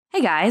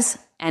Hey guys,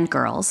 and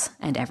girls,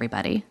 and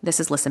everybody. This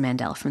is Lissa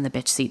Mandel from the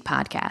Bitch Seat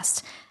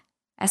Podcast.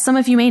 As some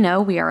of you may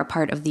know, we are a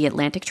part of the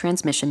Atlantic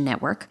Transmission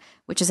Network,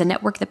 which is a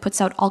network that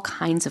puts out all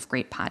kinds of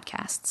great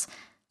podcasts.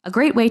 A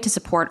great way to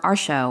support our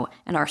show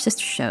and our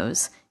sister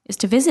shows is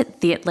to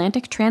visit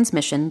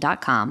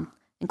theatlantictransmission.com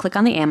and click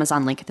on the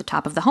Amazon link at the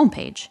top of the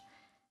homepage.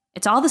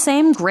 It's all the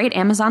same great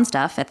Amazon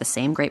stuff at the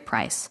same great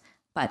price,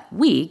 but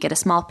we get a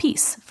small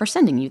piece for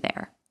sending you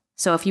there.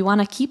 So if you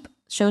want to keep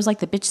shows like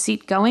The Bitch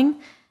Seat going,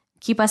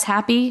 keep us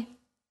happy,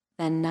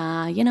 then,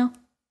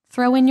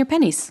 throw in your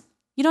pennies.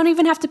 You don't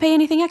even have to pay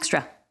anything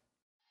extra.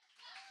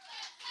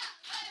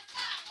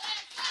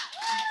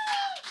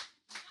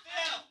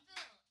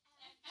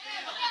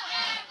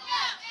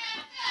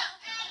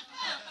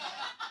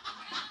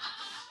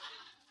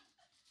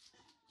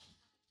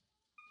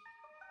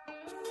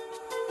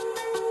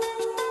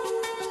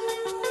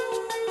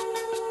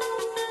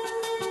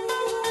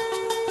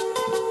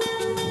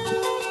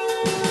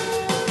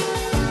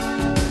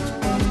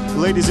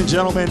 Ladies and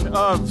gentlemen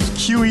of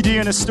Q.E.D.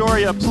 in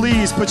Astoria,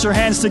 please put your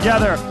hands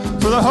together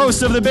for the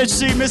host of the Bitch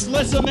Seat, Miss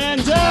Lissa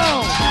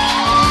Mandel.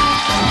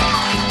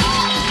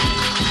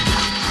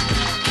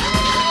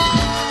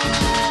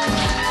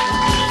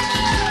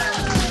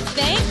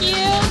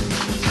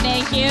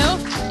 Thank you.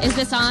 Is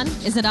this on?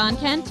 Is it on,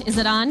 Kent? Is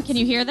it on? Can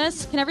you hear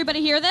this? Can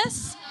everybody hear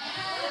this?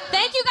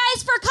 Thank you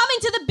guys for coming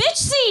to the Bitch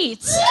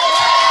Seat.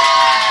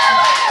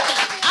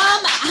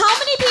 How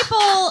many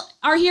people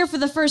are here for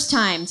the first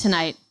time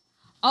tonight?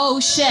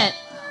 Oh, shit.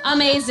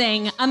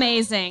 Amazing.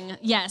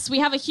 Yes, we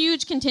have a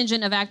huge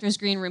contingent of Actors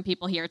Green Room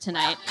people here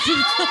tonight.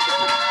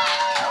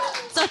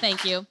 So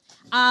thank you.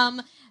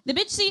 The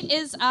Bitch Seat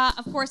is,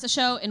 of course, a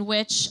show in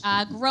which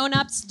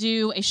grown-ups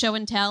do a show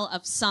and tell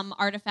of some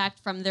artifact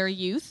from their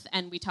youth,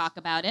 and we talk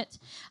about it.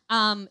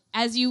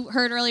 As you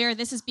heard earlier,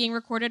 this is being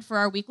recorded for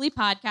our weekly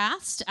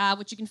podcast,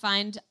 which you can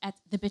find at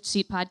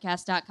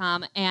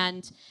thebitchseatpodcast.com.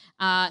 And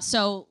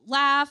so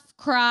laugh,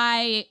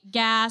 cry,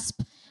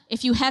 gasp.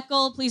 If you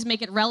heckle, please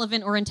make it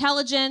relevant or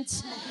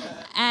intelligent.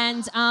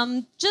 And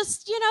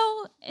just,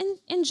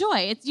 enjoy.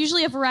 It's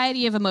usually a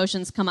variety of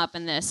emotions come up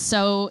in this.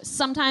 So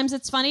sometimes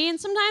it's funny and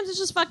sometimes it's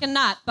just fucking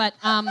not. But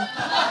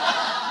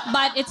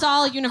it's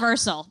all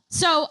universal.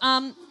 So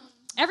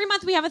every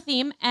month we have a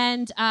theme.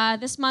 And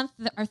this month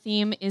our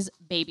theme is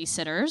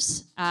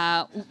babysitters.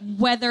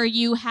 Whether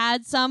you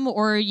had some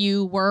or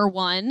you were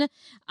one,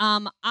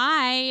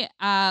 I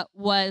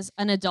was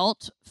an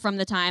adult from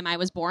the time I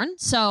was born,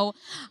 so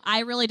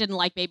I really didn't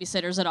like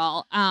babysitters at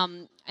all.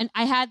 And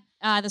I had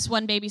this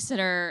one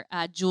babysitter,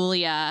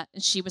 Julia,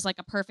 and she was like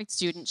a perfect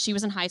student. She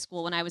was in high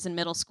school when I was in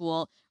middle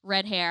school,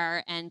 red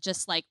hair, and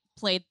just like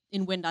played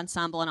in wind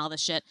ensemble and all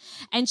this shit.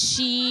 And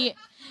she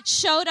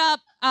showed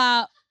up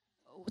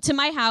to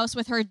my house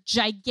with her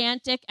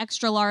gigantic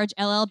extra large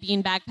LL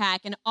Bean backpack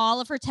and all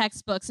of her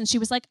textbooks, and she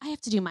was like, I have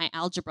to do my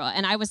algebra.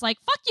 And I was like,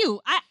 fuck you,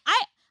 I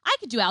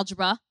could do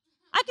algebra.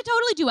 I could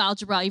totally do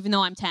algebra even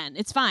though I'm 10.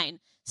 It's fine.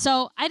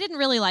 So I didn't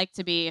really like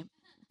to be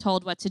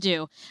told what to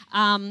do.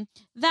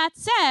 That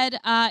said,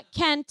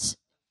 Kent,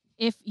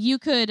 if you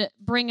could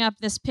bring up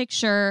this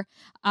picture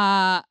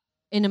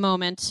in a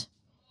moment.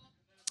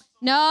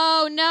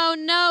 No.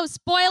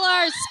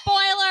 Spoilers,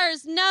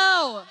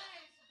 no.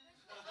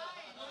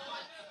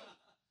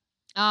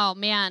 Oh,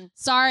 man.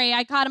 Sorry,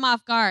 I caught him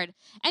off guard.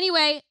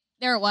 Anyway,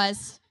 there it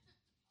was.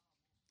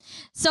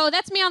 So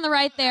that's me on the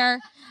right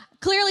there.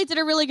 Clearly did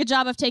a really good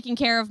job of taking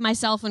care of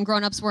myself when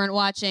grown-ups weren't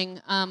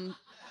watching.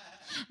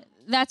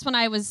 That's when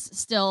I was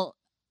still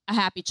a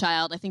happy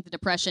child. I think the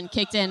depression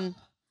kicked in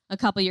a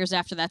couple years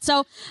after that.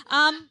 So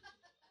on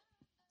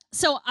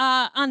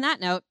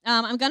that note,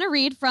 I'm going to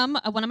read from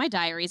one of my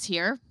diaries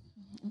here,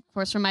 of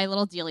course, from my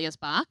little Delia's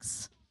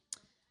box.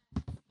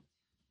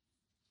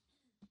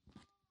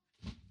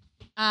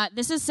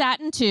 This is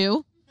Satin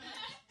 2,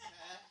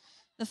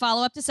 the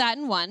follow-up to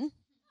Satin 1.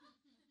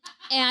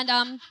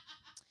 And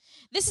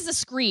this is a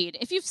screed.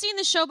 If you've seen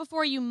the show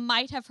before, you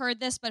might have heard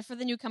this, but for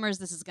the newcomers,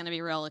 this is going to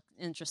be real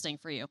interesting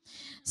for you.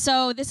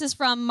 So this is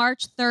from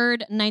March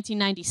 3rd,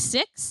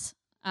 1996.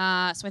 So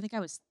I think I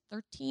was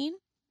 13.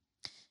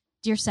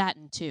 Dear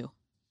Satin 2.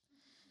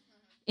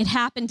 It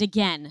happened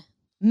again.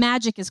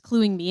 Magic is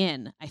cluing me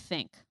in, I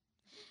think.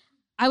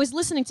 I was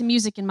listening to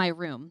music in my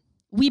room.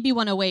 Weeby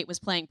 108 was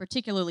playing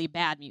particularly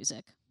bad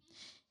music.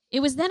 It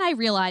was then I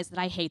realized that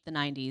I hate the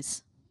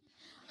 90s.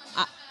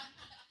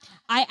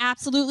 I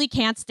absolutely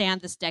can't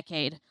stand this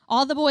decade.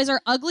 All the boys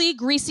are ugly,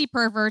 greasy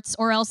perverts,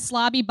 or else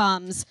slobby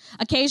bums,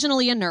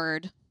 occasionally a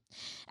nerd.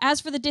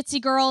 As for the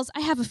ditzy girls, I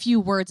have a few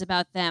words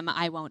about them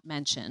I won't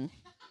mention.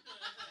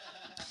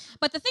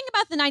 But the thing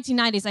about the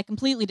 1990s I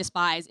completely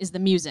despise is the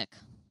music.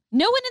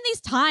 No one in these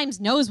times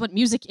knows what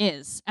music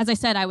is. As I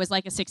said, I was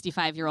like a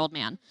 65-year-old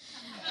man.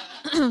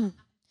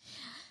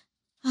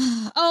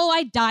 Oh,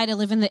 I die to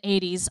live in the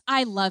 80s.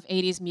 I love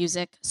 80s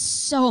music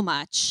so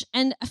much.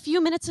 And a few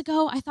minutes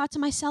ago, I thought to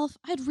myself,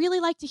 I'd really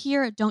like to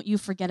hear Don't You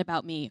Forget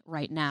About Me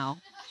right now.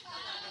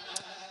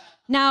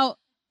 Now,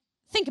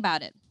 think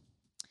about it.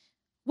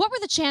 What were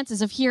the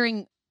chances of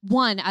hearing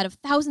one out of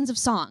thousands of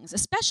songs,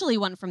 especially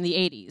one from the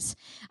 80s.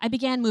 I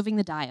began moving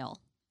the dial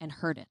and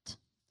heard it.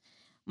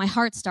 My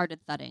heart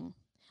started thudding.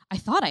 I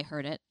thought I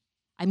heard it.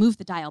 I moved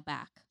the dial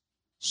back.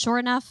 Sure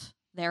enough,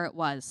 there it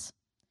was.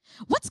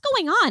 What's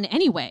going on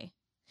anyway?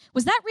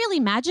 Was that really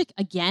magic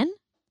again?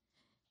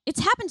 It's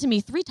happened to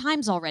me 3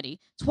 times already,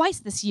 twice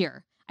this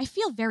year. I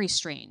feel very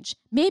strange.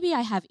 Maybe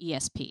I have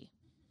ESP.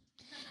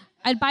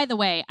 And by the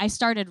way, I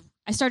started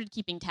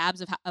keeping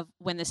tabs of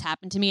when this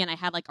happened to me, and I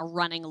had like a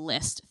running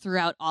list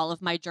throughout all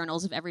of my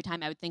journals of every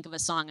time I would think of a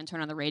song and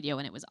turn on the radio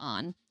and it was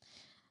on.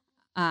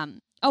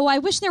 I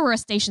wish there were a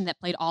station that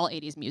played all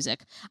 80s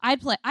music.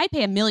 I'd pay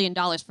 $1 million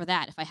for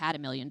that if I had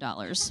 $1 million.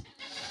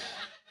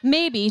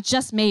 Maybe,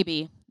 just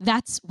maybe,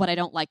 that's what I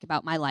don't like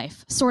about my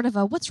life. Sort of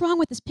a what's wrong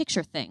with this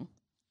picture thing.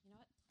 You know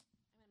what?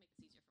 I'm going to make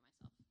this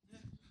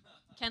easier for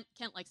myself.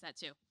 Kent likes that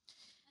too.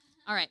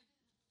 All right.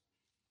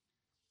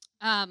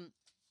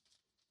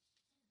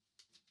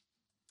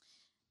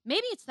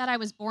 Maybe it's that I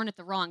was born at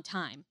the wrong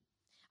time.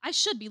 I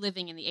should be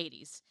living in the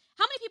 80s.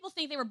 How many people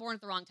think they were born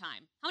at the wrong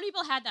time? How many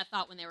people had that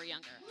thought when they were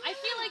younger? I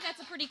feel like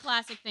that's a pretty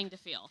classic thing to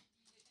feel.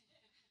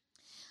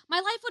 My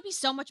life would be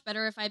so much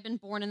better if I had been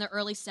born in the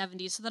early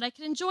 70s so that I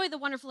could enjoy the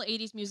wonderful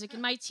 80s music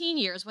in my teen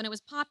years when it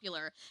was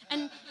popular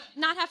and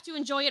not have to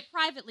enjoy it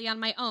privately on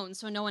my own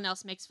so no one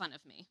else makes fun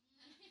of me.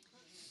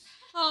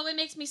 Oh, it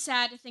makes me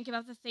sad to think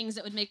about the things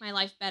that would make my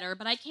life better,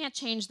 but I can't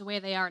change the way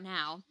they are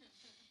now.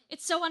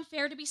 It's so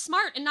unfair to be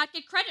smart and not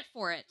get credit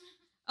for it.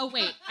 Oh,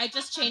 wait, I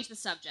just changed the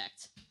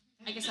subject.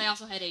 I guess I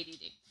also had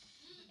ADD.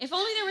 If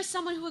only there was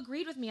someone who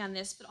agreed with me on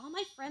this, but all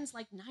my friends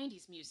like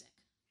 90s music.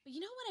 But you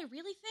know what I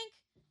really think?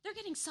 They're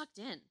getting sucked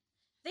in.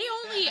 They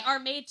only are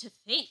made to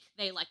think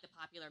they like the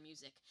popular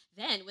music.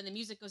 Then, when the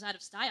music goes out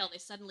of style, they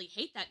suddenly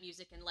hate that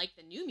music and like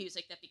the new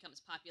music that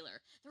becomes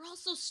popular. They're all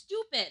so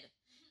stupid.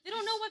 They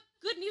don't know what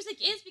good music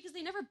is because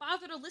they never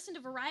bother to listen to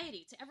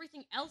variety, to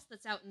everything else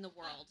that's out in the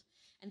world.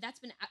 And that's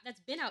been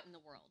out in the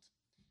world.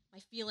 My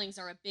feelings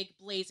are a big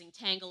blazing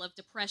tangle of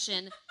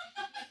depression,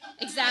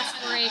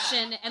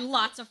 exasperation, and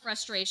lots of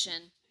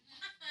frustration.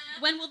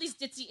 When will these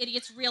ditzy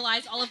idiots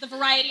realize all of the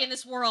variety in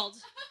this world?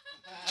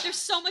 There's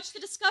so much to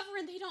discover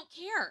and they don't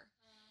care.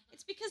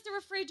 It's because they're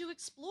afraid to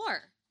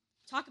explore.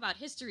 Talk about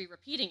history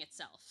repeating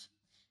itself.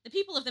 The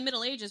people of the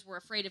Middle Ages were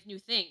afraid of new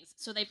things,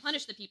 so they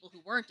punished the people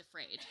who weren't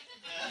afraid.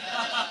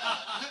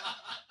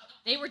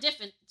 They were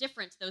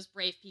different, those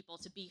brave people,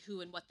 to be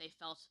who and what they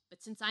felt.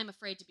 But since I'm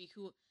afraid to be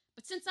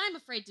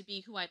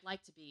who I'd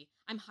like to be,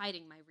 I'm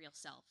hiding my real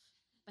self.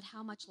 But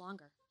how much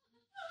longer?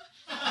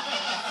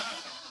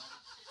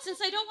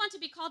 Since I don't want to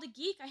be called a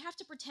geek, I have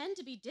to pretend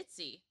to be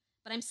ditzy.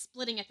 But I'm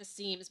splitting at the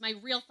seams. My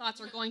real thoughts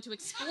are going to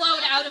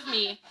explode out of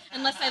me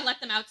unless I let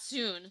them out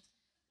soon.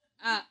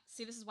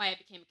 See, this is why I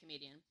became a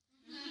comedian.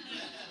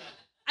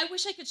 I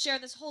wish I could share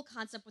this whole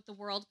concept with the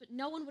world, but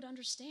no one would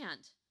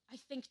understand. I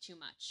think too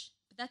much,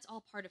 but that's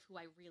all part of who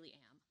I really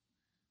am.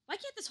 Why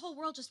can't this whole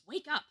world just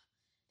wake up?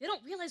 They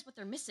don't realize what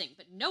they're missing,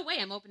 but no way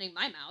I'm opening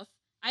my mouth.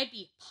 I'd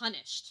be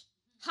punished.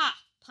 Ha!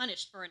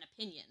 Punished for an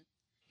opinion.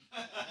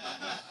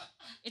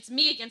 It's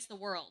me against the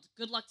world.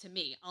 Good luck to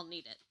me. I'll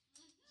need it.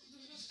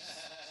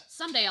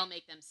 Someday I'll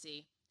make them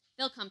see.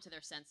 They'll come to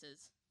their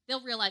senses.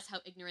 They'll realize how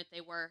ignorant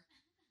they were.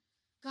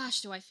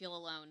 Gosh, do I feel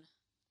alone.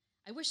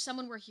 I wish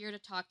someone were here to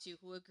talk to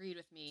who agreed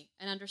with me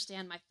and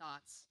understand my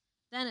thoughts.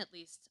 Then, at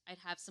least, I'd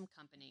have some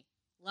company.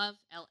 Love,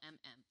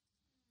 LMM.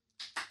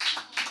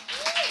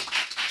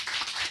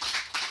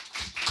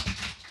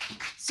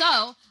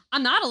 So,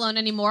 I'm not alone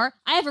anymore.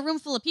 I have a room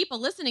full of people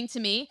listening to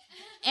me.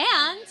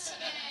 And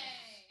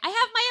I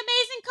have my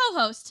amazing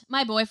co-host,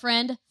 my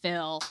boyfriend, Phil.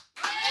 All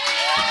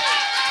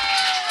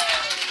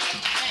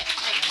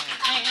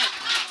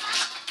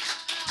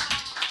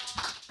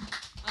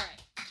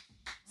right.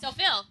 So,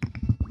 Phil.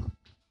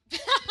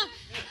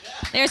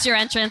 There's your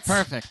entrance.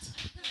 Perfect.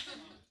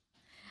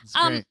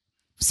 That's great.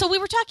 So we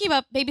were talking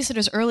about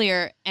babysitters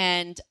earlier,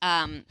 and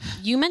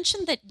you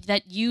mentioned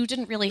that you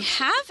didn't really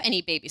have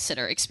any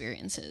babysitter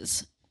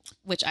experiences,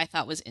 which I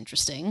thought was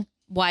interesting.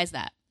 Why is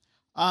that?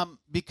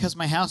 Because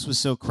my house was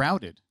so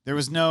crowded. There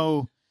was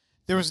no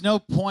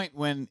point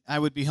when I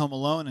would be home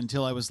alone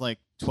until I was like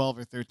 12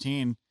 or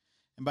 13,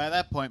 and by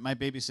that point, my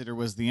babysitter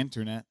was the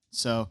internet.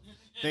 So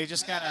they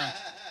just kind of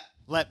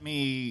let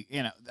me,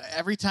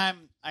 every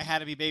time I had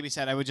to be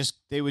babysat,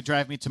 they would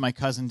drive me to my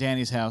cousin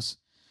Danny's house.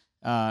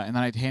 And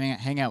then I'd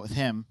hang out with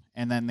him,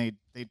 and then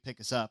they'd pick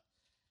us up,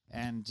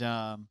 and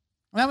that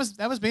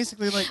was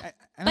basically like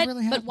I never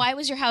really had. But why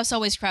was your house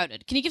always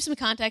crowded? Can you give some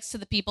context to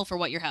the people for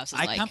what your house is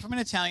like? I come from an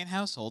Italian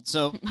household,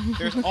 so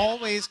there's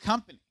always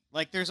company.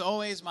 Like there's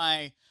always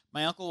my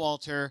Uncle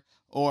Walter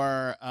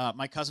or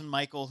my cousin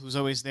Michael, who's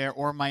always there,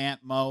 or my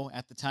Aunt Mo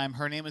at the time.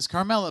 Her name is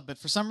Carmela, but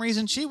for some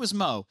reason she was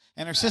Mo,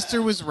 and her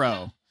sister was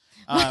Ro.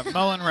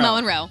 Mo and Ro. Mo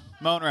and Ro.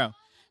 Mo and Ro.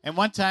 And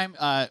one time.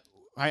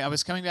 I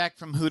was coming back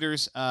from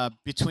Hooters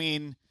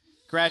between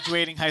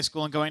graduating high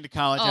school and going to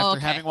college after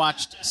having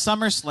watched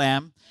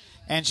SummerSlam,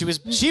 and she was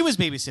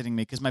babysitting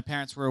me because my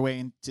parents were away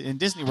in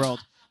Disney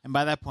World, and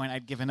by that point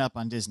I'd given up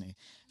on Disney.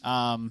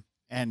 And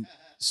And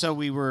so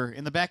we were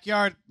in the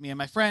backyard, me and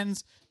my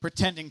friends,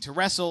 pretending to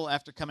wrestle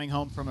after coming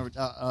home from a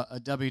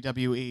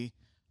WWE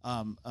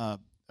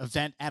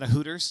event at a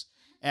Hooters.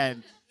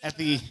 And at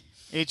the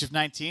age of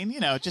 19,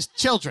 just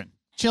children.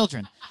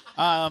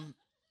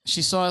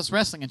 She saw us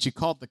wrestling, and she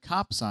called the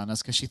cops on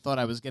us because she thought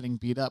I was getting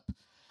beat up.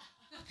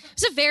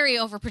 It's a very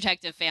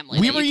overprotective family.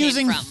 We were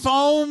using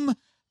foam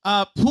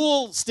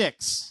pool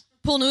sticks.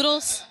 Pool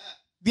noodles?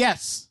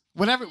 Yes.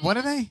 Whatever. What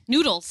are they?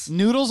 Noodles.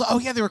 Noodles? Oh,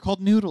 yeah, they were called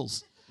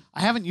noodles.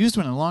 I haven't used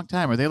one in a long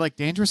time. Are they,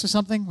 dangerous or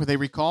something? Were they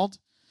recalled?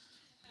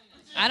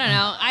 I don't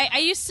know. I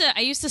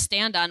used to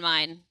stand on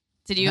mine.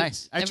 Did you?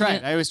 Nice. I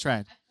tried. I always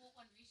tried.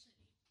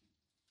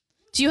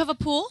 Do you have a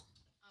pool?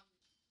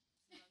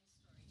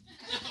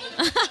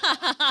 Okay.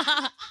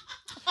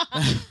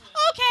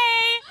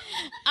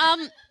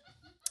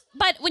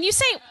 But when you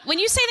say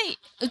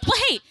that, well,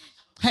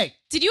 hey,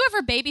 did you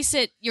ever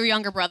babysit your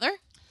younger brother?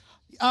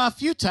 A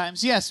few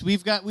times, yes.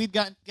 We'd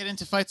get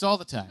into fights all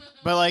the time,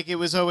 but it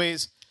was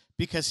always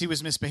because he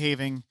was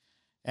misbehaving,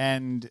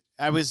 and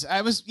I was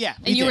yeah.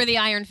 And you were the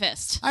Iron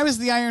Fist. I was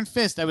the Iron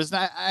Fist.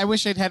 I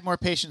wish I'd had more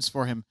patience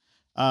for him.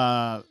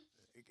 I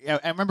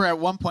remember at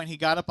one point he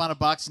got up on a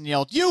box and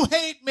yelled, "You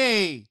hate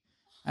me!"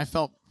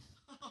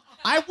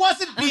 I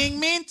wasn't being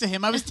mean to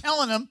him. I was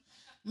telling him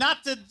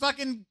not to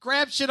fucking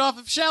grab shit off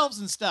of shelves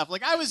and stuff.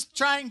 I was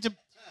trying to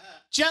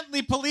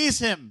gently police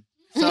him.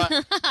 So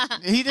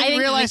he didn't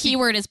realize the key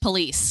word is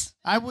police.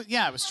 I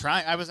was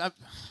trying. I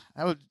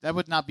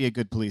would not be a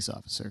good police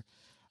officer.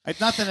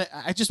 Not that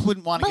I just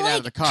wouldn't want to get out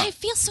of the car. I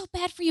feel so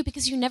bad for you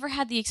because you never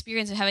had the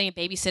experience of having a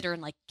babysitter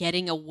and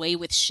getting away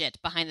with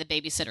shit behind the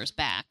babysitter's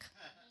back.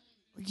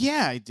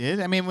 Yeah, I did.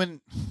 I mean,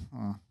 when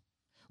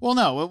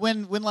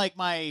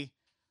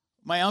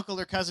my uncle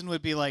or cousin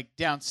would be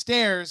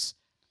downstairs,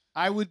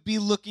 I would be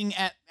looking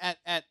at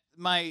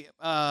my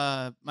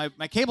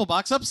my cable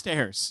box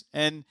upstairs,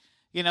 and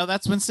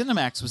that's when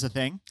Cinemax was a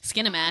thing.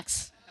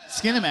 Skinemax.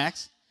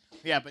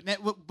 Yeah,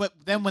 but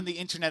then when the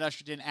internet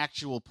ushered in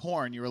actual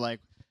porn, you were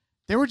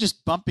they were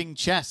just bumping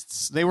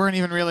chests. They weren't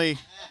even really.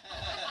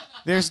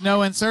 There's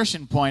no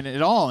insertion point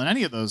at all in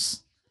any of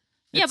those.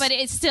 Yeah, but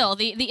it's still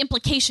the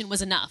implication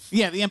was enough.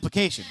 Yeah, the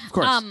implication, of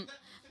course.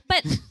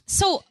 But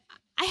so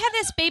I had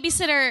this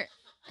babysitter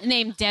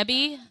named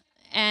Debbie,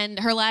 and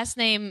her last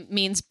name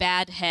means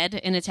bad head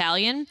in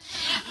Italian.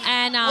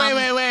 And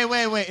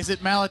wait. Is it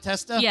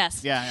Malatesta?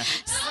 Yes. Yeah.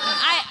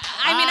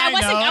 I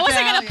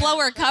wasn't gonna blow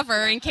her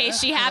cover in case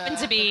she happened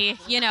to be,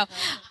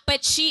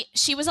 But she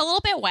was a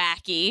little bit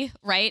wacky,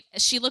 right?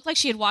 She looked like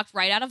she had walked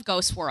right out of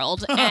Ghost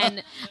World,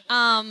 and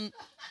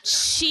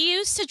she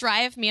used to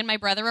drive me and my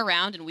brother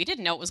around, and we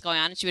didn't know what was going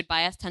on, and she would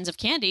buy us tons of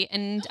candy,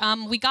 and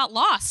we got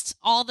lost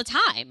all the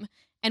time.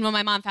 And when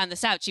my mom found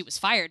this out, she was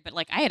fired. But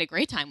I had a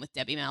great time with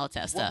Debbie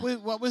Malatesta.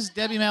 What was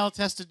Debbie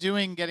Malatesta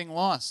doing getting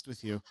lost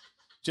with you?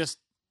 Was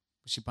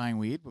she buying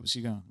weed? What was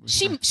she going?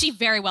 She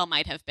very well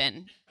might have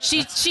been.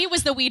 She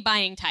was the weed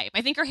buying type.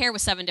 I think her hair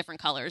was 7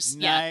 different colors.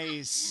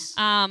 Nice.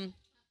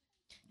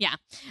 Yeah.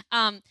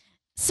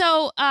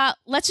 So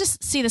let's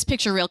just see this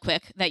picture real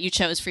quick that you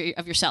chose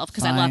of yourself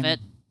because I love it.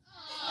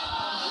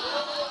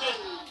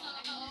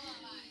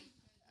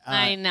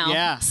 I know.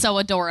 Yeah. So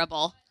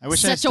adorable. I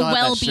wish Such I still a had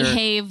that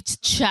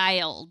well-behaved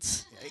child.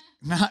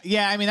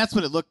 Yeah, I mean that's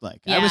what it looked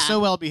like. Yeah. I was so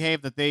well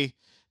behaved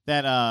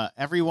that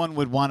everyone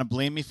would want to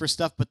blame me for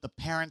stuff, but the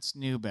parents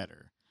knew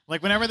better.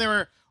 Whenever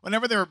there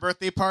were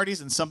birthday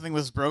parties and something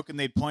was broken,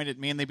 they'd point at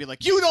me and they'd be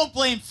like, "You don't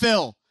blame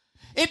Phil.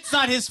 It's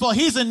not his fault.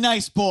 He's a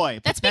nice boy."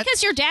 That's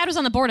because your dad was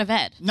on the board of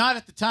ed. Not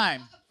at the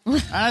time.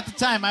 Not at the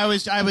time. I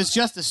was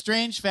just a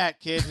strange fat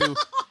kid who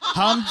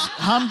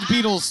hummed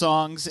Beatles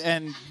songs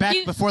and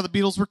before the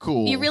Beatles were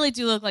cool. You really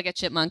do look like a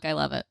chipmunk. I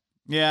love it.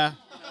 Yeah.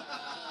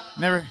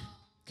 Never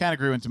kind of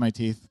grew into my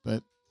teeth,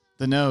 but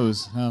the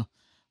nose. Oh.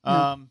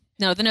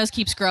 No, the nose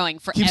keeps growing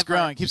forever. Keeps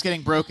growing. Keeps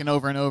getting broken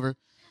over and over.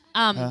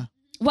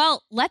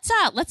 Well, let's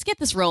get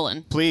this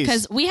rolling. Please.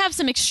 Because we have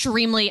some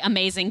extremely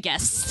amazing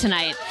guests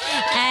tonight.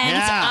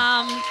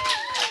 And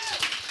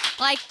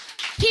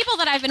people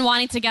that I've been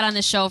wanting to get on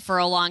this show for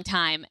a long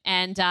time.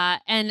 And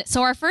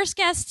so our first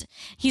guest,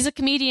 he's a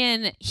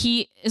comedian.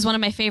 He is one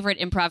of my favorite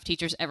improv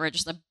teachers ever,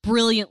 just a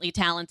brilliantly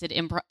talented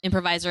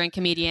improviser and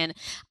comedian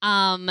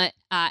at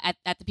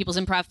the People's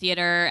Improv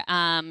Theater.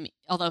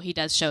 Although he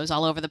does shows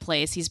all over the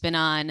place. He's been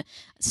on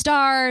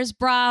Stars,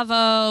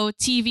 Bravo,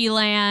 TV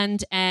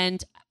Land,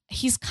 and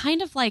he's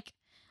kind of I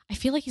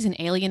feel like he's an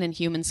alien in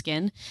human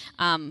skin.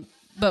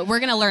 But we're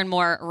going to learn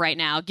more right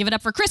now. Give it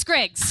up for Chris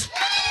Griggs.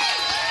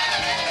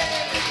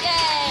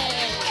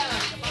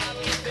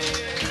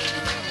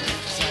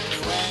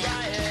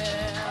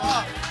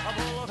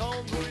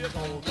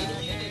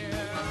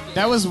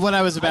 That was what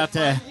I was about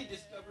to. He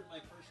discovered my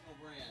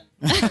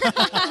personal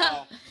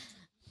brand.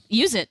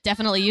 Use it.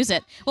 Definitely use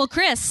it. Well,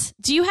 Chris,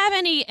 do you have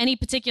any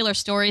particular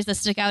stories that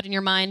stick out in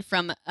your mind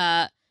from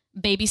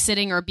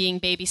babysitting or being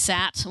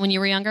babysat when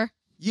you were younger?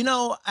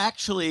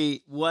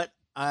 Actually, what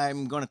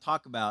I'm going to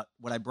talk about,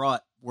 what I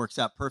brought, works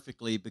out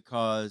perfectly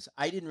because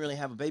I didn't really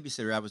have a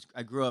babysitter.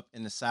 I grew up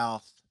in the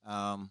South,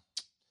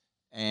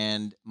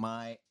 and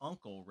my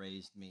uncle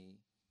raised me.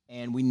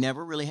 And we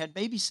never really had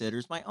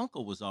babysitters. My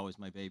uncle was always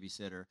my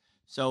babysitter.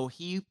 So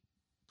he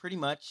pretty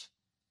much,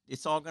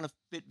 it's all going to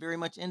fit very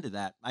much into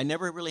that. I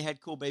never really had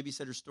cool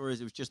babysitter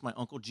stories. It was just my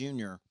Uncle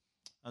Junior.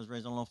 I was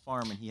raised on a little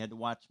farm, and he had to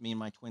watch me and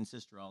my twin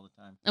sister all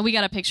the time. And we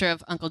got a picture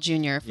of Uncle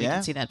Junior, if we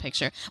can see that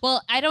picture.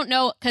 Well, I don't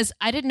know, because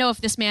I didn't know if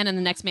this man and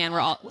the next man were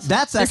all...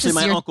 That's actually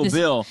my Uncle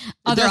Bill.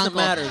 It doesn't uncle.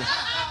 matter.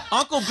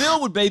 Uncle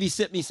Bill would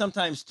babysit me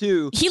sometimes,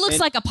 too. He looks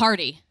like a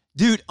party.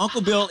 Dude,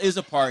 Uncle Bill is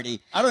a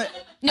party. I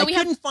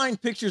couldn't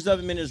find pictures of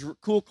him in his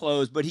cool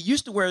clothes, but he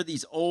used to wear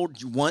these old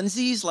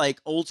onesies,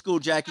 like old school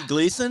Jackie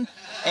Gleason,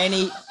 and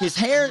his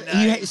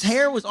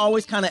hair was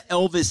always kind of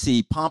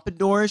Elvis-y,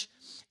 pompadourish,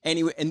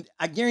 and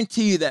I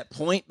guarantee you that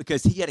point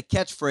because he had a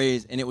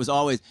catchphrase, and it was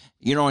always,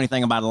 "You don't know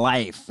anything about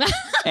life,"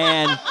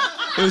 and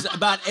it was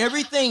about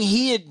everything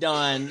he had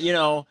done,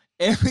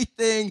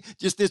 everything,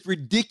 just this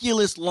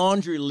ridiculous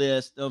laundry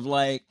list of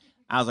like.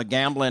 I was a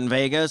gambler in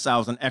Vegas. I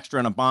was an extra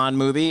in a Bond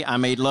movie. I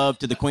made love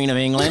to the Queen of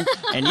England.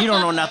 And you don't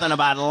know nothing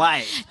about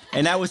life.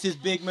 And that was his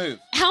big move.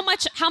 How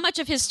much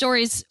of his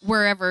stories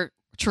were ever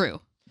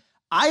true?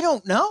 I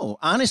don't know.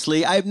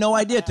 Honestly, I have no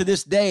idea. To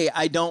this day,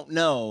 I don't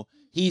know.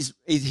 He's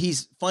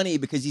funny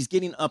because he's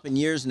getting up in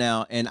years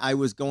now. And I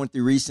was going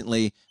through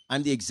recently,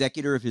 I'm the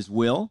executor of his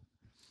will.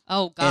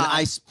 Oh, God. And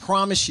I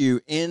promise you,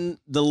 in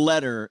the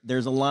letter,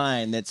 there's a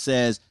line that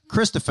says,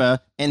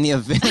 "Christopher, in the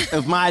event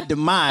of my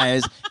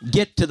demise,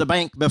 get to the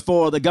bank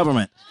before the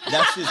government."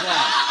 That's his line.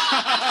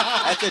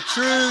 That's a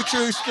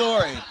true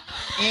story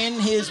in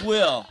his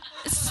will.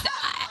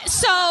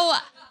 So,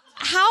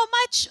 how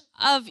much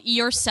of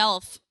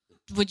yourself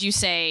would you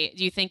say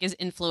do you think is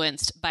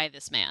influenced by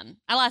this man?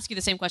 I'll ask you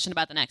the same question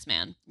about the next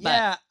man.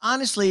 Yeah,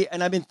 honestly,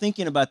 and I've been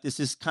thinking about this.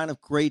 It's kind of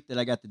great that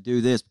I got to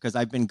do this because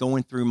I've been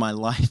going through my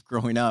life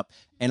growing up,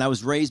 and I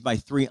was raised by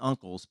 3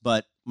 uncles,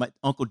 but my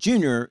Uncle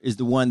Junior is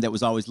the one that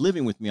was always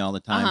living with me all the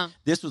time. Uh-huh.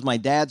 This was my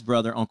dad's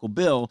brother, Uncle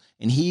Bill,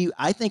 and he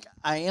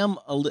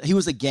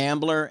was a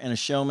gambler and a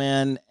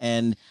showman.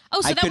 And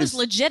so that was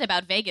legit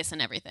about Vegas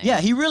and everything. Yeah,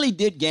 he really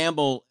did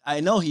gamble. I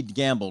know he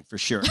gambled for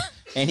sure.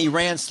 And he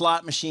ran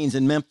slot machines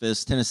in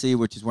Memphis, Tennessee,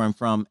 which is where I'm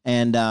from.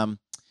 And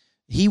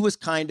he was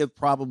kind of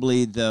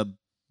probably the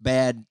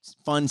bad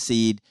fun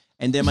seed.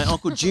 And then my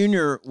Uncle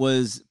Junior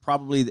was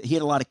he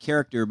had a lot of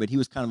character, but he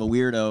was kind of a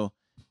weirdo.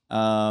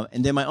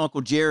 And then my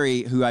Uncle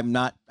Jerry, who I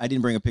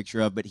didn't bring a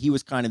picture of, but he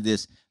was kind of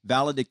this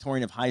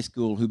valedictorian of high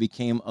school who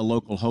became a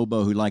local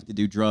hobo who liked to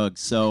do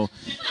drugs. So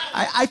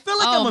I feel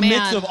like I'm a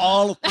mix of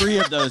all 3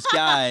 of those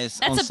guys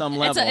on some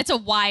level. It's a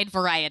wide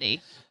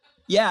variety.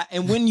 Yeah,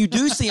 and when you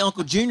do see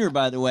Uncle Junior,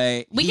 by the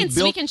way, we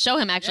can show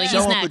him actually. Show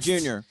He's Uncle next.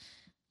 Junior.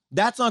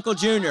 That's Uncle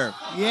Junior.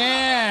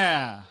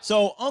 Yeah.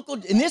 So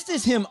and this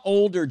is him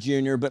older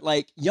Junior, but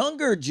like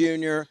younger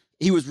Junior,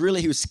 he was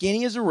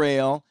skinny as a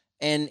rail,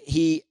 and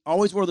he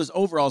always wore those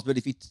overalls.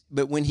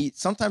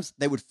 Sometimes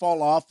they would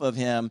fall off of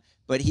him,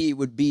 but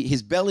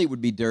his belly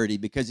would be dirty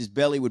because his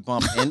belly would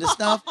bump into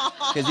stuff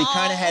because he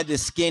kind of had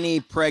this skinny,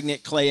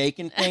 pregnant Clay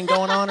Aiken thing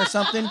going on or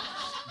something.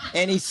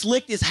 And he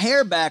slicked his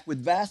hair back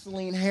with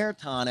Vaseline hair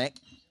tonic,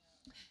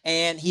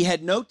 and he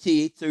had no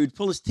teeth, so he'd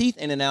pull his teeth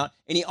in and out,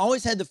 and he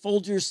always had the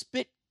Folgers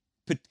spit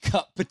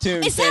cup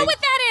platoon. Is that what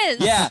that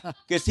is? Yeah,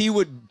 because he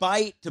would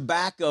bite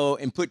tobacco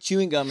and put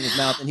chewing gum in his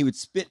mouth, and he would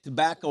spit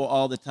tobacco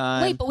all the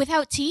time. Wait, but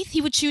without teeth?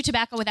 He would chew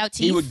tobacco without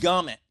teeth? He would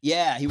gum it.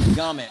 Yeah, he would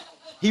gum it.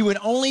 He would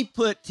only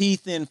put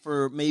teeth in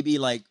for maybe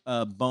like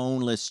a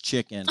boneless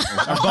chicken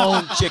or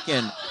bone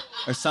chicken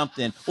or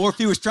something, or if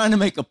he was trying to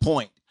make a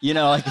point.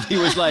 Like if he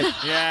was like,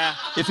 yeah.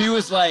 If he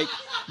was like,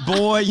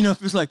 boy, if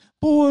he was like,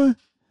 boy,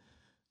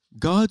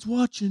 God's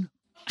watching.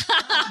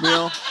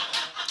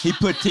 He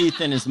put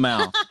teeth in his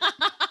mouth.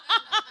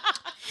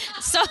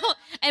 So,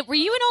 were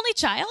you an only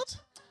child?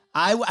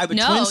 I have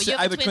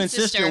a twin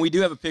sister, and we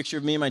do have a picture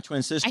of me and my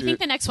twin sister. I think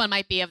the next one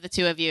might be of the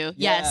 2 of you.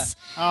 Yeah. Yes.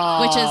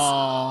 Aww. Which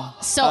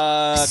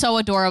is so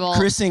adorable.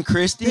 Chris and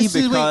Christy,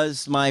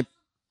 because my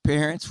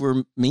parents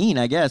were mean,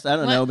 I guess. I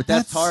don't know, but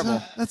that's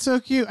horrible. That's so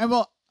cute.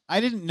 I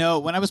didn't know,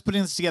 when I was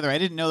putting this together, I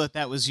didn't know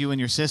that was you and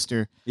your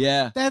sister.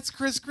 Yeah. That's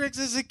Chris Griggs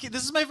as a kid.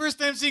 This is my first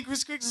time seeing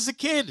Chris Griggs as a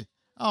kid.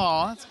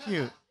 Oh, that's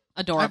cute.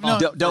 Adorable.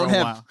 Don't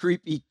have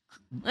creepy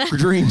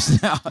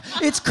dreams now.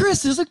 It's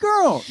Chris as a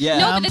girl. Yeah.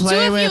 No, but the 2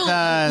 of you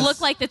us.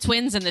 look like the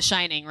twins in The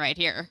Shining right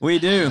here. We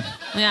do.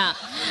 Yeah.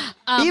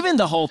 Even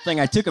the whole thing,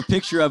 I took a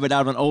picture of it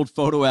out of an old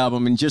photo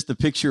album, and just a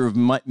picture of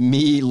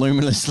me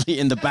luminously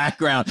in the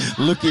background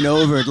looking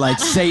over it like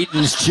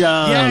Satan's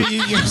child.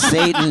 Yeah,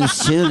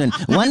 Satan's children.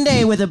 One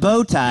day with a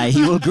bow tie,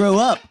 he will grow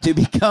up to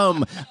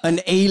become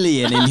an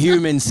alien in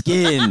human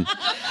skin.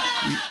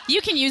 You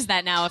can use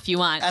that now if you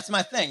want. That's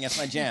my thing. That's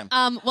my jam.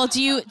 Well,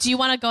 do you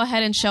want to go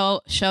ahead and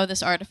show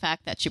this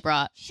artifact that you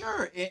brought?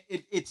 Sure.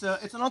 It's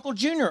an Uncle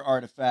Junior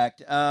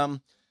artifact.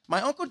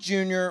 My Uncle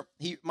Junior,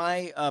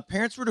 my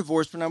parents were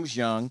divorced when I was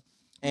young,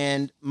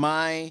 and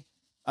my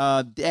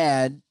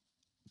dad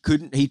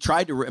he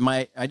tried to,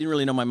 I didn't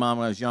really know my mom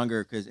when I was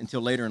younger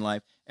until later in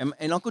life.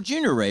 And Uncle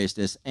Junior raised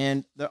us.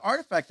 And the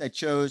artifact I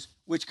chose,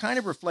 which kind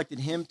of reflected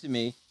him to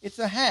me, it's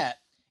a hat.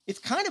 It's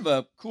kind of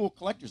a cool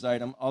collector's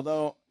item,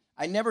 although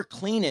I never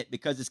clean it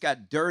because it's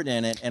got dirt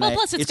in it. And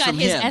plus it's got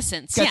his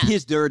essence. It's got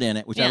his dirt in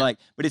it, which I like.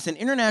 But it's an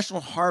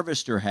International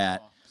Harvester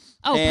hat.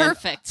 Oh, and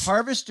perfect.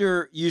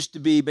 Harvester used to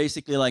be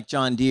basically like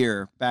John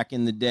Deere back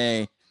in the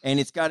day. And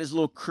it's got his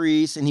little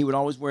crease, and he would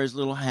always wear his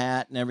little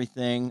hat and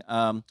everything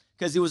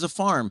because it was a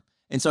farm.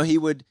 And so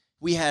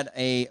we had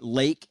a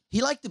lake.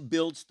 He liked to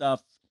build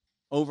stuff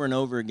over and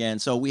over again.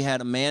 So we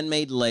had a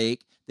man-made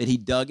lake that he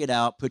dug it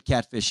out, put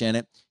catfish in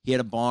it. He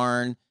had a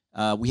barn.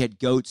 We had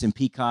goats and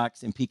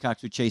peacocks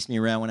would chase me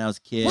around when I was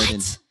a kid.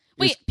 What?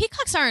 Wait,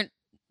 peacocks aren't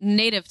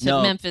native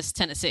to Memphis,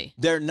 Tennessee.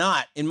 They're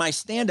not. In my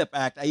stand-up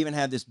act, I even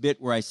have this bit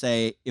where I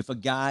say, if a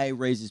guy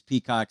raises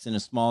peacocks in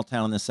a small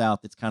town in the South,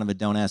 it's kind of a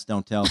don't ask,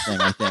 don't tell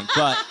thing, I think.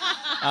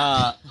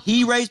 But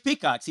he raised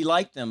peacocks. He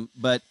liked them,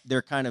 but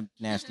they're kind of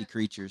nasty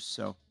creatures.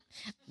 So,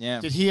 yeah.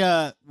 Did he?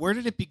 Where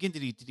did it begin?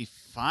 Did he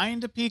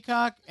find a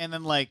peacock and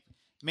then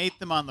mate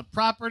them on the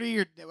property,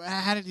 or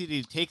how did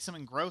he take some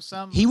and grow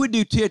some? He would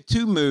do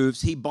two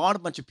moves. He bought a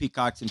bunch of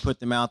peacocks and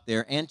put them out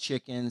there, and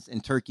chickens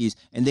and turkeys,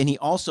 and then he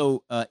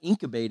also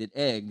incubated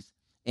eggs,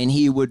 and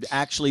he would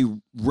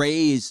actually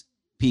raise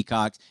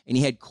peacocks, and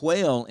he had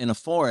quail in a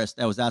forest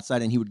that was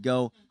outside, and he would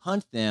go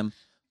hunt them.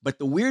 But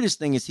the weirdest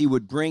thing is he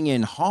would bring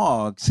in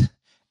hogs,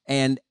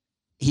 and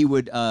he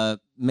would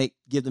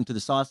give them to the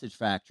sausage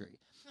factory.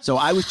 So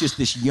I was just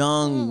this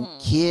young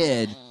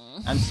kid.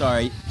 I'm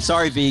sorry,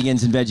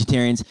 vegans and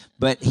vegetarians,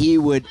 but he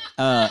would.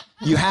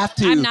 You have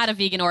to. I'm not a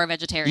vegan or a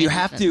vegetarian. You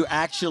have to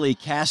actually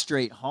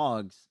castrate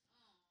hogs,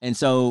 and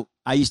so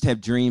I used to have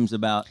dreams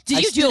about.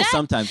 Did you still do that?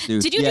 Sometimes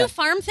do. Did you do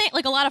farm thing,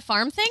 like a lot of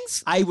farm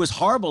things? I was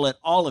horrible at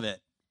all of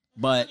it,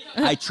 but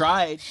I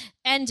tried.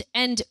 And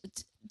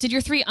did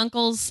your three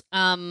uncles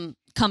come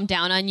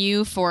down on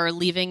you for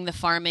leaving the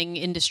farming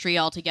industry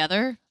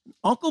altogether?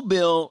 Uncle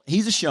Bill,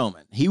 he's a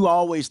showman. He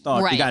always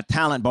thought, you got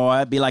talent,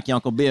 boy. Be like your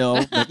Uncle Bill.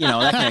 But,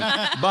 that kind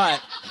of,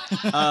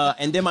 but,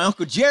 and then my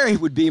Uncle Jerry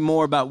would be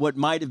more about what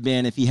might have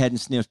been if he hadn't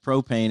sniffed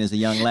propane as a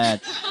young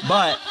lad.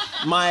 But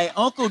my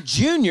Uncle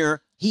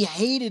Junior, he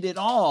hated it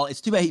all. It's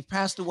too bad he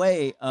passed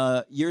away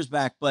years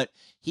back. But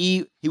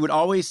he would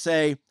always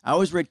say, I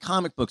always read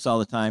comic books all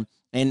the time.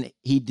 And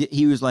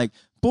he was like,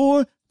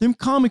 boy, them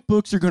comic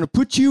books are going to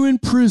put you in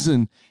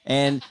prison.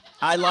 And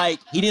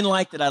he didn't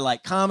like that I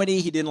like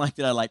comedy. He didn't like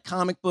that I like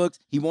comic books.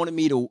 He wanted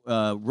me to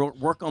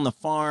work on the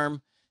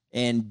farm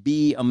and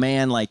be a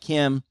man like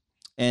him.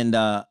 And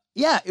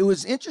it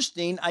was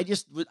interesting.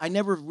 I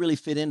never really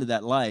fit into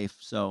that life.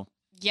 So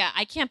yeah,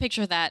 I can't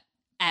picture that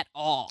at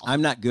all. I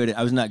was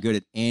not good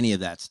at any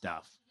of that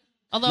stuff.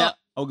 Although,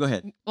 go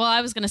ahead. Well,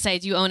 I was going to say,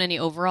 do you own any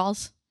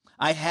overalls?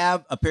 I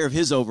have a pair of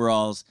his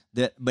overalls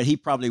but he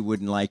probably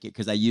wouldn't like it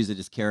because I use it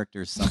as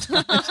characters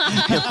sometimes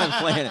if I'm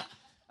playing it.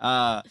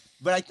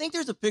 But I think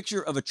there's a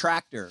picture of a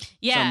tractor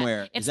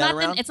somewhere. It's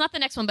not the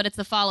next one, but it's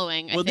the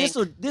following. Well, this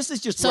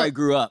is just where I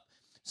grew up.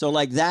 So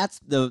that's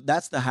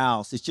the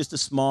house. It's just a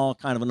small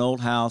kind of an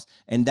old house,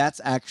 and that's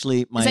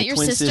actually my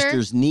twin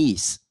sister's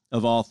niece.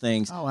 Of all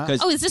things. Oh, wow.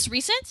 Is this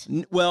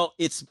recent? Well,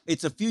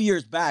 it's a few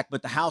years back,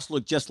 but the house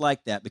looked just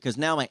like that because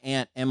now my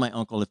aunt and my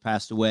uncle have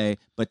passed away,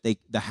 but the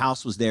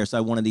house was there, so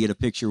I wanted to get a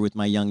picture with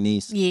my young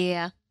niece.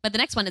 Yeah. But the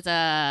next one is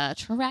a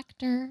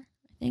tractor,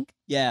 I think.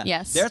 Yeah.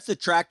 Yes. There's the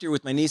tractor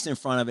with my niece in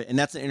front of it, and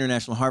that's an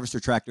International Harvester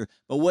tractor.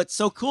 But what's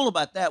so cool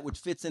about that, which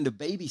fits into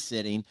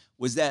babysitting,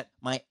 was that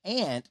my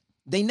aunt,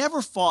 they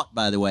never fought,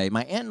 by the way.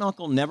 My aunt and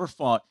uncle never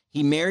fought.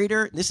 He married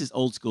her. This is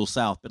old school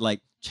South, but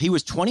he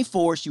was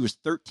 24. She was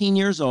 13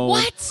 years old.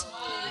 What?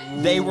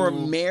 They were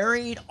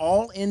married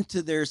all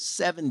into their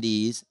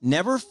 70s,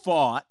 never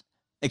fought,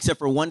 except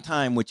for one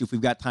time, which if we've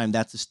got time,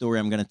 that's the story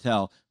I'm going to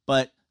tell.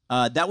 But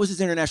that was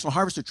his International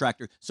Harvester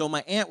tractor. So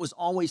my aunt was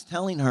always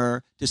telling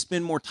her to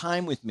spend more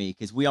time with me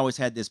because we always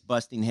had this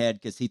busting head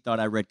because he thought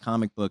I read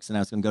comic books and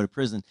I was going to go to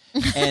prison.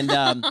 And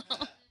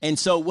and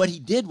so what he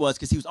did was,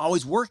 because he was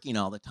always working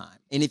all the time,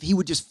 and if he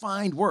would just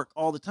find work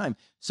all the time.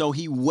 So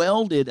he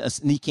welded, and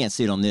you can't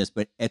see it on this,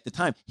 but at the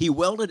time, he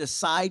welded a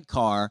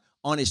sidecar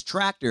on his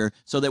tractor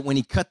so that when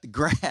he cut the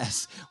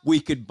grass,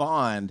 we could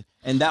bond.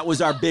 And that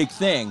was our big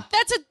thing.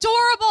 That's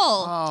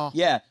adorable. Oh.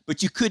 Yeah,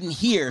 but you couldn't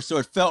hear, so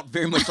it felt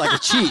very much like a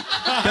cheat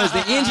because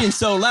the engine's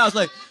so loud. It's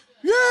like,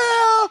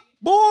 yeah,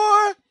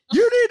 boy,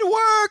 you need to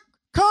work.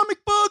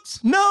 Comic books,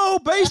 no.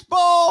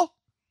 Baseball,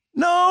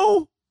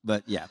 no.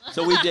 But yeah,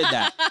 so we did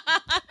that.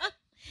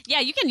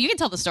 Yeah, you can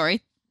tell the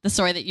story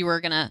that you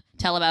were gonna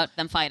tell about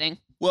them fighting.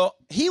 Well,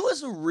 he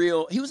was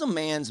a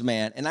man's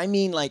man, and I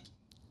mean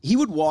he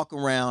would walk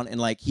around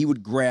and he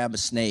would grab a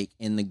snake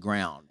in the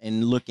ground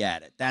and look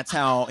at it. That's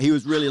how he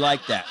was really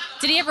like that.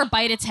 Did he ever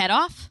bite its head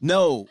off?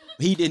 No,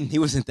 he didn't. He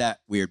wasn't that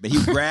weird, but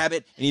he'd grab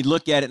it and he'd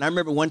look at it. And I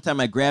remember one time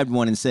I grabbed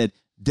one and said,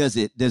 "Does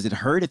it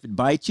hurt if it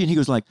bites you?" And he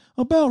goes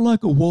about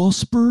like a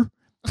wasper,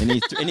 and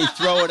he'd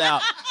throw it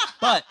out.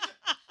 But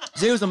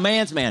He was a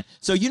man's man.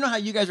 So you know how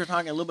you guys were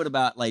talking a little bit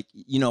about, like,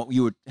 you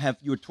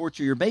would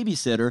torture your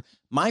babysitter.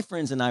 My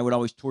friends and I would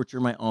always torture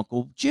my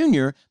Uncle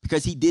Junior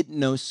because he didn't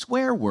know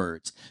swear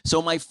words.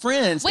 So my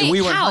friends and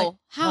we were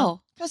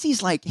how? Because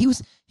he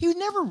was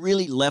never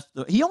really left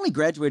he only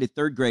graduated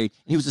 3rd grade,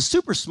 and he was a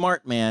super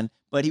smart man,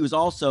 but he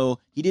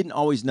didn't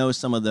always know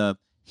some of the.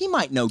 He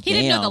might know He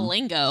didn't know the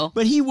lingo.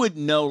 But he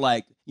wouldn't know,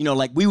 like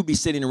we would be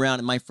sitting around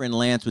and my friend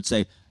Lance would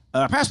say,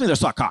 pass me the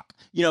sock cock,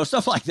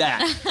 stuff like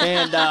that.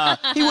 And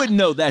he wouldn't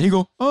know that. He'd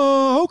go,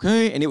 oh,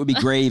 okay. And it would be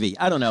gravy.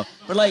 I don't know.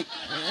 But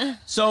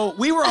so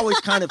we were always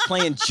kind of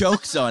playing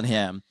jokes on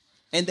him.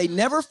 And they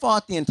never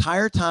fought the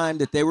entire time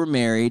that they were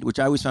married, which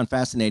I always found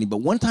fascinating.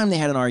 But one time they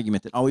had an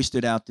argument that always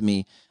stood out to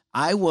me.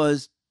 I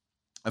was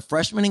a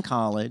freshman in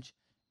college,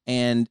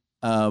 and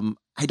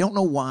I don't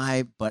know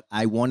why, but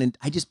I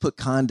just put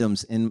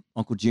condoms in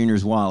Uncle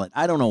Junior's wallet.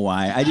 I don't know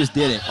why. I just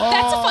did it.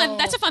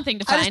 That's a fun thing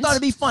to find. I just thought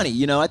it'd be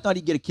funny. I thought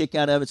he'd get a kick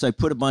out of it. So I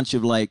put a bunch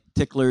of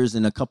ticklers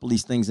and a couple of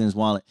these things in his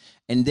wallet.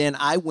 And then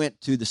I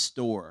went to the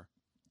store,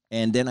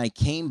 and then I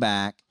came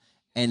back,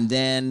 and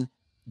then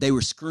they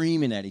were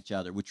screaming at each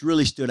other, which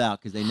really stood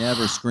out because they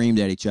never screamed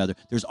at each other.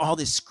 There's all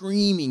this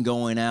screaming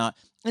going out,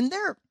 and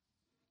they're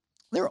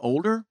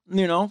older,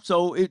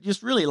 so it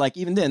just really,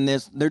 even then,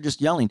 they're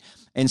just yelling.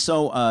 And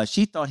so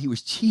she thought he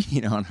was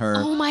cheating on her.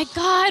 Oh, my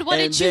God. What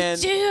did you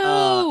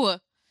do?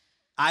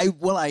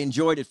 I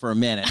enjoyed it for a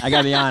minute. I got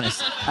to be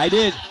honest. I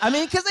did. I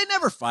mean, because they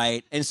never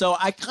fight. And so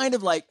I kind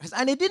of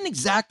and it didn't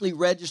exactly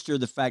register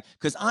the fact,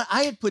 because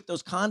I had put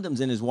those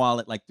condoms in his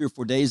wallet 3 or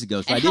 4 days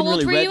ago. So and I didn't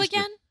really register. How old were you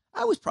again?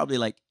 I was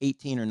probably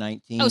 18 or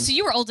 19. Oh, so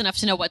you were old enough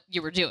to know what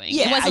you were doing.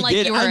 Yeah, it wasn't I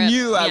did. You were I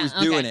knew I was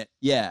doing it.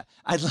 Yeah.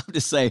 I'd love to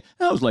say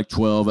I was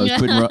 12. I was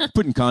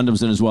putting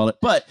condoms in his wallet.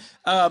 But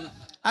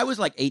I was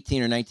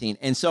 18 or 19.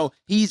 And so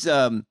he's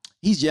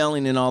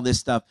yelling and all this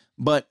stuff.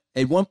 But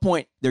at one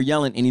point, they're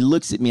yelling, and he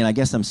looks at me, and I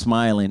guess I'm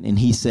smiling, and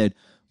he said,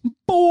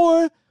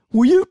 "Boy,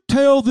 will you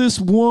tell this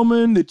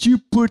woman that you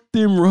put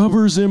them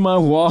rubbers in my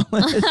wallet?"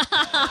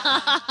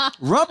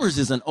 Rubbers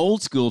is an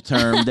old school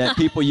term that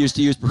people used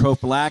to use for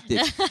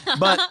prophylactics.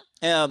 But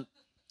and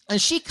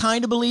she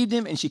kind of believed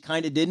him, and she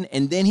kind of didn't.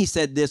 And then he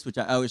said this, which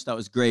I always thought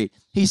was great.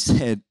 He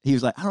said, I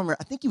don't remember,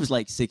 I think he was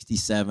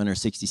 67 or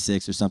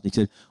 66 or something. He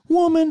said,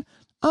 "Woman,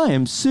 I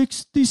am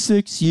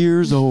 66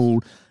 years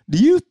old. Do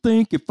you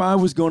think if I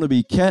was going to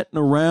be catting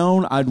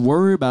around, I'd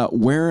worry about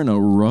wearing a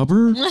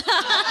rubber?"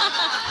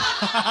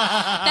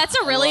 That's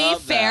a really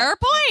fair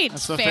point.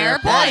 That's a fair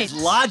point. That's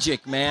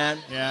logic, man.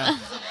 Yeah.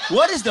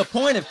 What is the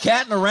point of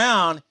catting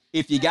around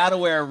if you got to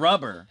wear a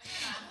rubber?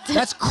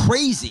 That's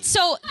crazy.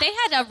 So they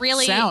had a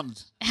really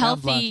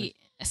healthy...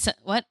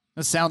 What?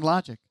 That's sound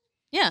logic.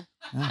 Yeah,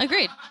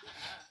 agreed.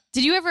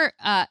 Did you ever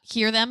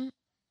hear them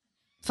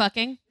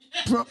fucking?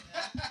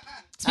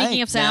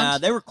 Speaking of sound? Nah,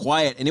 they were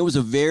quiet, and it was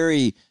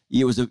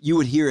you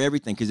would hear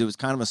everything because it was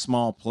kind of a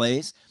small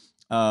place.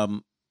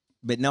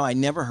 But no, I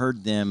never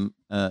heard them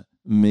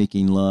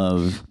making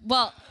love.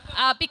 Well,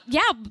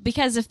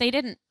 because if they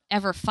didn't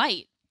ever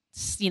fight,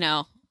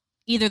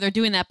 either they're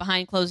doing that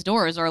behind closed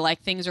doors or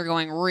things are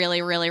going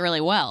really, really,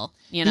 really well.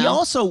 He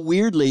also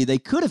weirdly, they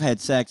could have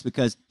had sex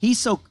because he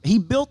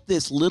built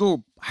this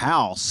little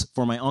house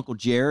for my Uncle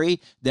Jerry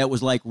that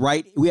was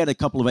we had a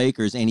couple of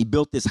acres, and he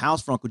built this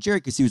house for Uncle Jerry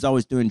because he was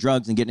always doing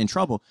drugs and getting in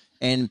trouble.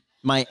 And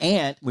my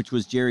aunt, which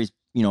was Jerry's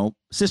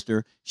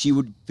sister, she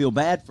would feel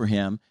bad for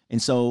him, and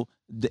so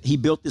he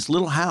built this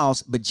little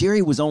house, but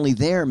Jerry was only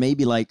there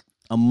maybe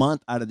a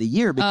month out of the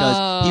year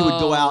because he would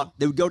go out,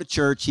 they would go to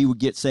church, he would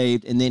get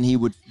saved, and then he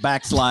would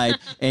backslide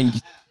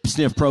and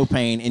sniff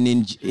propane, and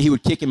then he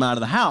would kick him out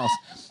of the house.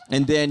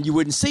 And then you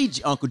wouldn't see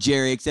Uncle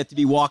Jerry except to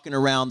be walking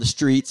around the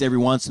streets every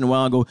once in a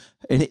while and go,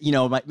 and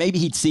maybe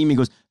he'd see me and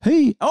goes,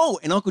 "Hey." Oh,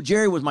 and Uncle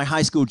Jerry was my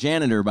high school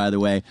janitor, by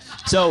the way.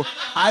 So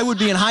I would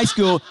be in high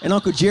school, and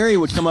Uncle Jerry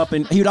would come up,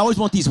 and he would always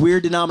want these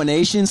weird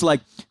denominations "Hey,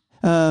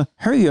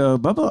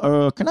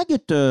 Bubba, can I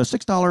get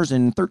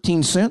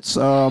 $6.13?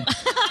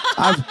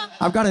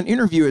 I've got an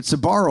interview at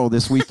Sbarro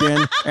this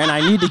weekend, and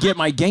I need to get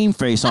my game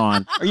face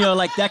on." Or,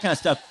 that kind of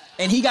stuff.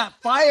 And he got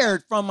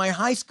fired from my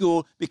high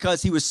school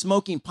because he was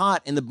smoking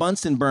pot in the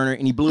Bunsen burner,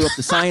 and he blew up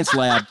the science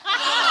lab.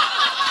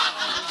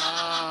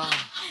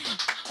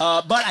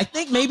 But I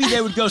think maybe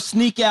they would go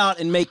sneak out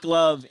and make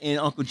love in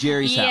Uncle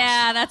Jerry's house.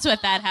 Yeah, that's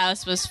what that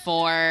house was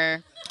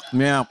for.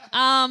 Yeah.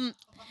 All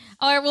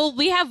right, well,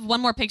 we have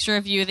one more picture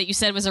of you that you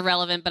said was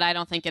irrelevant, but I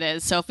don't think it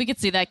is. So if we could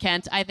see that,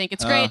 Kent, I think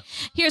it's great.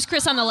 Here's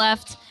Chris on the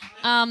left.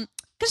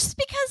 Just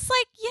because,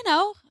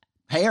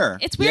 hair.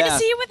 It's weird to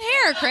see you with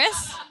hair,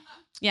 Chris.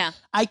 Yeah.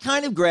 I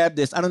kind of grabbed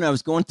this. I don't know. I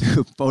was going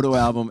through a photo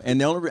album,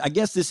 and I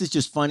guess this is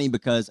just funny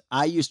because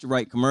I used to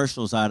write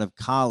commercials out of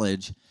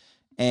college,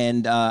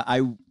 and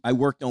I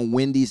worked on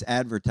Wendy's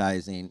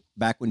advertising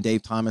back when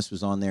Dave Thomas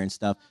was on there and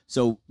stuff.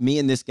 So me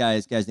and this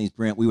guy's name's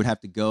Brent, we would have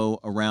to go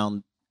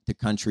around the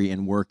country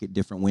and work at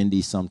different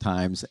Wendy's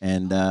sometimes,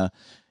 and that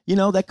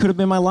could have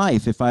been my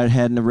life if I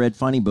hadn't read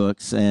funny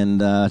books and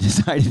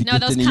decided to get to New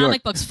York. No, those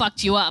comic books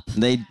fucked you up.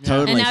 They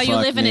totally. And now you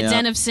fucked live in a me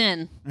den up. of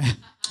sin.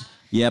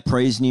 Yeah,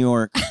 praise New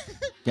York.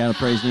 Gotta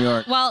praise New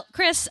York. Well,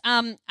 Chris,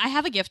 I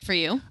have a gift for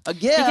you. A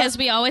gift? Because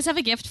we always have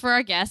a gift for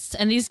our guests,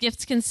 and these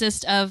gifts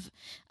consist of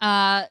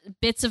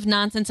bits of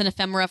nonsense and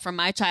ephemera from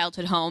my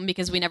childhood home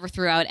because we never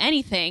threw out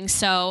anything.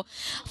 So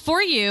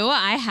for you,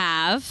 I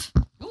have...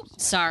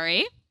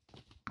 Sorry.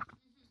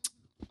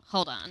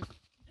 Hold on.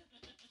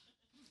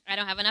 I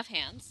don't have enough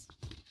hands.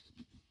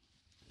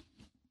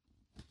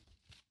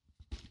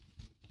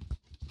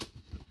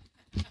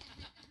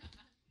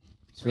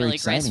 It's really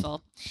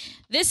graceful.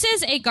 This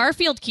is a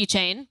Garfield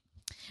keychain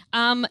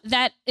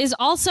that is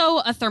also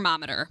a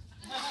thermometer.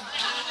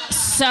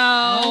 So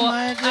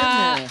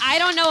I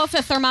don't know if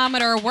a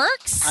thermometer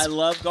works. I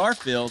love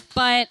Garfield.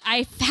 But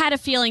I had a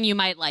feeling you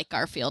might like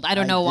Garfield. I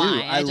don't know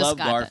why. I just love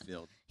got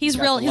Garfield. He's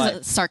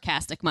a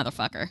sarcastic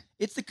motherfucker.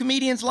 It's the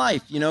comedian's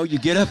life. You know, you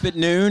get up at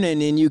noon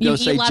and then you go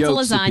say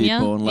jokes to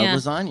people and love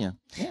lasagna.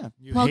 Yeah.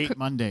 You hate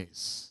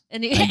Mondays.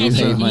 And you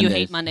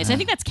hate Mondays. I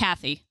think that's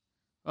Kathy.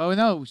 Oh,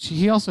 no.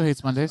 He also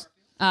hates Mondays.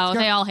 Oh,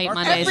 they all hate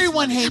Mondays.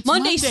 Everyone hates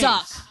Mondays.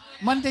 Mondays suck.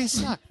 Mondays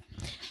suck.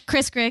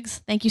 Chris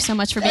Griggs, thank you so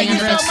much for being on the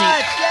Thank bench you so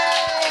seat.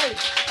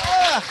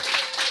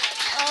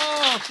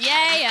 much.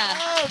 Yay! Yeah.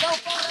 Oh, don't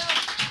fall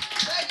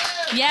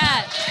down.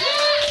 Yeah.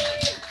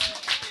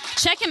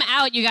 Check him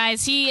out, you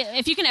guys.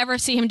 If you can ever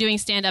see him doing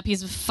stand-up,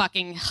 he's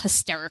fucking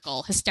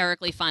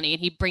hysterically funny,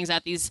 and he brings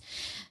out these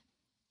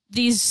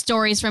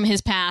stories from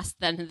his past.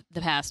 Then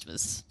the past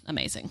was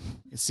amazing.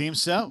 It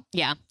seems so.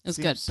 Yeah, it was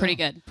good. So. Pretty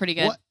good.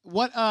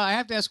 What? I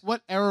have to ask,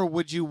 what era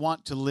would you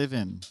want to live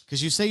in?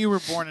 Because you say you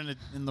were born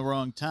in the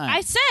wrong time.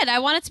 I said I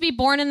wanted to be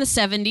born in the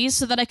 70s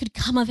so that I could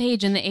come of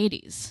age in the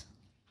 80s.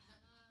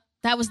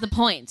 That was the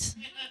point.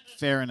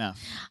 Fair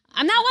enough.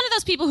 I'm not one of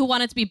those people who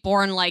wanted to be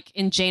born like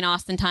in Jane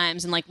Austen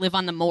times and like live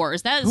on the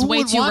moors. That is Who way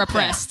would too want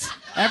repressed.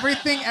 That?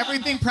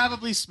 Everything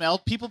probably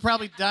smelled. People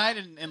probably died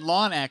in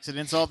lawn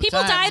accidents all the People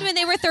time. People died when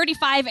they were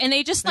 35 and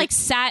they just like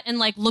sat and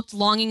like looked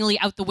longingly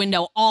out the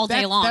window all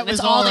day long.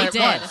 That's all they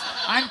did. Was.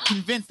 I'm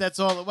convinced that's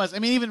all it was. I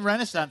mean, even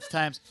Renaissance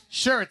times.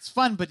 Sure, it's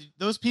fun, but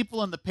those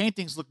people in the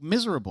paintings look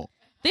miserable.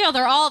 Yeah,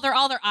 they're all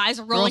their eyes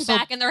are rolling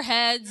back in their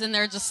heads and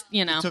they're just,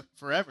 you know. It took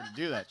forever to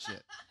do that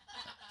shit.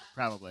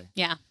 Probably.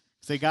 Yeah.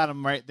 They got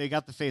them right. They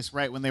got the face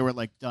right when they were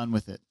like done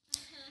with it.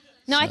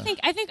 No, so. I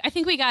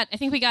think we got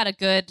a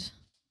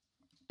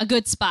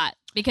good spot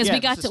because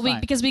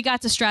we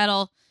got to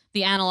straddle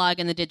the analog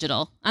and the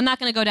digital. I'm not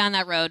going to go down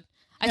that road.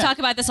 I talk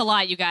about this a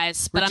lot, you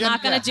guys, but I'm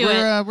not going to do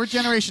it. We're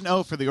Generation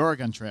O for the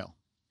Oregon Trail.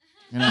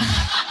 You know,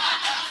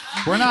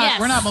 we're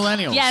not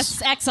millennials.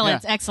 Yes,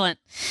 excellent.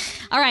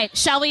 All right,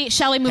 shall we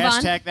move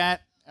on? Hashtag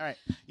that. All right.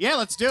 Yeah,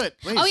 let's do it,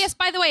 please. Oh, yes,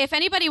 by the way, if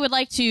anybody would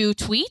like to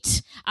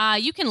tweet,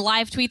 you can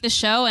live tweet the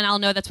show, and I'll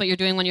know that's what you're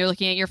doing when you're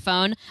looking at your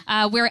phone.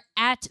 We're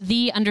at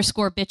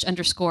 _bitch_seat.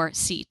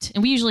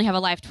 And we usually have a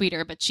live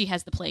tweeter, but she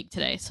has the plague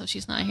today, so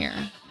she's not here.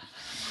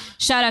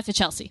 Shout out to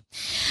Chelsea.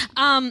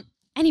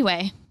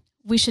 Anyway,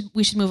 we should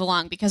move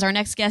along because our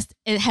next guest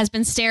has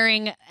been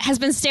staring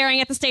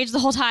at the stage the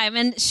whole time,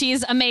 and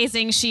she's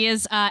amazing. She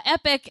is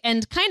epic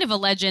and kind of a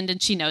legend,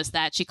 and she knows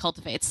that. She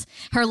cultivates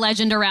her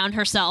legend around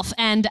herself,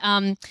 and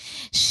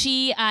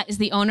she is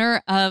the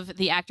owner of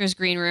the Actors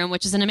Green Room,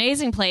 which is an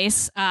amazing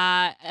place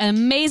that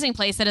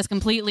has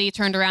completely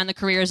turned around the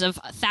careers of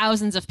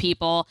thousands of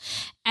people.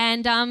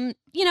 And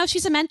you know,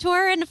 she's a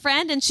mentor and a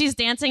friend, and she's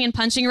dancing and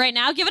punching right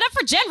now. Give it up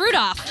for Jen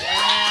Rudolph.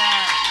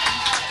 Yeah.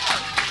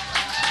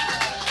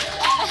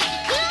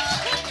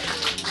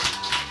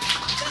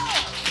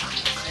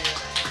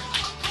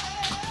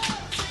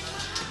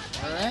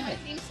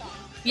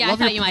 Yeah, I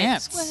thought you might.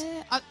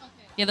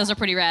 Yeah, those are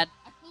pretty rad.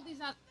 I pulled these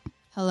out.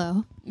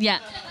 Hello. Yeah.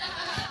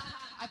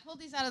 I pulled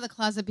these out of the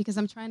closet because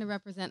I'm trying to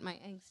represent my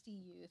angsty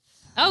youth.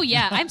 Oh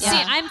yeah, I'm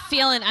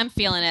feeling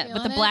it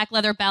with the black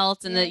leather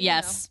belt and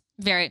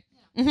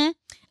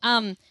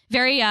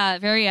very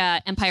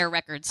Empire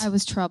Records. I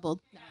was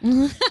troubled.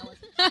 No,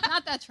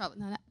 not that troubled.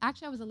 No,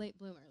 actually, I was a late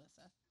bloomer,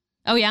 Alyssa.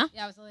 Oh yeah?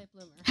 Yeah, I was a late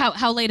bloomer.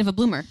 How late of a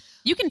bloomer?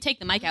 You can take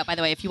the mic out, by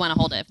the way, if you want to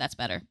hold it, if that's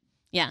better.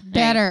 Yeah.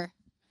 Better.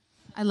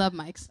 I love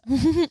mics.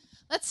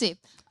 Let's see.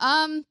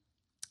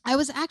 I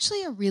was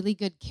actually a really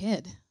good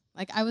kid.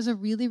 Like, I was a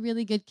really,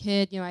 really good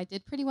kid. You know, I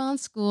did pretty well in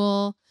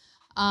school.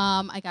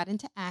 I got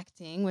into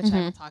acting, which I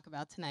will talk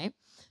about tonight.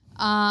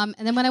 And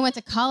then when I went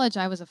to college,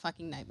 I was a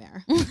fucking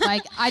nightmare.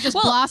 Like, I just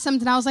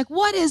blossomed, and I was like,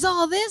 what is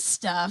all this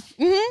stuff?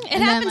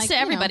 It happens to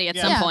everybody at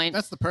some point.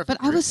 That's the perfect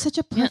But I was such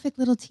a perfect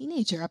little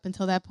teenager up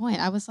until that point.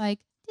 I was like...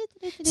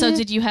 So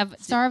did you have...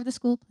 Star of the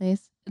school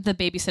plays. The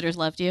babysitters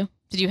loved you?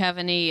 Did you have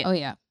any... Oh,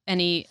 yeah.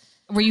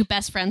 Were you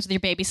best friends with your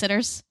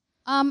babysitters?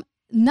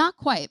 Not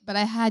quite, but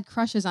I had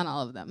crushes on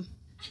all of them.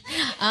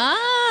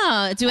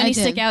 Oh, do any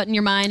stick out in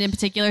your mind in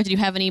particular? Did you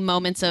have any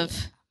moments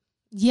of...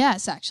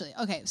 Yes, actually.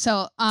 Okay,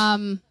 so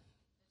I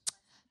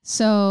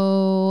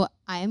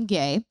am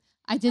gay.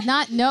 I did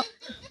not know...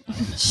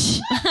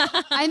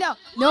 I know.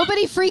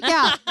 Nobody freak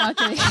out.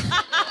 Okay.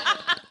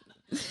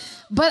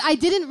 But I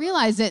didn't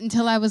realize it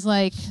until I was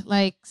like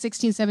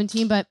 16,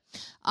 17. But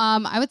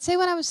I would say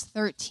when I was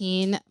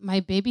 13,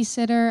 my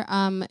babysitter,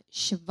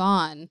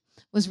 Siobhan,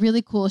 was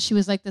really cool. She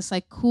was like this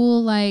like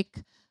cool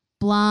like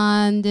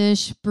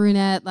blondish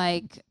brunette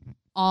like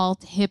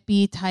alt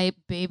hippie type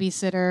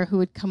babysitter who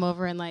would come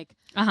over and like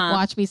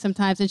watch me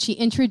sometimes, and she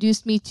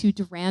introduced me to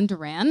Duran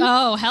Duran.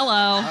 Oh,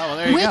 hello. Oh, well,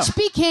 there you Which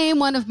became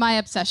one of my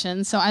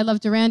obsessions. So I love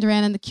Duran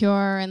Duran and The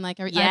Cure, and like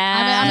I'm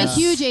a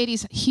huge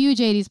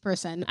 '80s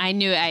person. I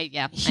knew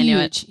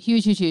it.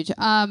 Huge.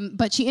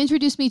 But she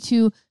introduced me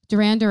to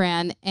Duran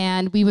Duran,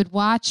 and we would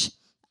watch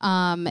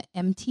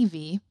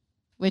MTV,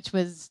 which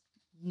was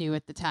new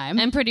at the time.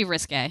 And pretty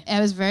risque. It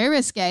was very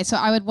risque. So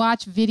I would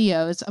watch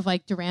videos of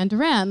like Duran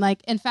Duran.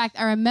 Like, in fact,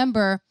 I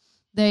remember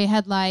they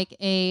had like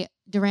a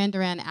Duran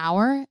Duran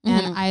hour,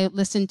 and I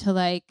listened to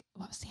like,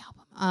 what was the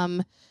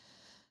album?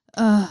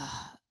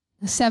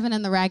 Seven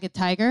and the Ragged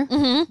Tiger.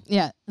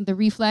 Yeah, the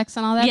Reflex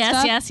and all that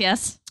stuff.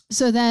 Yes.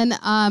 So then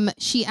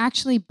she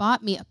actually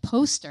bought me a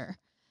poster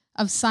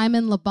of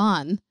Simon Le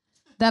Bon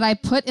that I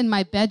put in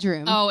my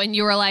bedroom. Oh, and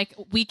you were like,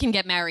 we can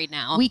get married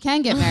now. We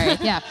can get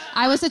married, yeah.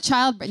 I was a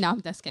child... No,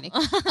 I'm just kidding.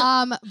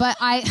 But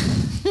I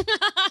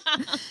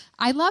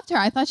loved her.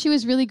 I thought she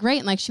was really great.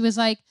 And like, she was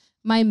like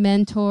my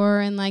mentor,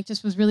 and like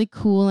just was really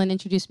cool and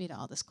introduced me to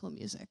all this cool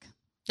music.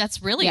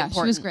 That's really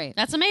important. She was great.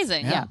 That's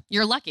amazing. Yeah.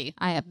 You're lucky.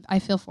 I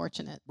feel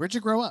fortunate. Where'd you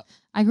grow up?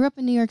 I grew up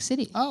in New York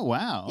City. Oh,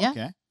 wow. Yeah.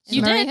 Okay.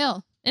 In Murray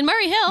Hill. In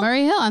Murray Hill?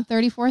 Murray Hill on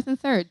 34th and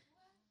 3rd.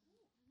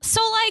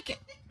 So, like,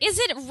 is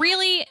it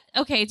really...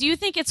 Okay, do you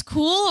think it's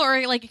cool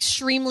or, like,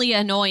 extremely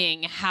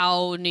annoying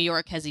how New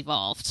York has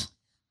evolved?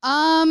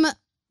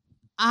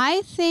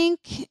 I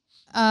think...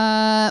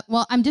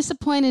 well, I'm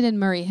disappointed in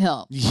Murray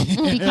Hill.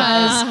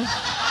 Because...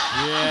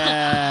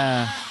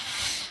 Yeah.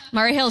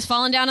 Murray Hill's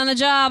falling down on the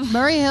job.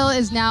 Murray Hill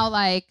is now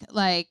like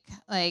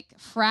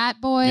frat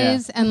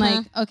boys and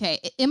like, okay,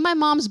 in my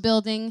mom's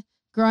building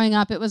growing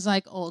up, it was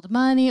like old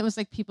money. It was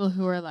like people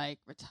who were like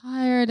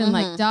retired and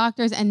like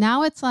doctors. And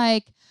now it's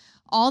like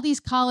all these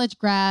college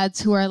grads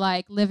who are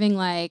like living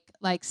like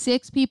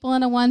 6 people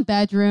in a 1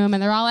 bedroom,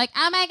 and they're all like,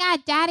 oh my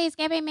God, daddy's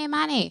giving me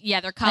money. Yeah,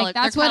 they're college. Like,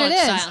 that's they're what it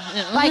is.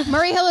 style. Like,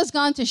 Murray Hill has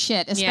gone to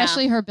shit,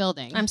 especially her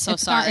building. I'm so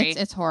sorry.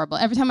 It's horrible.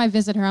 Every time I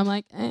visit her, I'm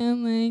like, I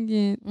don't like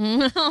it.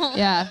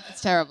 Yeah,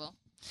 it's terrible.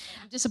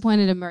 I'm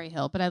disappointed in Murray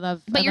Hill, but I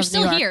love. But you're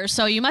still here,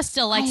 so you must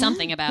still like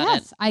something about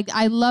it.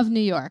 I love New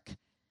York.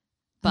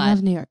 I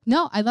love New York.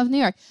 No, I love New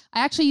York.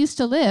 I actually used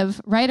to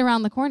live right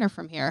around the corner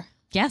from here.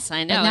 Yes,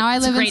 I know. But now I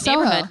live a great in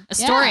Soho. neighborhood.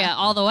 Astoria,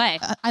 all the way.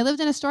 I lived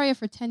in Astoria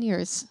for 10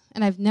 years,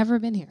 and I've never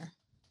been here.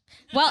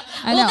 Well,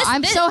 I know.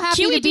 I'm so happy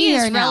Q.E.D. to be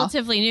here is now.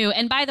 relatively new.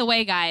 And by the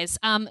way, guys,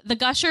 the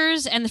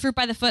Gushers and the Fruit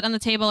by the Foot on the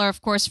table are,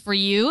 of course, for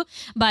you.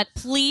 But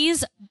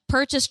please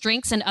purchase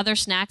drinks and other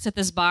snacks at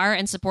this bar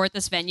and support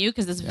this venue,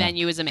 because this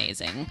venue is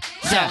amazing.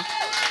 So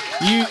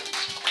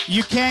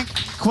You can't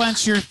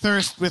quench your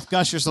thirst with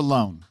Gushers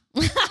alone.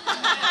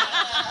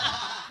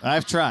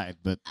 I've tried,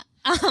 but...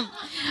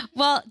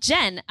 Well,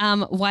 Jen,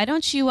 why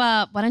don't you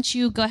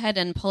go ahead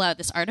and pull out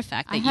this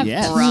artifact that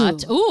you brought?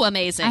 Two. Ooh,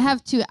 amazing! I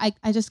have 2.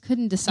 I just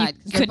couldn't decide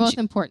because they're both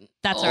important.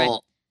 That's all right.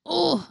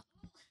 Oh,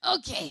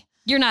 okay.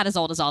 You're not as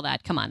old as all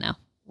that. Come on now.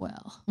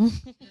 Well,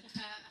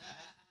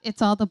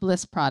 it's all the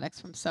Bliss products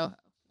from Soho.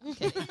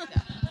 Okay.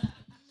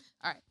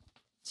 All right.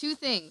 2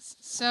 things.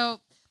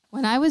 So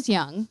when I was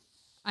young,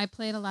 I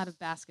played a lot of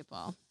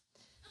basketball.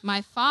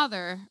 My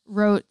father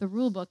wrote the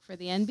rule book for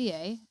the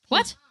NBA.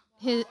 What?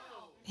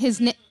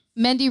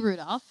 Mendy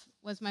Rudolph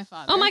was my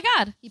father. Oh my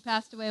God! He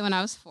passed away when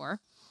I was 4.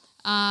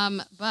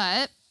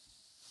 But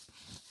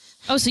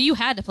so you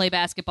had to play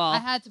basketball. I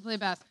had to play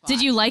basketball.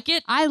 Did you like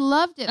it? I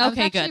loved it. I was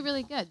Okay, actually good.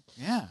 really good.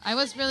 Yeah. I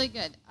was really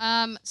good.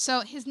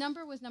 So his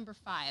number was number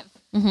 5,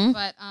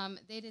 but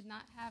they did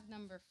not have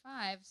number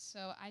 5,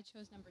 so I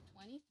chose number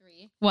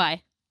 23.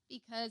 Why?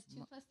 Because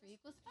 2 + 3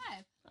 = 5.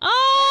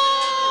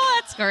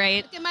 Oh, that's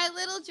great. Look at my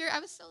little I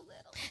was so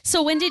little.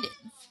 So when did...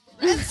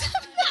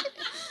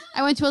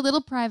 I went to a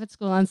little private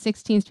school on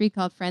 16th Street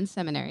called Friends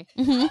Seminary.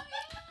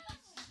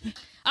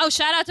 Oh,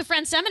 shout out to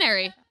Friends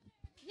Seminary.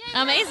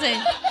 Yeah.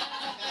 Amazing.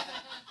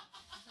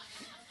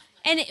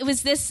 And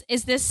is this,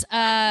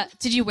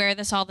 did you wear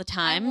this all the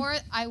time?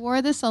 I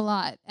wore this a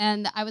lot.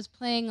 And I was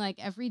playing like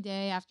every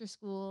day after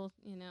school,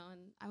 and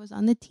I was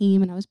on the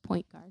team and I was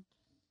point guard.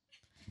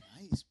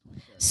 Nice.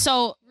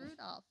 So,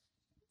 Rudolph.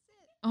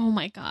 oh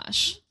my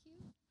gosh.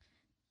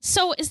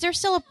 So do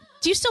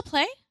you still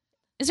play?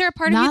 Is there a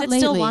part of Not you that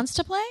still lately. wants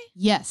to play?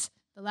 Yes.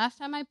 The last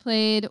time I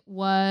played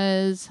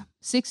was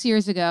 6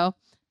 years ago.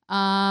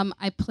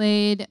 I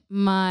played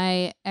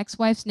my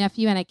ex-wife's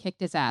nephew and I kicked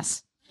his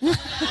ass.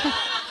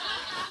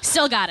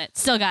 Still got it.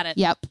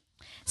 Yep.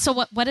 So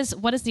what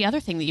is the other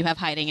thing that you have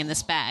hiding in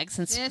this bag?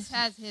 Since This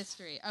has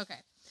history. Okay.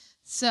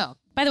 So.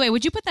 By the way,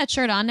 would you put that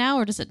shirt on now,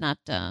 or does it not?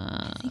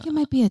 I think it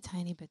might be a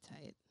tiny bit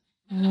tight.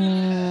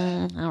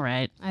 All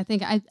right. I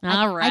think I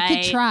right.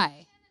 could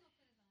try.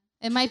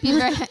 It might be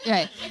very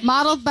right.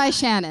 Modeled by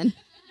Shannon.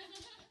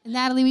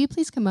 Natalie, will you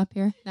please come up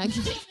here? No,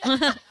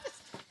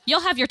 You'll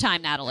have your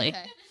time, Natalie.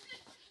 okay.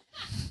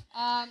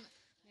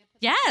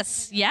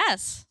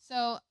 Yes.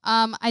 So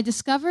I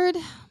discovered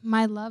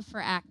my love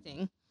for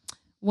acting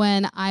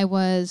when I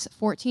was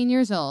 14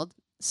 years old.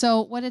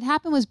 So what had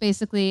happened was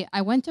basically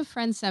I went to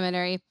Friends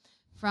Seminary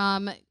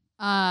from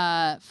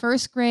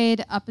first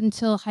grade up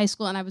until high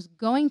school, and I was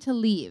going to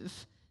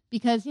leave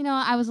because,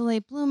 I was a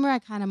late bloomer. I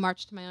kind of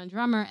marched to my own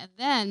drummer. And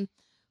then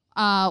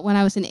when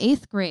I was in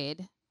 8th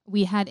grade,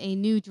 we had a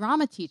new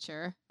drama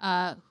teacher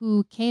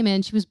who came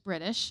in. She was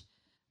British.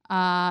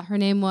 Her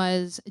name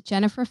was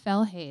Jennifer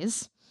Fell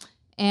Hayes,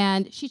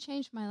 and she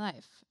changed my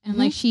life.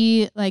 And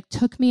she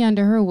took me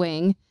under her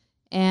wing,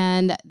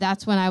 and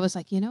that's when I was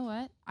like, you know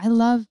what? I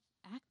love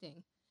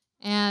acting.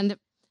 And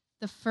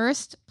the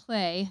first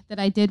play that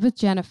I did with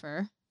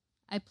Jennifer,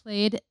 I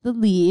played the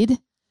lead.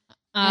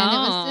 And it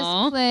was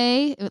this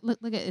play.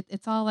 Look at it.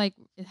 It's all it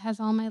has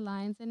all my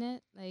lines in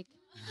it.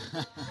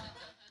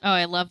 Oh,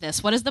 I love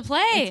this. What is the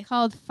play? It's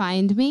called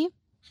Find Me.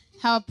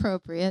 How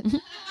appropriate.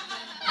 What's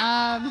and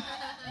it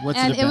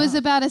about? It was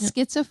about a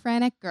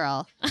schizophrenic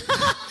girl.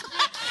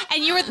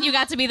 And you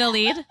got to be the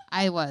lead?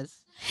 I was.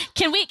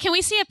 Can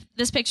we see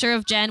this picture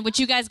of Jen, which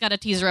you guys got a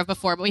teaser of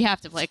before, but we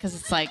have to play because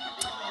it's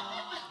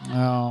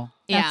Oh.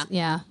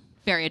 Yeah.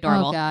 Very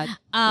adorable. Oh, God.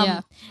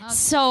 Yeah.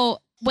 So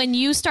when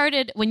you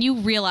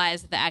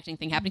realized that the acting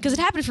thing happened, because it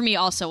happened for me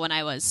also when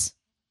I was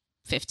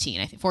 15,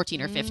 I think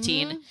 14 or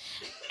 15,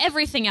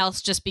 everything else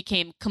just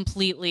became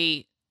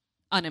completely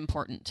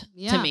unimportant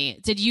to me.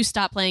 Did you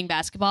stop playing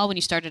basketball when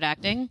you started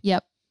acting?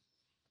 Yep.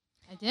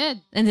 I did.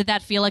 And did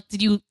that feel like,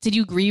 did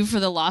you grieve for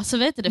the loss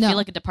of it? Did it feel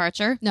like a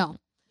departure? No.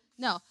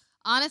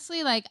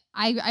 Honestly,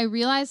 I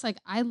realized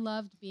I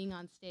loved being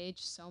on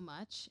stage so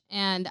much,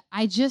 and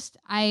I think,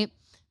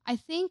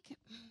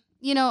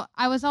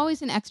 I was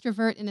always an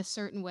extrovert in a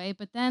certain way,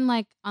 but then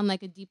on a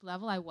deep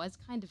level, I was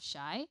kind of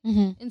shy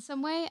in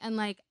some way, and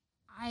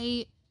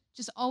I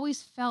just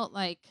always felt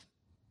that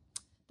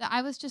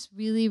I was just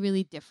really,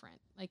 really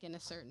different, in a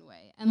certain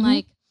way,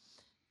 and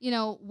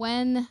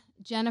when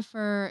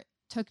Jennifer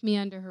took me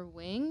under her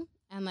wing.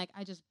 And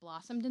I just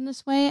blossomed in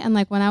this way. And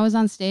when I was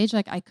on stage,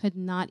 I could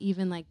not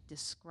even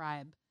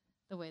describe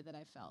the way that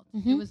I felt.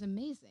 It was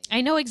amazing.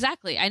 I know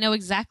exactly.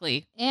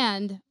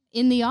 And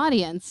in the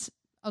audience,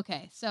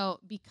 okay,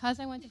 so because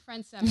I went to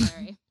Friends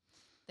Seminary,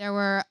 there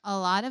were a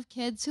lot of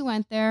kids who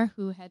went there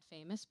who had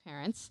famous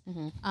parents.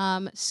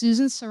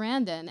 Susan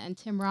Sarandon and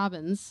Tim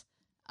Robbins.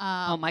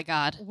 Oh my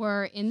God.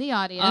 Were in the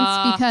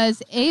audience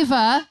because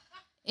Ava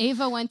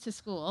went to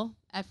school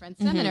at Friends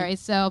Seminary.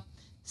 So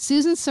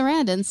Susan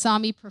Sarandon saw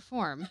me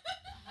perform.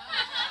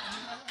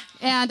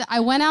 And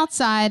I went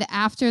outside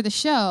after the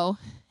show,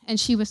 and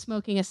she was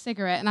smoking a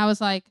cigarette, and I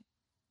was like,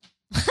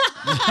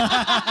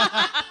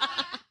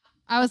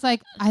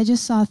 I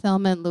just saw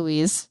Thelma and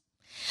Louise.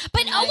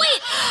 But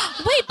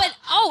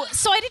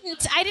so I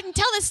didn't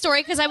tell this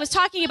story because I was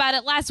talking about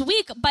it last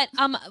week. But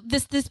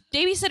this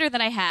babysitter that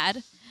I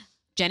had,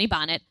 Jenny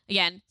Bonnet,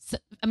 again,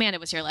 Amanda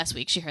was here last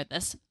week. She heard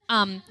this.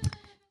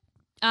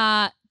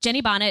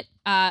 Jenny Bonnet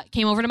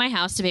came over to my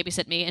house to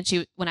babysit me,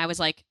 and when I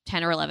was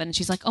 10 or 11, and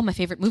she's like, "Oh, my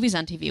favorite movie's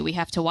on TV. We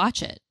have to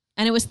watch it."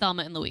 And it was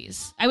Thelma and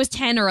Louise. I was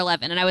 10 or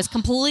 11, and I was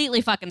completely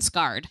fucking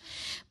scarred.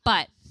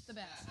 But the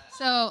best.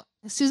 So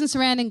Susan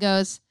Sarandon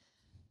goes,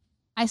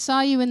 "I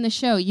saw you in the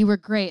show. You were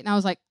great." And I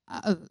was like,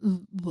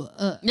 and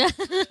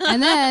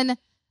then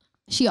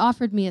she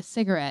offered me a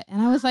cigarette,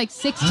 and I was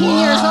 16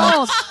 years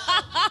old.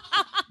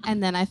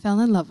 And then I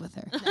fell in love with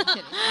her. No, I'm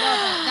kidding. No,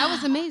 that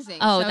was amazing.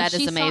 Oh, so that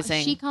is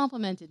amazing. She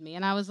complimented me,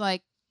 and I was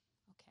like,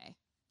 okay,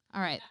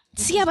 all right.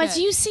 But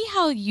do you see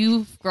how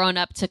you've grown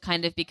up to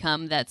kind of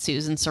become that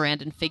Susan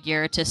Sarandon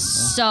figure to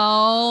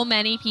so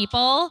many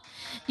people,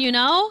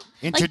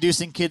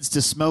 Introducing kids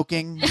to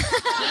smoking.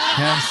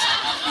 Yes.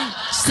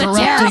 Just a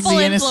terrible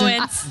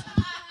influence.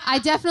 I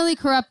definitely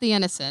corrupt the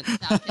innocent. No,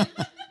 I'm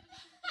kidding.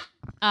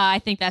 I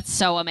think that's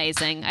so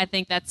amazing.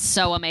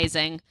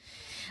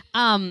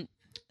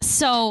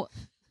 So,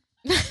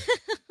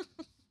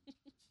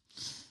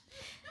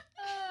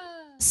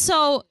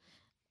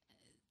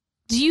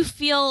 do you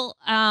feel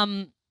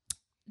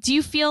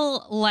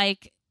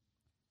like,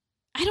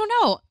 I don't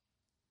know,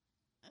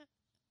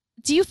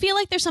 do you feel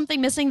like there's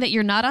something missing that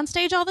you're not on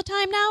stage all the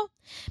time now?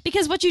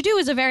 Because what you do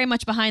is a very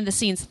much behind the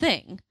scenes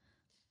thing.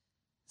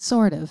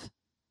 Sort of.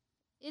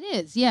 It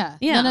is, yeah.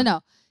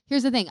 No.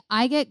 Here's the thing.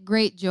 I get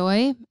great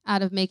joy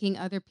out of making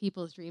other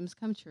people's dreams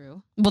come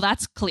true. Well,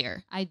 that's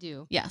clear. I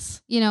do.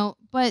 Yes.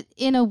 But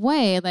in a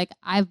way,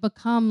 I've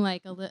become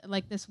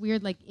this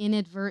weird,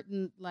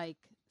 inadvertent,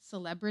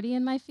 celebrity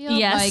in my field.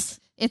 Yes.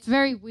 It's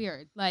very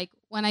weird.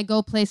 When I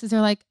go places, they're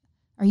like,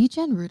 "Are you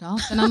Jen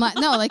Rudolph?" And I'm like,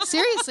 "No,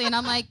 seriously." And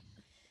I'm like,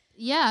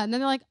 "Yeah." And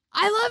then they're like,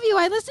 "I love you.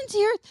 I listen to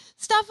your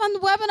stuff on the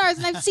webinars,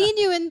 and I've seen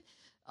you and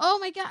oh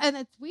my God." And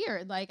it's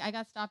weird. I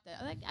got stopped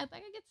at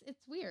it's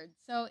weird.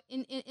 So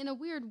in a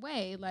weird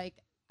way,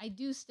 I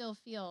do still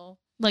feel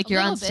like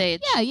you're on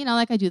stage. Yeah,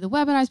 I do the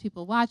webinars,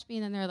 people watch me,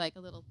 and then they're a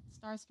little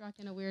starstruck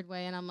in a weird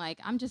way, and I'm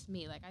I'm just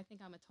me. I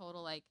think I'm a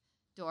total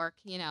dork,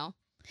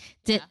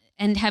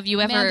 And have you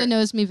ever? Amanda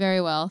knows me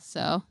very well,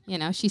 so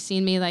she's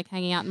seen me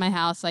hanging out in my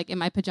house, in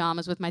my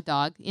pajamas with my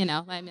dog.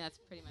 That's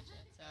pretty much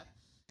it. So,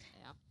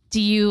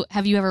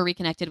 Have you ever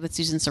reconnected with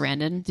Susan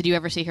Sarandon? Did you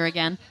ever see her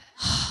again?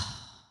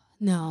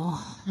 No.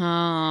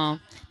 Oh,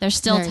 there's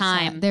still Very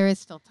time. sad. There is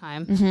still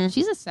time. Mm-hmm.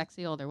 She's a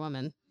sexy older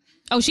woman.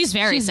 Oh, she's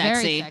very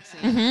sexy. Very sexy.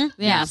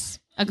 Mm-hmm. Yeah. Yes,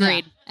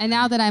 agreed. Yeah. And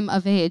now that I'm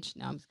of age,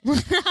 no, I'm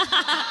just kidding.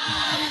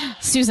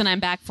 Susan, I'm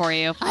back for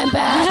you. I'm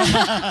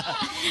back.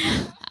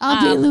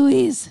 I'll be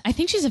Louise. I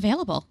think she's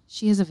available.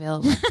 She is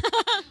available.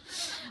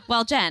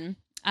 Well, Jen,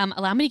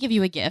 allow me to give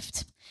you a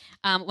gift.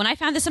 When I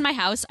found this in my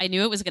house, I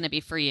knew it was going to be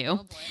for you.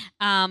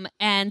 Oh, boy.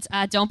 And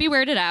don't be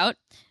weirded out.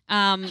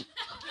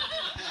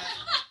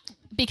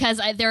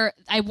 Because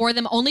I wore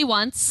them only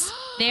once.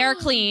 They are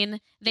clean.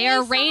 They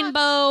are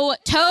rainbow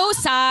toe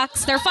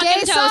socks. They're fucking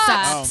Gay toe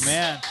socks. socks. Oh,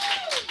 man.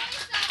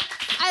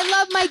 I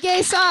love my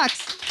gay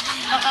socks.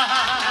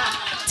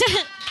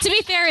 To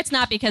be fair, it's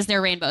not because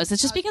they're rainbows.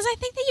 It's just because I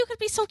think that you could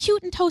be so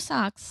cute in toe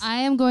socks. I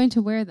am going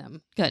to wear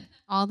them. Good.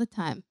 All the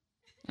time.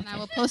 And I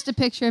will post a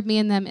picture of me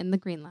and them in the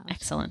Green Lounge.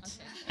 Excellent.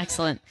 Okay.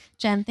 Excellent.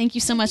 Jen, thank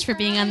you so much for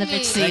being on the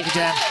bitch seat. Thank you,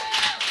 Jen.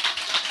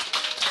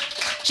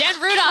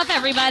 Jen Rudolph,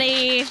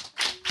 everybody.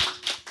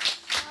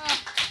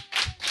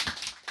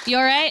 You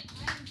all right?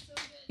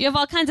 You have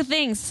all kinds of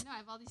things. No, I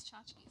have all these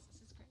tchotchkes.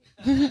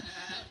 This is great.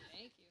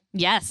 Thank you.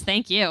 Yes,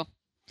 thank you.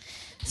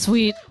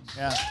 Sweet.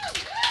 Yeah.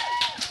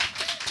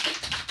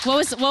 What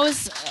was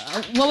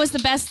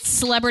the best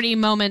celebrity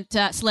moment,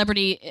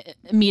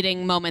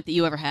 meeting moment that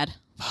you ever had?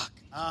 Fuck.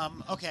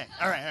 Okay.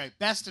 All right.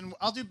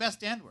 I'll do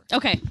best and worst.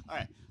 Okay. All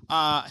right.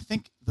 I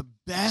think the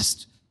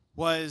best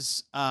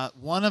was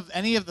one of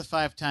any of the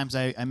 5 times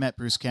I met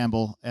Bruce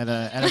Campbell at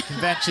a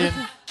convention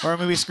or a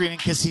movie screening,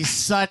 because he's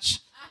such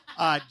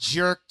a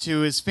jerk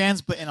to his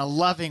fans, but in a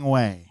loving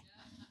way.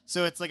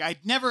 So it's like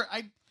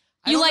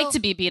You like to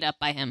be beat up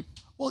by him.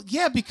 Well,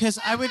 yeah, because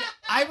I would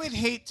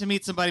hate to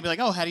meet somebody and be like,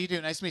 oh, how do you do?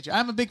 Nice to meet you.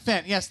 I'm a big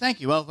fan. Yes,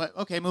 thank you. Well,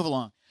 okay, move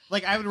along.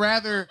 Like, I would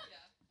rather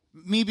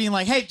me being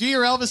like, hey, do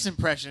your Elvis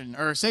impression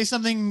or say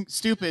something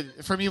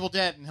stupid from Evil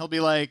Dead, and he'll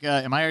be like,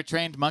 am I a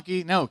trained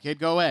monkey? No, kid,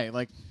 go away.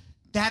 Like,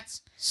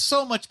 that's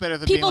so much better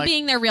than people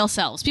being their real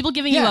selves. People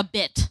giving you a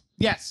bit.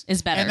 Yes.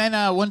 Is better. And then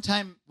one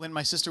time when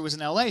my sister was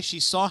in L.A.,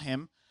 she saw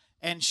him,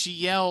 and she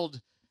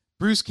yelled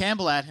Bruce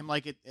Campbell at him,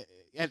 like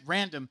at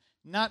random,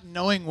 not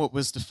knowing what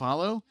was to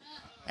follow.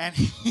 And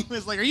he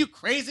was like, are you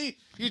crazy?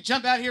 You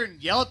jump out here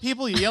and yell at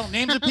people? You yell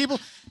names at people?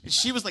 And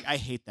she was like, I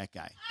hate that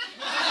guy.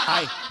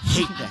 I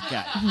hate that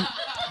guy.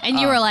 And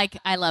you were like,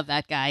 I love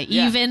that guy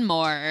even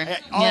more.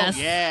 Yes.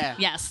 Yeah.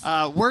 Yes.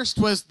 Worst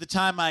was the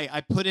time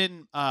I put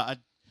in I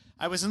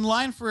was in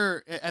line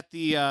at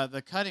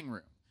the cutting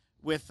room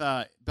with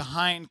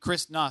behind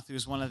Chris Noth,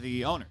 who's one of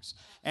the owners,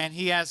 and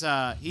he had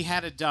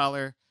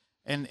 $1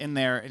 in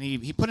there, and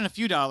he put in a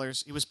few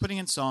dollars. He was putting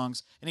in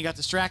songs, and he got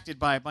distracted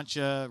by a bunch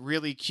of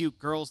really cute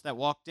girls that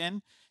walked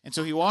in, and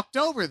so he walked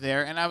over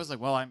there, and I was like,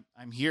 well,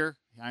 I'm here.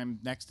 I'm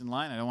next in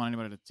line. I don't want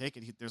anybody to take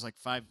it. There's like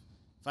five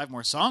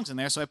more songs in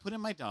there, so I put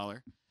in my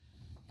 $1.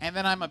 And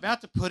then I'm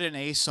about to put in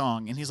a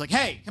song, and he's like,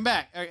 hey, come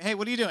back. Hey,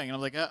 what are you doing? And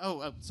I'm like,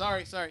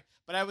 sorry.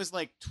 But I was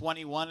like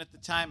 21 at the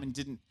time and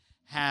didn't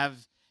have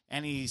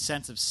any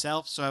sense of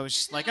self, so I was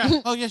just like,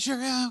 oh yeah, sure,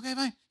 yeah, okay,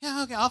 fine.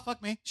 Yeah, okay, I'll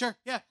fuck me. Sure,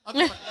 yeah, I'll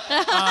go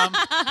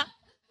fuck.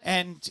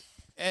 And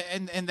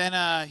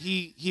then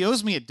he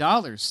owes me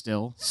 $1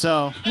 still,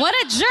 so. What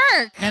a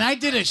jerk! And I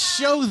did a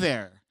show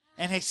there,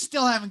 and I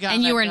still haven't gotten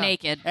And you that were $1.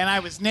 naked. And I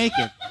was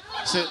naked.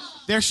 So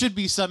there should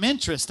be some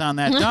interest on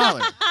that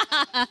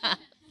 $1.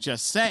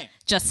 Just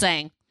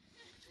saying.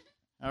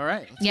 All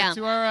right. Let's get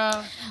to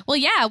our... Well,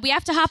 yeah, we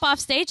have to hop off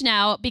stage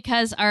now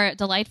because our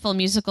delightful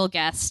musical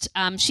guest,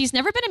 she's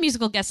never been a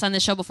musical guest on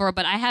this show before,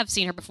 but I have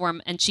seen her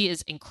perform, and she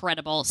is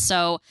incredible.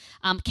 So,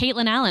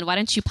 Caitlin Allen, why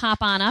don't you pop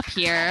on up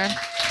here?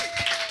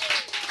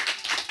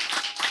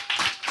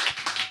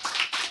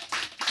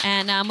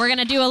 And we're going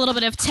to do a little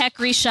bit of tech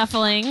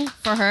reshuffling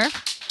for her.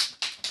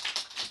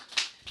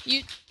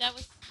 That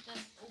was...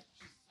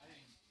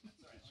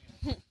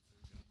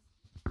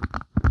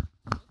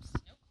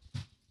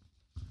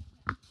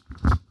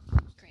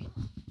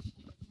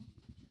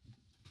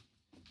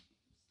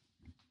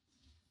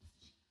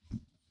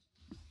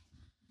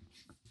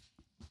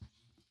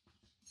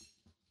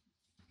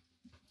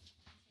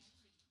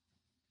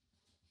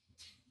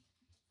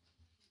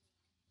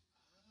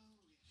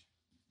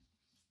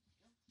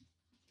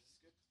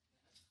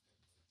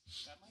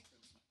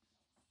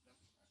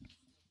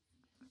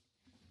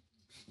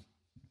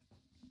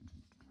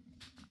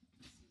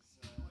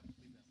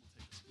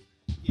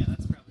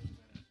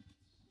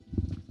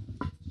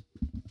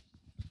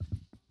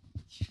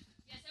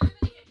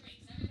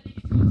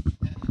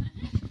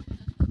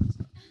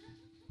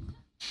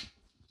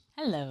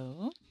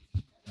 Hello.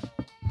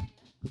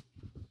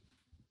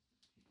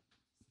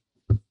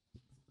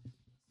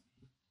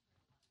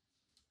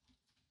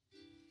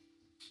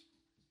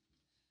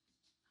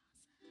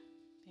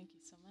 Thank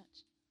you so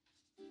much.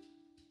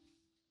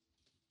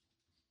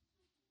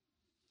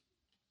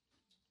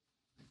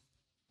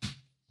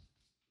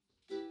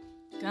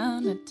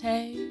 Gonna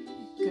take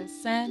a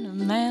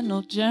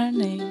sentimental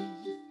journey.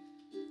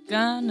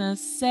 Gonna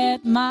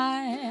set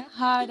my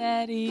heart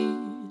at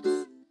ease.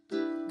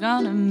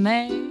 Gonna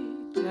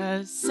make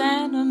a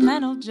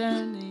sentimental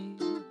journey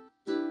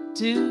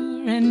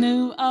to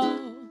renew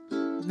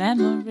old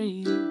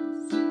memories.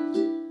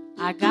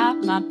 I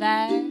got my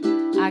bag,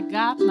 I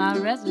got my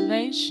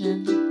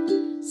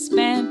reservation,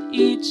 spent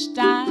each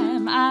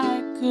dime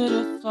I could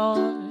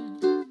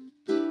afford,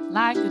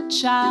 like a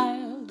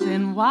child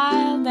in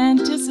wild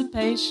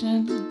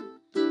anticipation,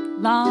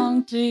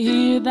 long to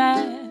hear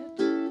that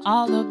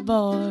all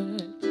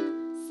aboard.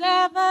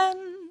 7,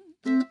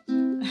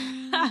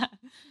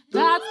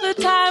 that's the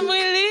time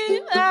we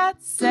leave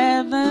at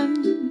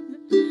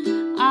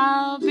 7.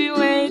 I'll be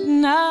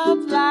waiting up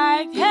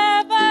like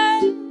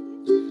heaven,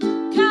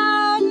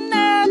 counting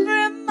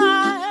every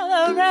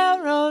mile, a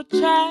railroad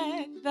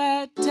track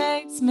that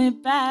takes me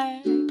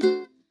back.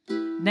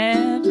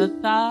 Never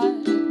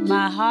thought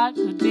my heart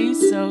would be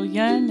so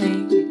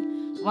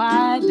yearning.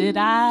 Why did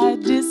I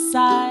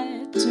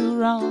decide to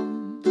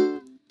roam?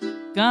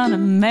 Gonna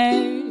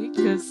make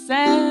a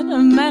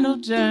sentimental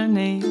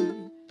journey,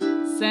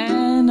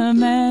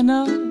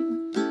 sentimental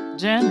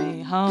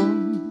journey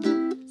home.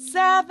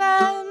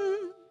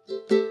 7,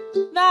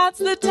 that's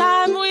the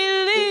time we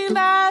leave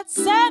at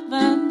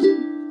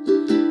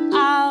 7.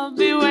 I'll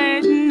be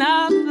waiting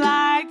up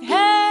like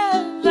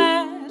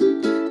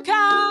heaven,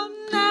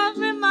 counting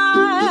every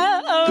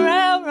mile, a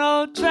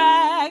railroad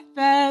track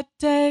that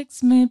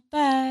takes me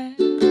back.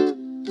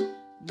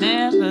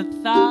 Never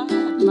thought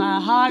my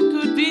heart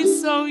could be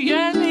so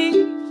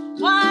yearning.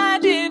 Why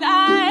did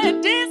I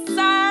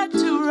decide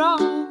to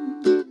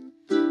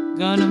roam?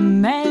 Gonna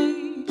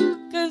make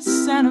a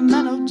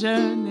sentimental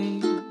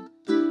journey,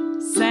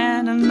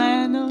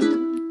 sentimental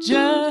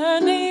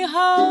journey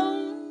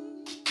home.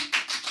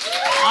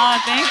 Oh,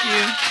 thank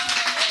you.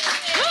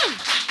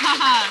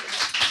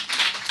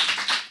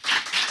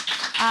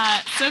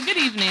 So good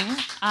evening.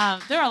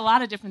 There are a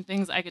lot of different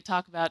things I could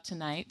talk about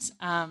tonight,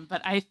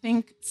 but I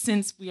think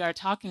since we are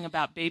talking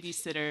about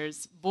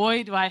babysitters,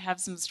 boy, do I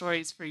have some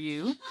stories for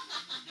you.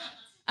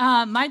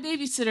 My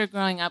babysitter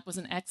growing up was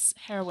an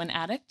ex-heroin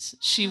addict.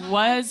 She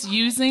was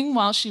using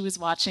while she was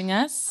watching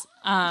us,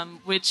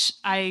 which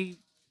I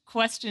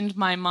questioned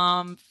my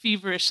mom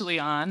feverishly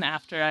on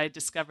after I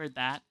discovered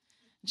that.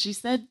 And she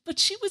said, but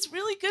she was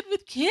really good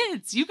with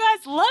kids. You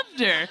guys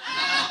loved her.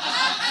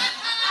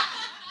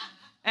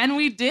 And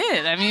we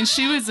did. I mean,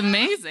 she was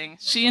amazing.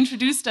 She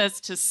introduced us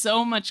to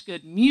so much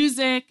good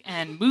music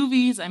and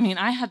movies. I mean,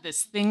 I had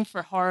this thing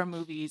for horror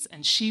movies,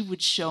 and she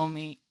would show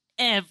me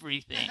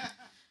everything,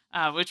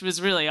 which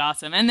was really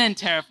awesome. And then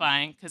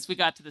terrifying, because we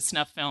got to the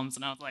snuff films,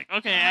 and I was like,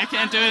 okay, I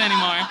can't do it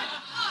anymore.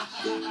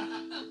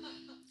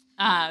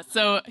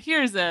 So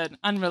here's an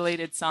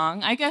unrelated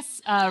song. I guess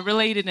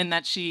related in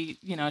that she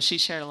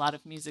shared a lot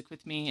of music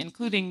with me,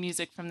 including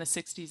music from the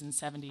 60s and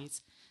 70s.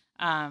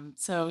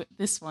 So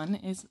this one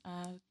is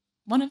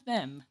one of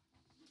them.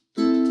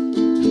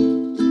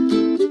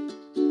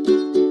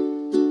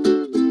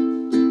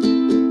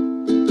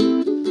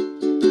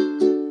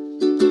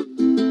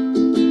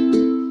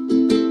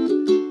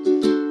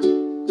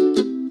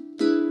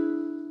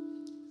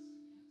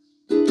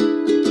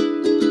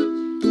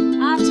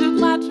 I took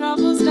my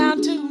troubles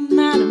down to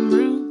Madame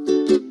Ruth.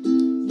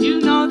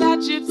 You know that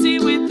gypsy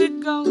with the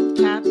gold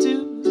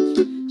tattoo.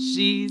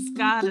 She's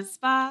got a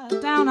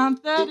spot down on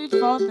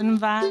 34th and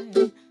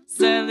Vine,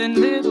 selling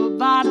little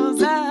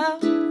bottles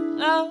of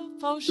love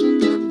potion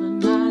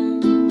number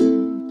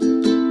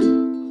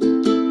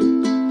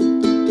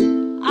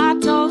 9. I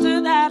told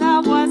her that I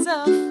was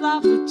a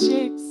flop with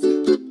chicks.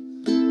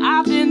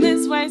 I've been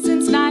this way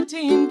since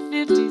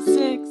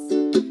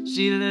 1956.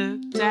 She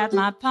looked at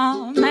my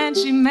palm and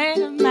she made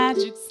a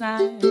magic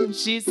sign.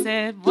 She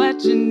said,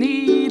 what you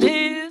need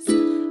is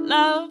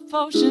love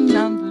potion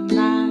number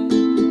 9.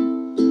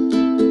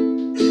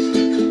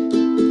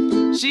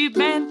 She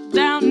bent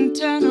down and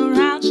turned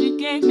around, she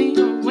gave me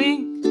a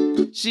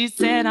wink. She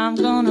said, I'm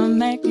gonna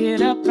make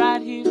it up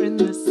right here in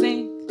the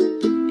sink.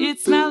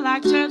 It smelled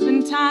like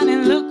turpentine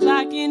and looked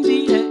like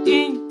India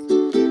ink.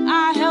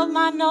 I held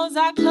my nose,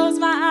 I closed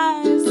my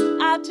eyes,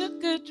 I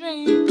took a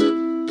drink.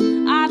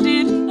 I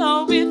didn't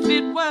know if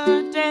it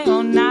were day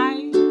or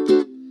night.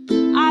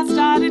 I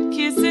started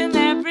kissing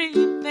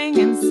everything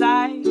in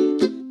sight.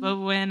 But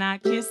when I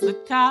kissed the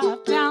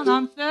cop down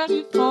on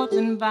 34th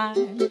and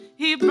Vine,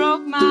 he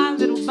broke my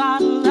little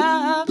bottle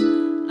of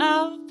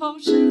love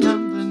potion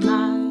number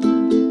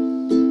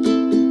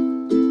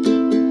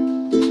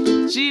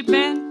 9. She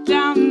bent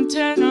down and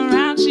turned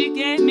around, she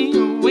gave me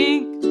a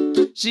wink.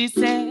 She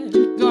said,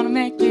 gonna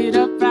make it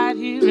up right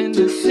here in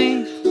the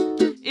sink.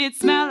 It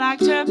smelled like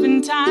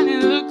turpentine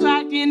and looked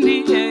like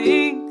India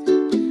ink.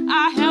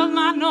 I held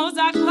my nose,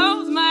 I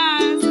closed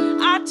my eyes,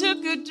 I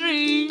took a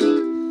drink.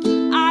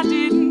 I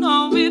didn't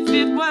know if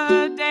it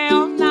were day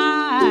or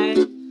night.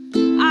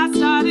 I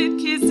started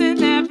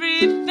kissing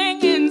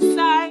everything in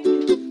sight.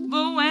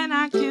 But when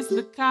I kissed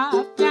the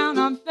cop down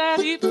on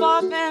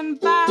 34th and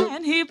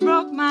Vine, he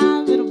broke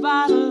my little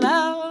bottle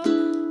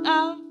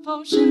of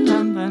potion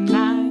number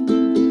 9.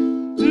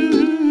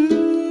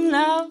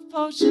 Love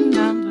potion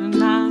number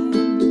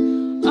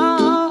 9.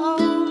 Oh,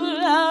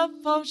 love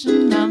potion.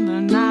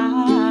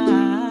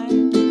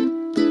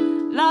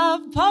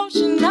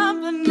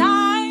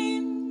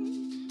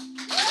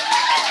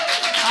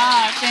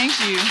 Thank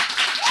you.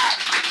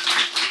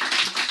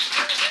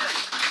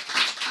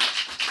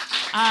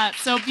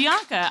 So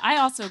Bianca, I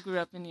also grew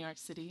up in New York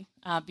City.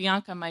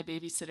 Bianca, my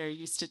babysitter,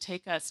 used to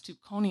take us to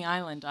Coney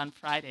Island on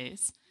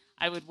Fridays.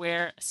 I would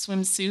wear a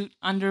swimsuit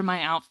under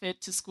my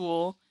outfit to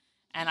school,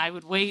 and I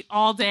would wait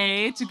all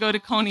day to go to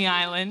Coney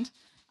Island.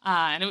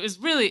 And it was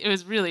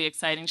really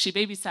exciting. She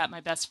babysat my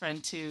best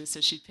friend too,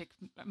 so she'd pick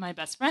my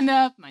best friend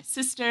up, my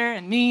sister,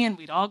 and me, and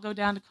we'd all go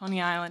down to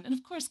Coney Island. And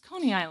of course,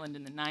 Coney Island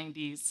in the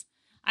 90s.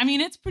 I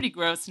mean, it's pretty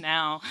gross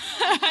now,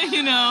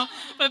 you know,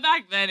 but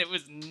back then it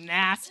was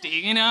nasty,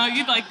 you know.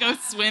 You'd like go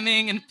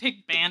swimming and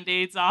pick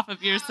Band-Aids off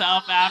of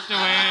yourself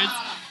afterwards.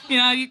 You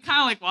know, you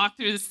kind of like walk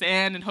through the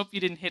sand and hope you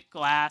didn't hit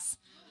glass.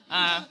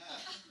 It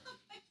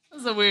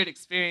was a weird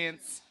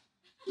experience.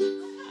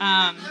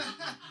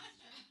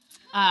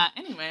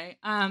 Anyway,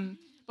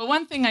 but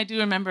one thing I do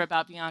remember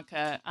about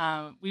Bianca,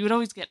 we would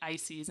always get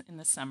ices in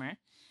the summer,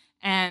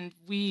 and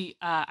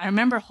I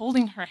remember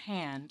holding her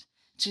hand.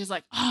 She was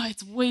like, "Oh,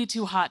 it's way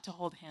too hot to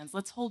hold hands.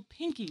 Let's hold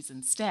pinkies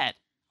instead." I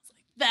was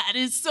like, "That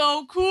is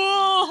so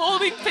cool!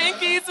 Holding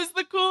pinkies is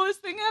the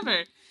coolest thing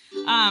ever."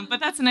 But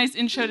that's a nice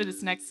intro to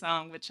this next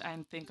song, which I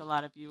think a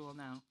lot of you will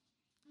know.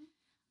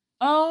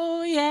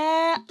 Oh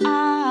yeah,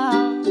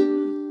 I'll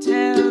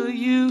tell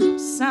you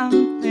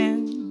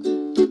something.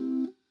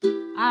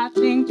 I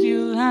think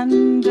you'll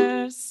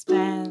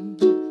understand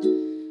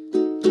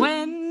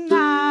when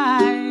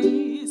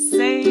I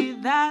say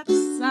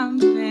that's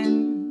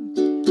something.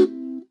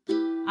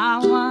 I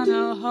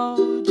wanna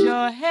hold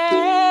your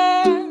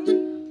hand.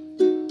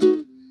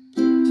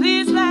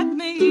 Please let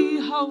me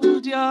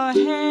hold your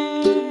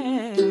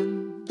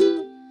hand.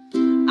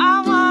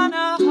 I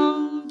wanna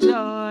hold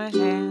your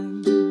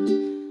hand.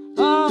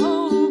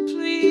 Oh,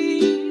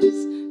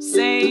 please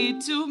say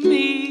to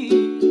me,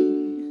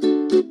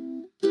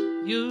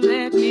 you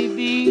let me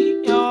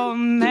be your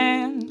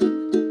man.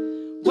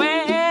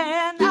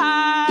 When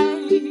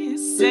I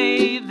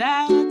say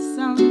that's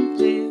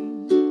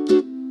something,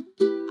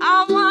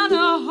 I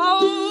wanna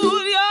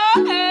hold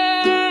your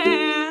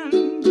hand.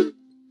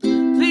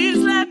 Please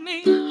let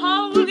me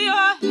hold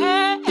your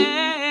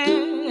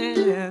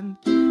hand.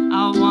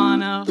 I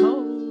wanna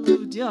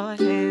hold your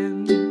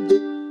hand.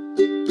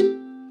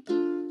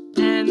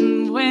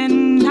 And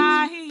when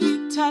I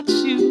touch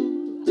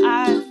you,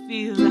 I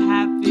feel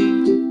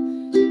happy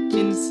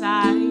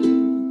inside.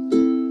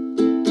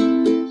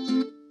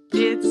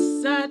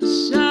 It's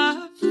such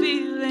a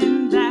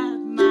feeling that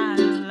my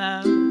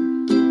love,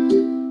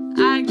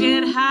 I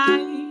get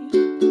high,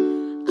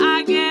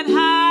 I get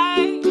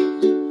high,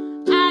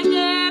 I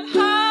get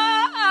high.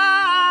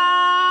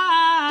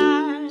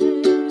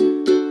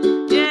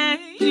 Yeah,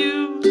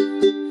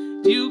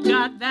 you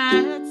got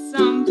that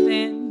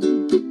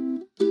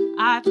something.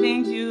 I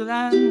think you'll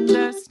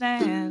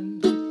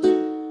understand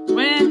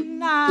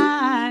when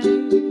I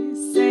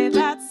say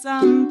that's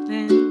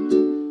something.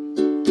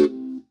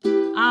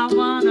 I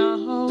wanna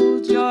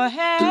hold your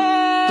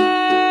hand.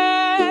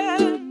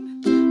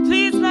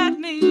 Please let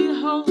me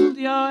hold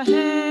your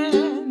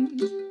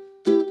hand.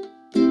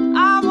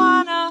 I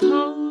wanna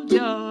hold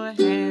your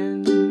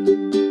hand.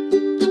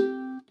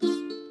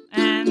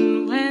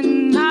 And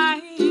when I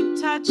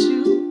touch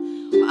you,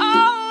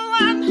 oh,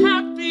 I'm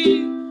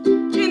happy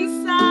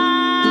inside.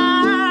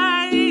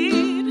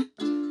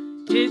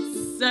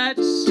 It's such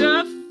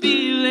a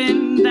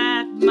feeling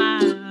that my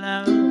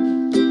love,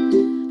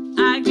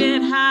 I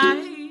get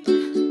high,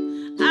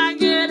 I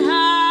get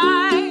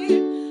high,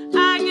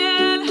 I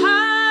get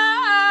high.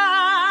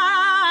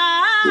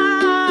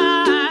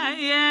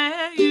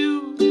 Yeah,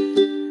 you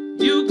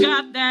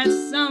got that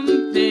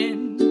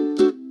something.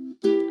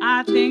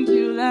 I think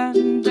you'll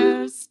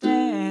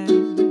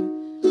understand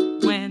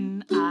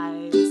when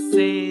I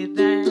say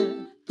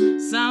that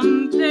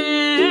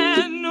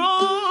something.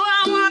 Oh,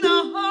 I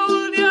wanna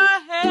hold your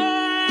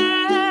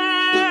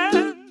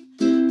hand.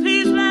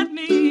 Please let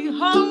me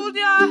hold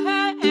your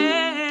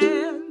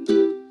hand.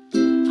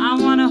 I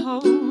wanna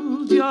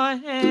hold your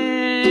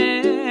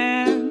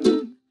hand.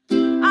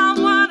 I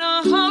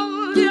wanna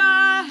hold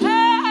your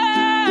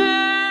hand.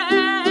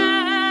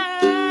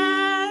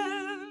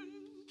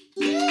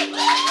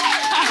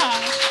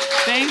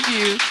 Thank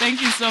you.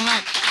 Thank you so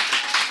much.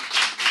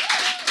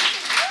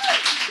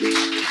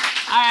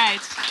 All right.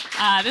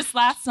 This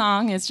last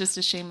song is just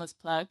a shameless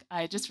plug.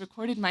 I just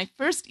recorded my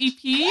first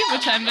EP,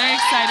 which I'm very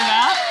excited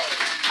about.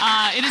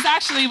 It is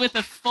actually with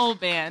a full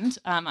band.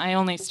 I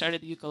only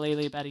started the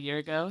ukulele about a year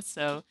ago,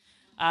 so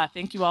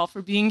thank you all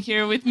for being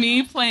here with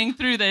me playing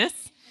through this.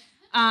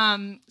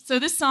 So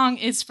this song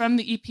is from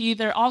the EP.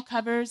 They're all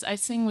covers. I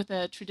sing with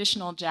a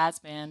traditional jazz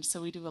band,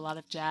 so we do a lot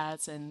of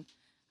jazz. And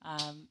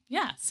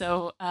yeah,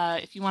 so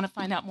if you want to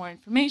find out more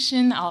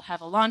information, I'll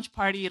have a launch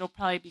party. It'll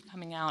probably be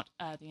coming out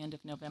the end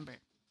of November.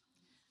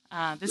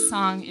 This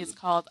song is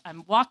called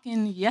I'm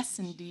Walkin' Yes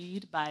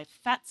Indeed by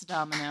Fats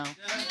Domino.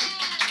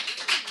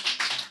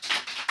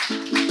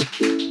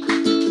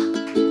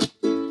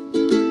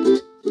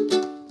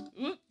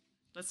 Ooh,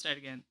 let's start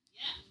again.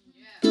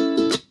 Yeah.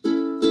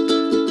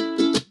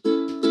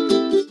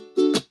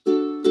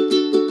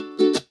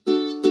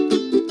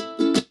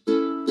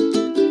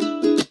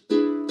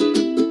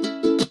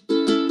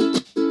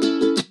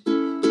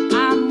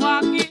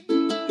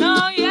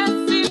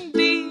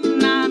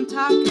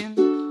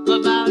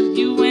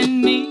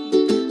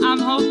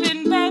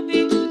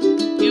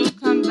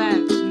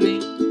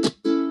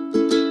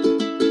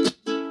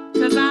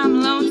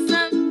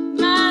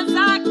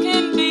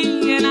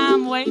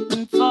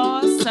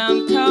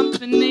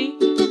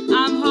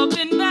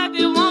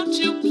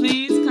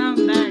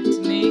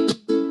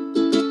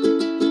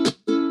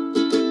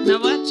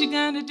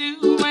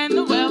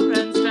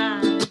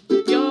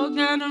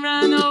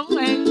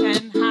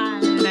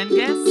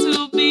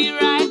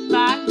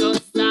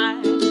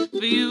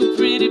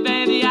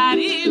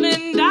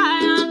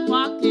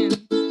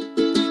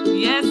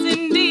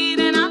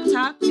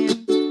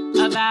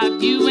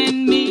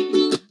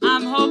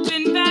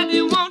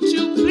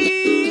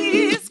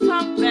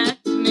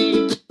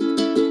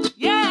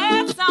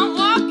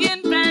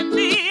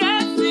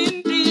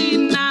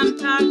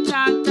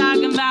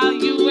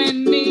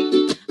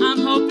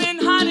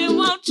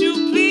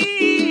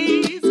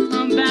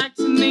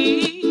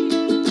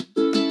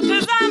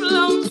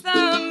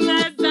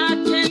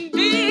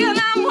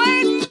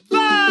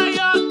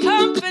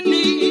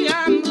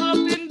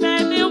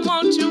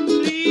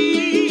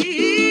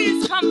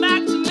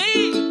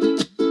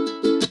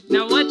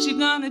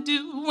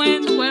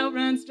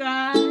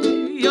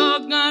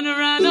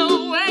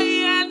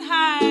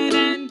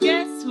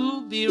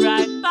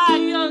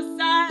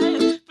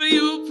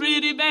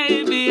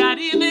 baby, I'd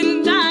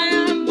even die.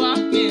 I'm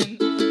walking.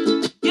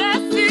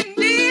 Yes,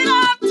 indeed,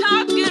 I'm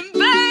talking,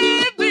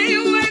 baby,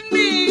 with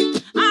me.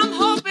 I'm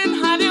hoping,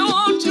 honey,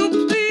 won't you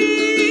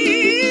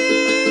please?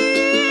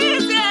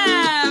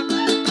 Yeah.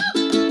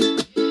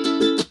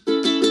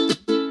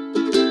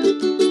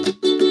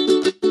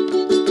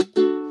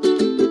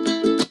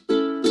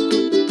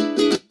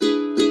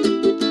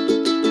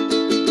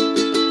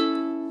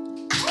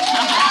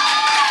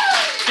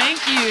 Thank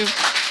you.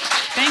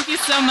 Thank you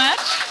so much.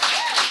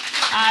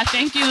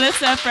 Thank you,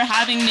 Lissa, for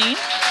having me.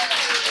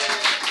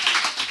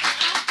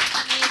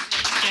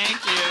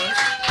 Thank you.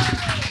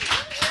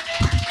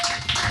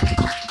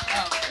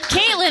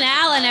 Caitlin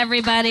Allen,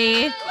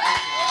 everybody.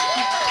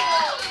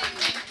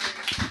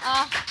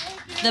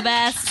 The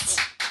best.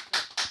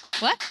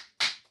 What?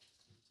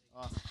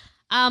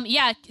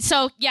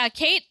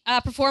 Kate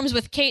performs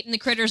with Kate and the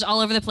Critters all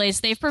over the place.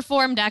 They've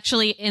performed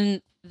actually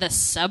in the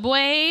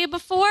subway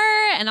before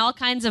and all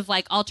kinds of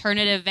like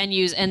alternative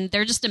venues, and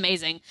they're just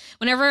amazing.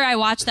 Whenever I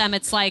watch them,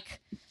 it's like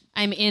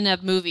I'm in a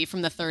movie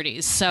from the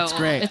 30s. So It's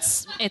great.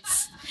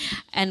 It's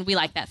and we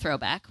like that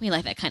throwback. We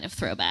like that kind of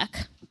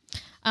throwback.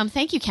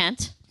 Thank you,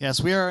 Kent. Yes,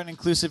 we are an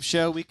inclusive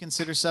show. We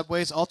consider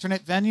subways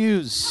alternate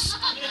venues.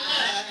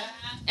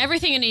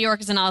 Everything in New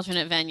York is an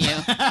alternate venue.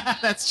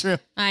 That's true.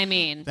 I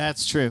mean,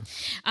 That's true.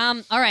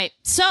 all right.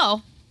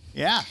 So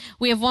Yeah.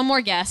 we have one more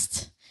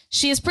guest.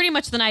 She is pretty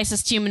much the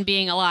nicest human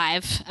being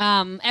alive.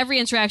 Every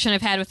interaction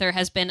I've had with her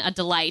has been a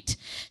delight.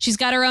 She's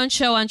got her own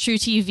show on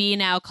truTV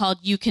now called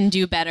You Can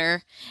Do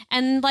Better.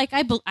 And, like,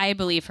 I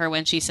believe her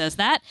when she says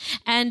that.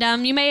 And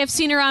you may have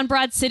seen her on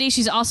Broad City.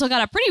 She's also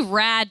got a pretty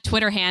rad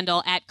Twitter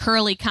handle at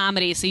Curly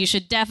Comedy, so you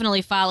should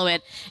definitely follow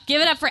it. Give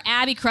it up for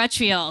Abbi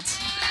Crutchfield.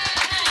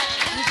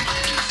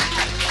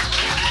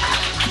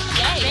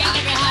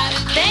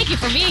 Thank you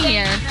for being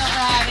here. Thank you for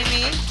having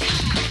me.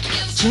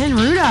 Jen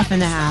Rudolph in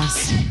the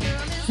house.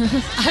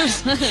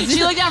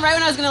 She looked down right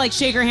when I was going to like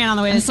shake her hand on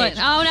the way to the stage.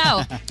 Oh,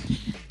 no.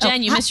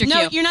 Jen, you missed your cue.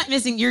 No, you're not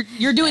missing.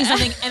 You're doing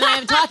something, and I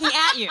am talking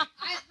at you.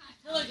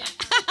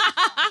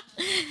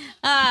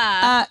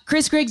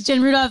 Chris Griggs,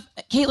 Jen Rudolph,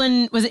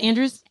 Caitlin, was it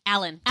Andrews?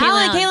 Allen.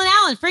 Caitlin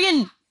Allen.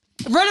 Friggin'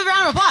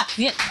 round of applause.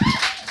 Yeah.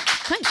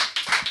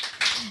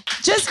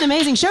 Just an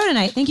amazing show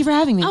tonight. Thank you for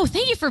having me. Oh,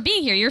 thank you for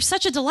being here. You're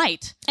such a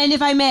delight. And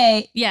if I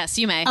may, Yes,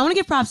 you may. I want to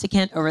give props to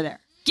Kent over there.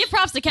 Give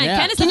props to Ken. Yeah.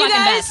 Ken is Can the you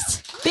fucking guys?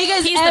 best.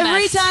 Because He's the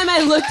every best. time I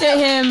looked at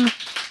him,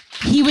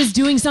 he was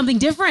doing something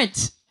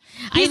different.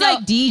 He's know.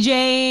 like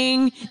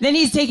DJing, then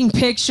he's taking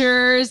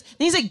pictures,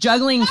 then he's like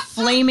juggling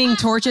flaming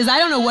torches. I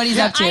don't know what he's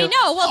up to. I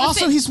know. Well,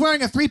 Also, he's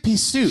wearing a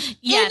three-piece suit.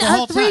 yeah, the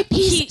whole A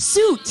three-piece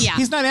suit. Yeah.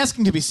 He's not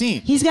asking to be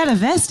seen. He's got a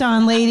vest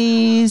on,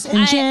 ladies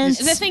and gents.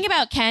 The thing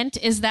about Kent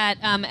is that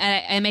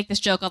I make this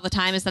joke all the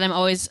time is that I'm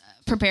always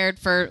prepared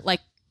for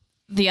like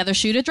the other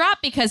shoe to drop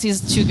because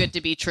he's too good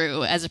to be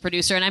true as a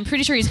producer, and I'm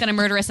pretty sure he's going to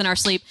murder us in our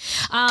sleep.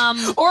 Or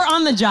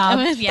on the job.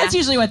 Yeah. That's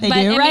usually what they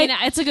But, do, I right? mean,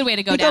 it's a good way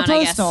to go They go down, I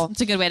guess. postal.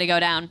 It's a good way to go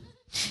down.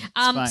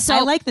 fine. So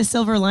I like the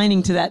silver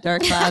lining to that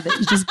dark cloud that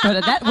you just put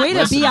it. That way to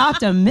Listen, be We've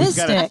got a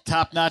optimistic.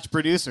 top-notch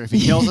producer. If he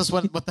kills us,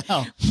 what the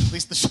hell? At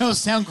least the shows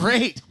sound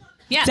great.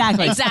 yeah,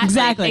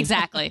 Exactly.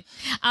 exactly.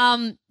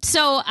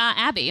 So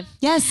Abby,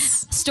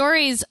 Yes.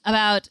 stories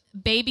about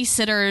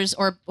babysitters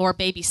or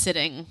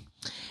babysitting.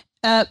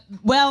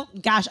 Well,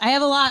 gosh, I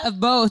have a lot of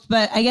both,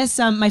 but I guess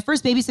my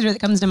first babysitter that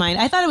comes to mind,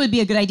 I thought it would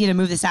be a good idea to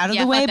move this out of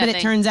Yeah, the way, fuck but that it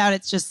thing. turns out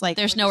it's just like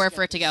There's nowhere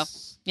for it to go.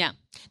 Yeah.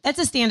 that's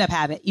a stand-up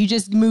habit. You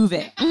just move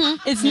it.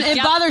 It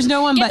Yep. bothers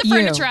no one Get but the you.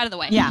 furniture out of the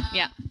way. Yeah.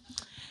 Yeah.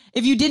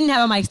 If you didn't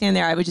have a mic stand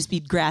there, I would just be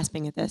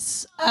grasping at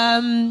this.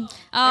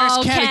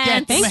 Oh, Ken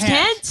again. Kent. Give him a Thanks,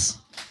 hand.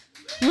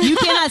 Kent. You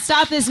cannot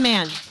stop this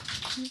man.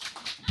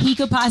 He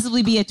could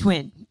possibly be a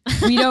twin.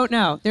 We don't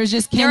know. There's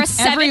just There are Kents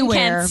 7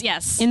 everywhere Kents,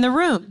 yes. in the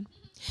room.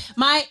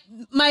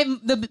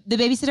 The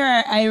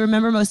babysitter I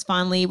remember most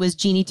fondly was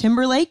Jeannie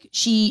Timberlake.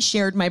 She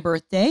shared my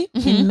birthday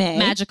in May.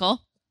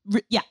 Magical.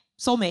 Yeah,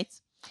 soulmates.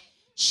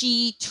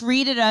 She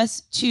treated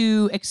us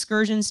to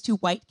excursions to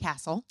White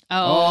Castle.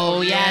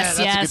 Oh, yeah, yes, that's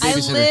a yes. good I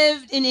babysitter.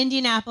 lived in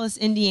Indianapolis,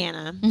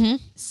 Indiana.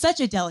 Such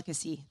a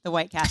delicacy, the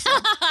White Castle.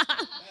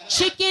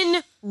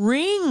 Chicken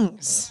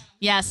rings.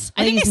 Yes.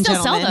 I think they ladies and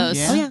still sell gentlemen. those.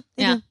 Yeah. Oh, yeah.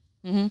 They Yeah.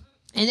 do.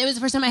 And it was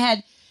the first time I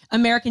had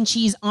American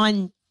cheese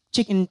on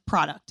chicken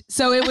product.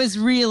 So it was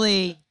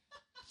really...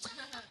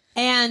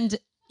 And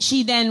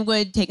she then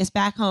would take us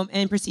back home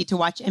and proceed to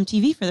watch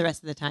MTV for the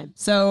rest of the time.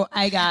 So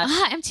I got...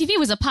 MTV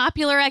was a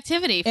popular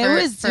activity.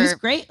 it was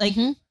great. Like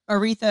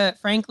Aretha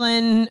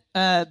Franklin,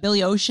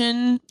 Billy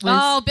Ocean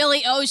was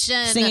Billy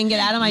Ocean. singing Get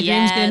Out of My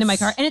Dreams, Get Into My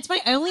Car. And it's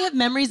funny, I only have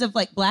memories of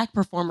like black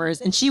performers,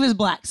 and she was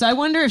black. So I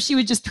wonder if she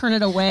would just turn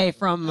it away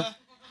from...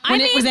 when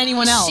it was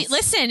anyone else.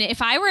 Listen,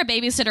 if I were a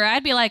babysitter,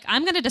 I'd be like,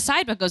 I'm going to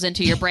decide what goes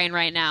into your brain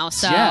right now.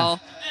 So Yeah.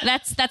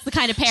 that's the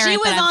kind of parent She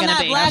was that I'm on going to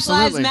that be. Black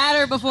Absolutely. Lives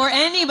Matter before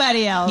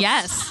anybody else.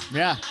 Yes.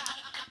 Yeah.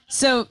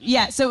 So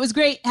it was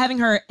great having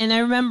her. And I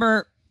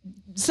remember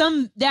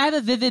I have a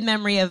vivid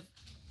memory of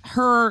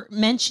her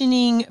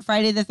mentioning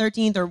Friday the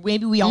 13th, or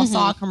maybe we all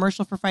saw a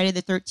commercial for Friday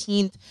the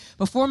 13th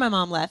before my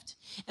mom left.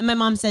 And my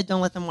mom said,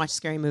 don't let them watch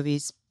scary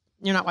movies.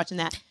 You're not watching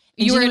that.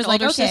 And You were Gina an was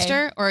older like, okay.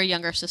 sister or a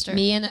younger sister?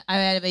 Me and I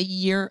have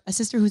a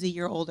sister who's a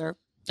year older.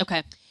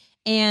 Okay.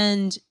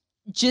 And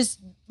just,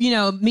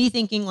 me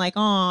thinking like,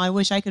 oh, I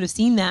wish I could have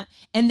seen that.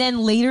 And then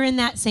later in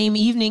that same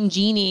evening,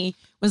 Jeannie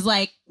was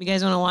like, you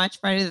guys want to watch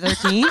Friday the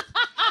 13th?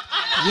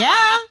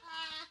 Yeah.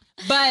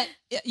 But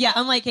yeah,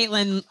 unlike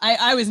Caitlin,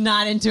 I was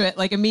not into it.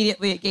 Like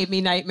immediately it gave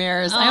me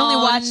nightmares. I only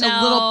watched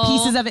little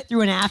pieces of it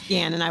through an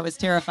Afghan and I was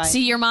terrified.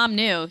 See, your mom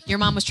knew. Your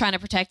mom was trying to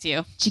protect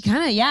you. She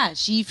kind of,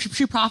 she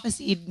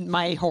prophesied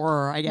my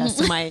horror, I guess,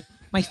 and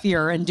my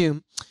fear and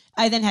doom.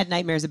 I then had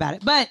nightmares about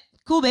it. But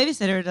cool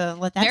babysitter to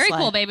let that Very slide.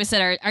 cool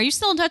babysitter. Are you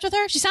still in touch with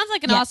her? She sounds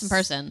like an awesome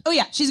person. Oh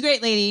yeah, she's a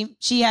great lady.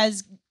 She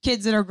has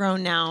kids that are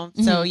grown now.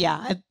 So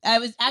yeah,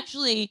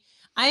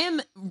 I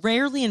am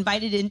rarely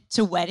invited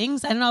into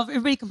weddings. I don't know if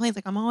everybody complains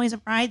like I'm always a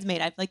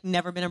bridesmaid. I've like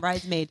never been a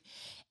bridesmaid.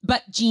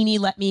 But Jeannie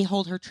let me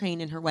hold her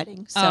train in her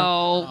wedding. So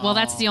well,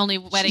 that's the only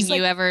wedding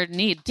you ever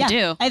need to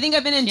do. I think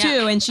I've been in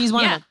two, and she's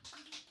one of them.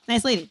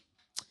 Nice lady.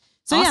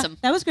 So awesome. Yeah,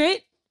 that was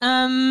great.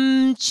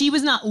 She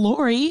was not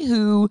Lori,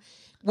 who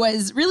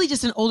was really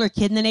just an older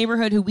kid in the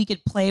neighborhood who we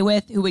could play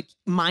with, who would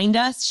mind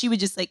us. She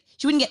would just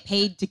she wouldn't get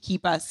paid to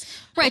keep us.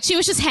 Right. She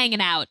was just hanging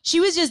out. She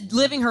was just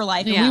living her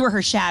life, and we were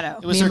her shadow.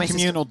 It was her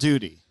communal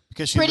duty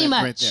because she pretty lived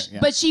much. right there. Yeah.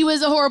 But she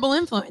was a horrible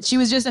influence. She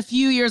was just a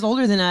few years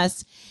older than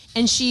us,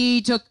 and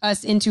she took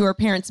us into her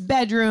parents'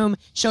 bedroom,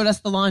 showed us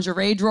the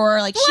lingerie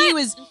drawer. Like it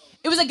was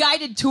a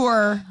guided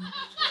tour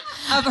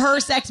of her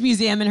sex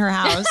museum in her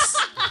house.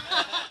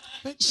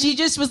 She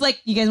just was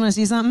like, "You guys want to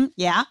see something?"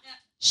 Yeah.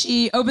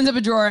 She opens up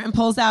a drawer and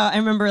pulls out, I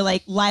remember,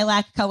 like,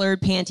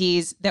 lilac-colored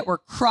panties that were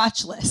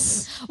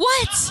crotchless.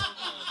 What?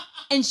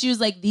 And she was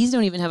like, these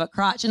don't even have a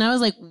crotch. And I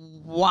was like,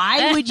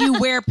 why would you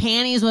wear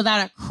panties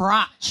without a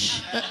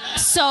crotch?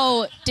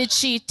 So, did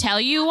she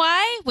tell you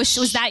why?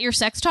 Was that your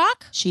sex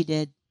talk? She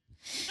did.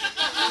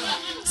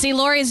 See,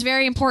 Lori is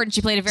very important.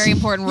 She played a very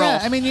important role. Yeah,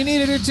 I mean, you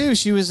needed her, too.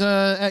 She was,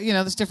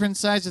 there's different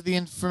sides of the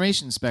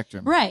information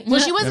spectrum. Right. Well,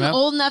 she wasn't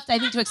old enough, I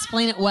think, to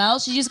explain it well.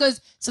 She just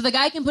goes, so the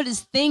guy can put his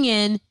thing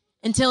in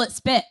until it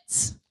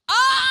spits.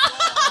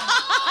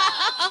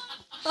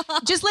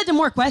 Just led to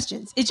more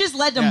questions. It just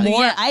led to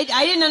more. Yeah.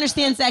 I didn't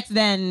understand sex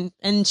then,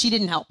 and she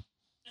didn't help.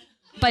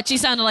 But she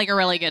sounded like a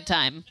really good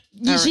time.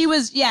 She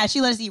was, she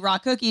let us eat raw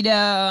cookie dough.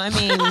 I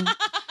mean,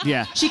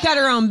 yeah. She cut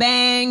her own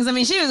bangs. I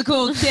mean, she was a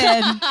cool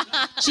kid.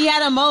 She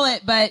had a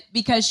mullet, but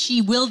because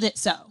she willed it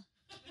so.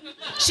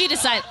 She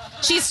decided.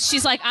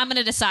 She's like, I'm going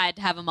to decide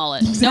to have a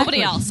mullet. Exactly.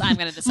 Nobody else. I'm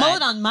going to decide.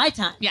 Mullet on my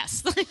time.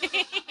 Yes.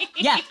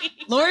 Yeah.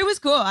 Lori was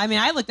cool. I mean,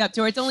 I looked up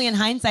to her. It's only in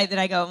hindsight that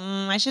I go,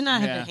 I should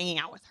not have been hanging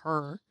out with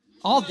her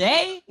all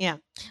day. Yeah.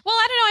 Well,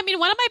 I don't know. I mean,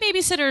 one of my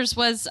babysitters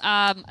was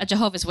a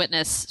Jehovah's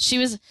Witness. She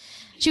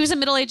was a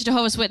middle-aged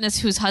Jehovah's Witness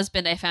whose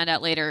husband, I found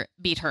out later,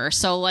 beat her.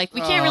 So, like,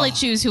 we can't really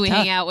choose who we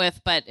hang out with,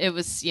 but it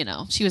was,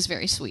 she was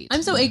very sweet.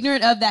 I'm so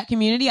ignorant of that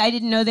community. I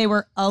didn't know they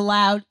were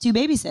allowed to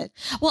babysit.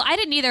 Well, I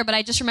didn't either, but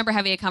I just remember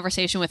having a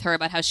conversation with her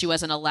about how she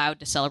wasn't allowed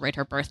to celebrate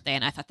her birthday,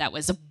 and I thought that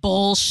was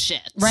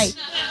bullshit. Right.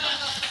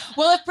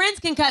 Well, if Prince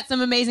can cut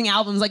some amazing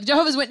albums, like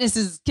Jehovah's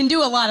Witnesses can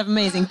do a lot of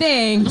amazing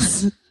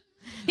things.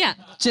 Yeah.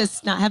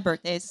 Just not have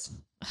birthdays.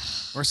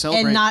 Or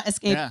celebrate. And not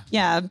escape.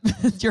 Yeah.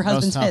 Your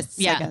husband's fists,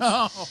 yeah. I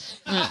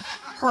guess.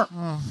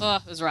 Oh,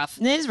 it was rough.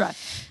 It is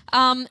rough.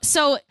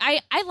 So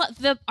I love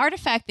the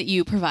artifact that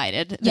you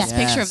provided, this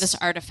picture of this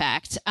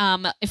artifact.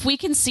 If we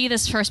can see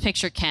this first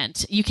picture,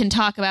 Kent, you can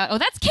talk about,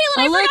 that's Caitlin.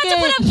 I forgot to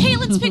put up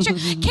Caitlin's picture.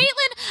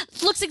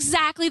 Caitlin looks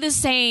exactly the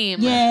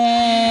same.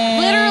 Yeah.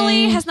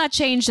 Literally has not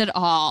changed at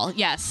all.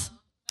 Yes.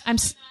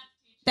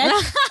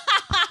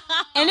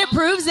 And it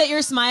proves that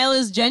your smile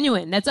is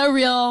genuine. That's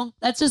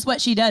just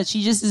what she does.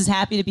 She just is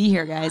happy to be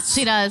here, guys.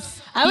 She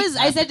does.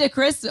 I said to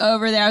Chris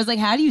over there, I was like,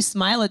 how do you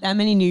smile at that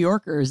many New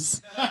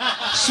Yorkers?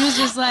 She was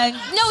just like,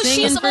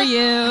 singing for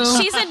you.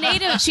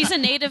 She's a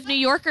native New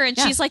Yorker, and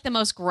she's like the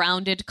most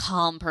grounded,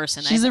 calm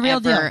person I've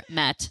ever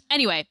met.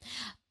 Anyway,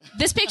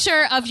 this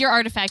picture of your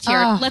artifact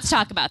here, let's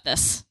talk about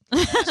this.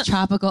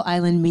 Tropical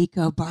Island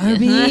Miko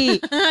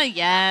Barbie.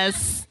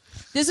 Yes.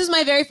 This was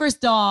my very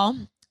first doll.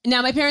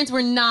 Now, my parents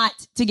were not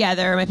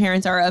together. My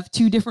parents are of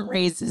two different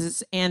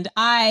races, and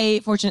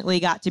I, fortunately,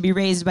 got to be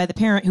raised by the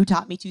parent who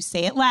taught me to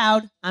say it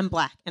loud, I'm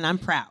black, and I'm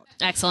proud.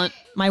 Excellent.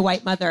 My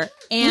white mother.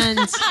 And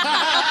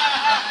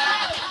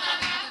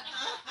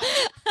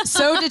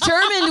so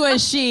determined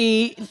was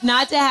she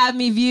not to have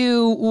me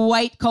view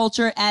white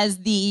culture as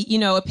the,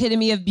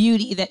 epitome of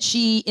beauty that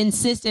she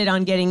insisted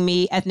on getting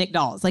me ethnic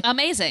dolls. Like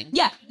amazing.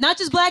 Yeah, not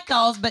just black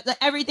dolls, but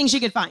everything she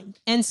could find.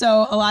 And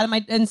so a lot of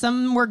and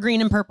some were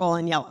green and purple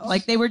and yellow.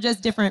 Like they were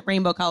just different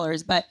rainbow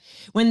colors. But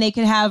when they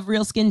could have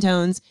real skin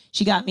tones,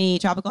 she got me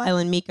Tropical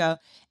Island Miko.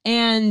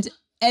 And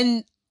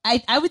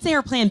I would say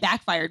her plan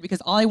backfired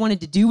because all I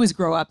wanted to do was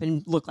grow up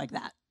and look like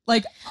that.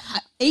 Like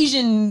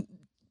Asian,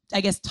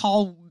 I guess,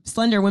 tall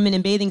slender women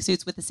in bathing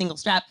suits with a single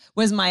strap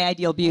was my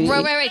ideal beauty.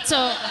 Right. So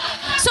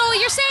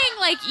you're saying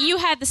like you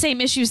had the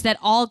same issues that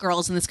all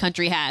girls in this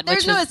country had.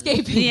 There's no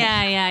escaping.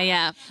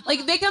 Yeah.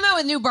 Like they come out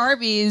with new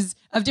Barbies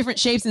of different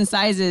shapes and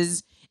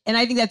sizes, and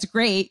I think that's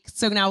great.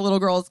 So now little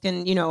girls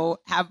can,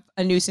 have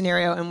a new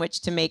scenario in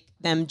which to make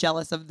them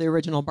jealous of the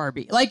original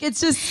Barbie. Like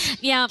it's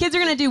just, kids are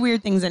going to do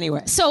weird things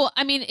anyway. So,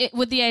 I mean,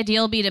 would the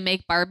ideal be to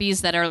make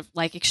Barbies that are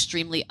like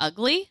extremely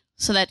ugly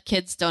so that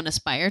kids don't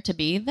aspire to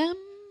be them?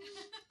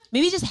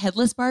 Maybe just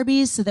headless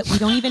Barbies so that we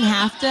don't even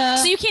have to.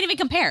 So you can't even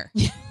compare.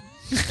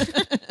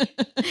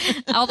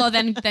 Although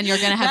then you're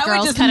going to have That would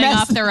girls just cutting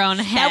mess- off their own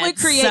heads. That would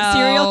create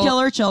serial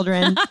killer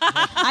children.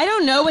 I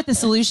don't know what the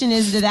solution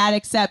is to that,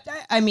 except,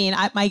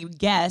 my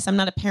guess, I'm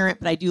not a parent,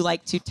 but I do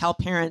like to tell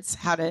parents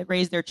how to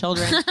raise their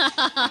children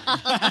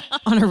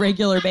on a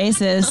regular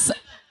basis.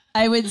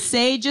 I would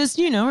say just,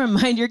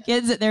 remind your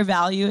kids that their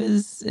value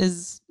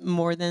is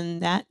more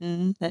than that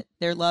and that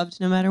they're loved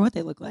no matter what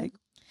they look like.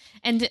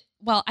 And,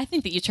 well, I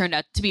think that you turned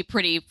out to be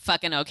pretty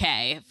fucking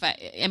okay.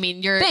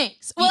 You're...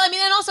 Thanks. Well,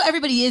 and also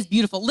everybody is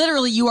beautiful.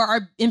 Literally, you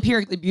are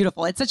empirically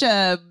beautiful. It's such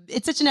an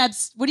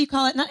what do you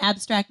call it? Not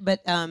abstract,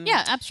 but...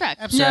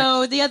 abstract.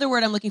 No, the other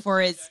word I'm looking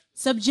for is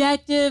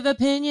subjective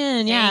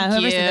opinion.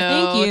 Thank you.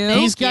 Thank you.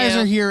 These guys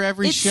are here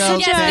every show.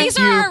 Yes, these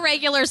are our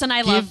regulars, and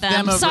I love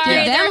them. Sorry,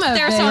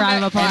 they're so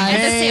round of applause. at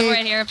the table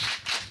right here.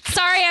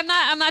 Sorry,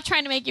 I'm not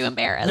trying to make you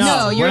embarrassed.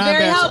 No, you're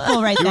very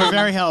helpful right there. You were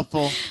very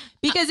helpful.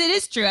 Because it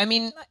is true.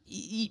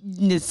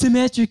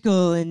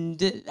 Symmetrical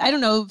and I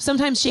don't know.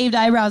 Sometimes shaved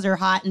eyebrows are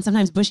hot, and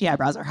sometimes bushy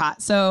eyebrows are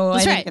hot. So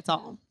I think it's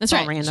all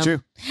random. It's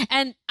true.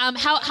 And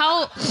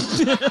how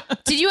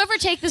did you ever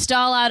take this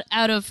doll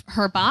out of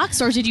her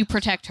box, or did you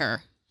protect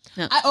her?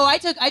 No. I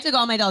took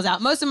all my dolls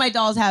out. Most of my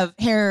dolls have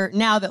hair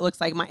now that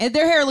looks like mine.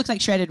 Their hair looks like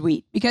shredded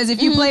wheat because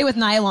if you play with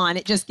nylon,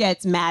 it just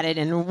gets matted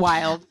and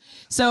wild.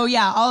 So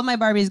yeah, all of my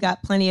Barbies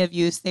got plenty of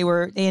use. They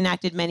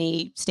enacted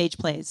many stage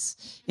plays,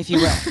 if you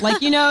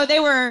will. They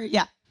were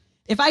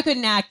If I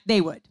couldn't act,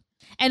 they would.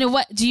 And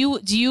what do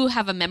you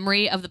have a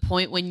memory of the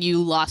point when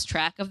you lost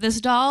track of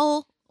this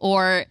doll,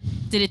 or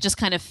did it just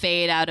kind of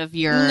fade out of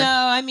your?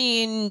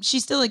 No, she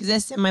still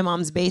exists in my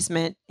mom's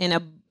basement in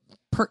a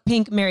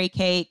pink Mary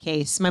Kay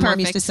case. My mom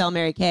used to sell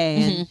Mary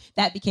Kay, and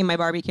that became my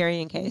Barbie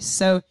carrying case.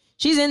 So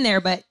she's in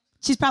there, but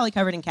she's probably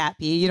covered in cat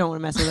pee. You don't want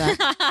to mess with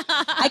that.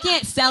 I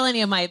can't sell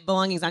any of my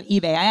belongings on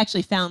eBay. I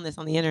actually found this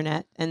on the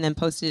internet and then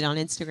posted it on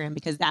Instagram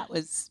because that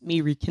was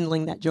me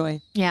rekindling that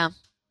joy. Yeah.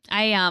 How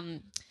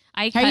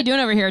are you doing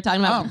over here talking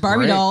about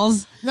Barbie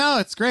dolls? No,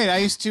 it's great. I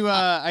used to.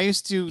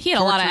 He had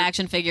a lot of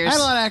action figures. I had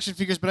a lot of action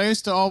figures, but I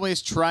used to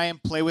always try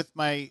and play with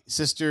my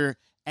sister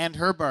and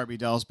her Barbie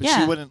dolls, but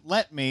she wouldn't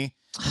let me,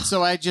 and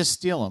so I just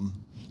steal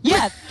them.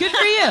 Yeah, good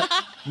for you.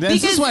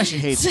 This is why she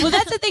hates me. Well,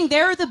 that's the thing.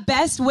 They're the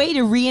best way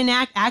to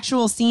reenact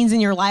actual scenes in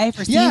your life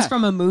or scenes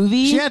from a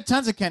movie. She had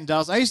tons of Ken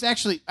dolls. I used to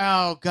actually.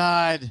 Oh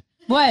God.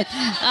 What?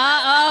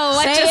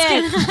 What Say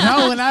just it.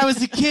 No, when I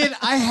was a kid,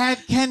 I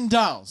had Ken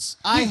dolls.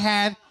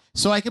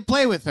 So I could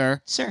play with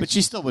her, but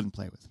she still wouldn't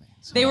play with me.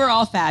 So. They were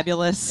all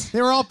fabulous.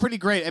 They were all pretty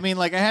great.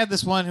 I had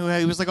this one who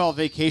was like all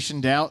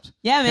vacationed out.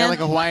 Yeah, man. He had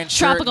like a Hawaiian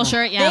shirt. Tropical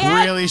shirt,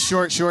 Really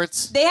short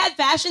shorts. They had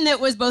fashion that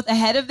was both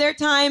ahead of their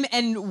time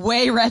and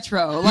way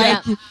retro.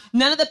 Like,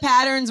 none of the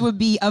patterns would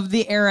be of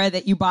the era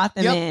that you bought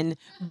them in,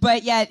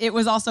 but yet it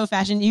was also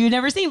fashion you'd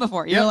never seen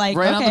before. You're like,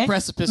 right okay, on the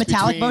precipice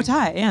metallic between, bow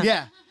tie,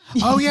 Yeah.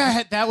 Oh yeah, I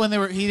had that one.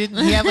 He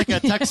had like a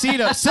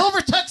tuxedo,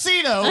 silver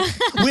tuxedo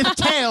with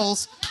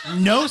tails,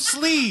 no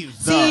sleeve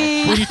though.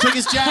 When he took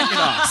his jacket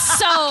off.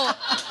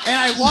 And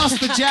I lost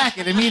the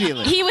jacket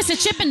immediately. He was a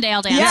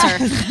Chippendale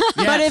dancer. Yes.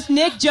 But if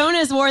Nick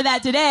Jonas wore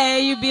that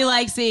today, you'd be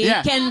like,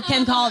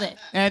 Ken called it.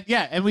 And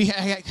one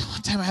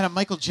time I had a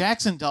Michael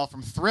Jackson doll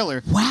from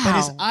Thriller. Wow. But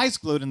his eyes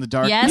glowed in the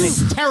dark. Yes.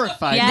 And it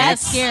terrified me.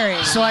 That's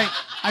scary. So I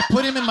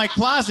put him in my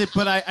closet,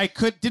 but I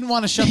didn't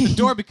want to shut the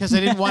door because I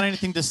didn't want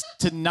anything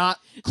to not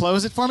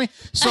close it for me.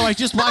 So I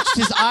just watched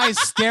his eyes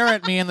stare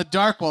at me in the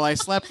dark while I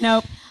slept.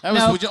 Nope. That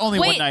was only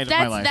one night of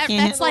my life.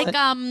 That's like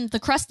the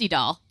Krusty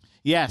doll.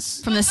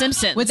 Yes. From The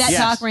Simpsons. Would that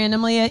talk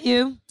randomly at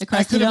you? The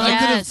I could doll?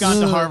 have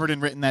gone to Harvard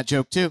and written that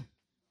joke too,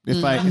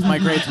 if my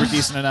grades were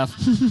decent enough.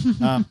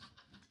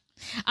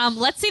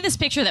 Let's see this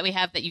picture that we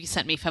have that you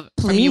sent me from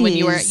you when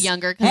you were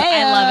younger, because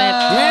I love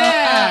it.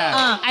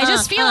 Yeah. I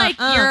just feel like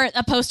you're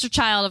a poster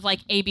child of like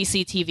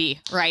ABC TV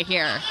right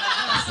here.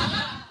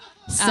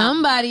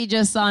 Somebody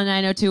just saw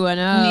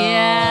 90210.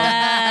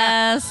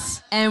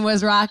 Yes. And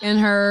was rocking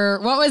her.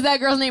 What was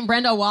that girl's name?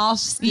 Brenda Walsh.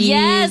 Skis.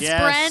 Yes,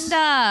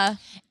 Brenda.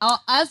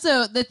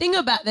 Also, the thing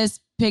about this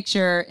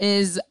picture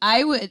is I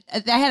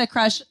had a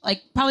crush,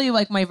 probably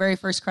my very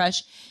first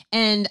crush,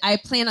 and I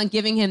planned on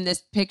giving him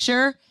this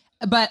picture,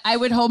 but I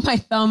would hold my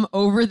thumb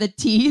over the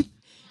teeth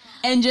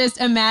and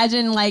just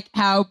imagine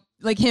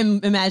him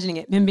imagining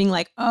it, him being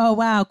like, oh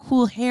wow,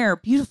 cool hair,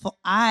 beautiful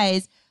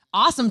eyes,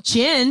 awesome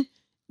chin.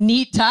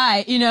 neat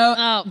tie,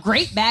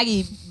 great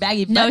baggy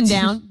button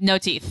down. No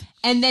teeth.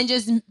 And then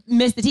just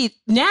miss the teeth.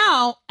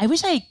 Now, I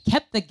wish I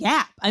kept the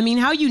gap. I mean,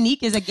 how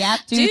unique is a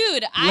gap tooth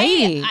Dude,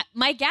 lady?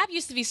 my gap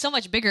used to be so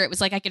much bigger. It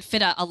was like I could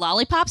fit a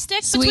lollipop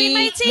stick between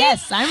my teeth.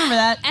 Yes, I remember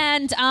that.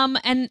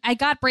 And I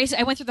got braces.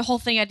 I went through the whole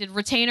thing. I did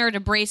retainer to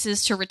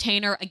braces to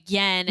retainer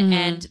again,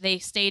 and they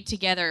stayed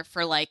together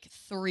for like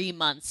 3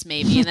 months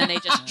maybe, and then they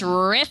just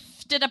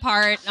drifted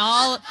apart. And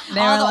all the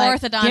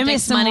orthodontics give me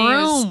some money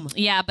room.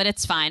 Yeah, but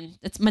it's fine.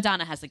 It's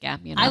Madonna has a gap.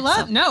 I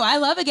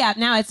love a gap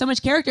now. It's so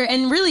much character.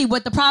 And really,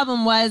 what the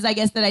problem was, I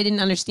guess that I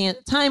didn't understand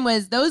at the time,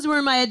 was those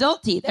were my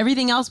adult teeth.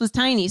 Everything else was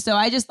tiny. So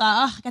I just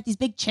thought, I got these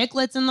big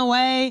chiclets in the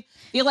way.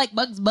 Feel like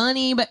Bugs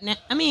Bunny, but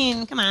I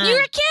mean, come on. You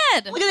were a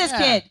kid. Look at this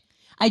kid.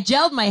 I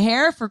gelled my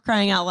hair, for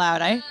crying out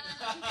loud. I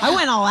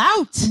went all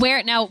out.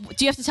 Where now?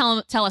 Do you have to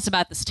tell us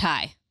about this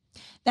tie?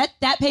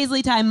 That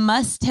paisley tie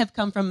must have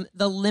come from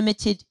the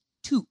Limited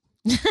 2.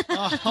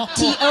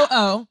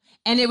 TOO.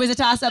 And it was a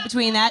toss-up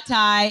between that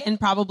tie and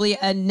probably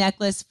a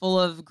necklace full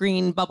of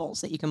green bubbles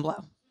that you can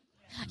blow.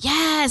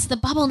 Yes, the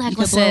bubble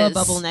necklaces. You can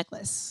blow a bubble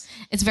necklace.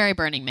 It's very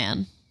Burning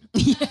Man.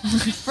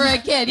 For a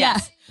kid,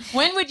 yes.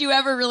 When would you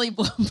ever really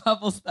blow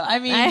bubbles, though? I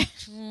mean,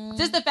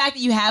 just the fact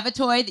that you have a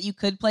toy that you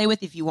could play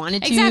with if you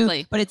wanted to.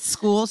 Exactly. But it's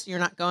school, so you're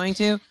not going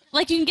to.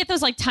 Like, you can get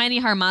those, like,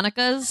 tiny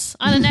harmonicas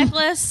on a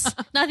necklace.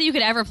 Not that you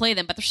could ever play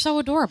them, but they're so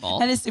adorable.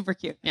 That is super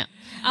cute. Yeah.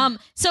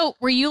 So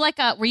were you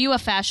a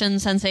fashion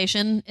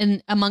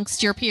sensation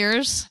amongst your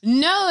peers?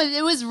 No,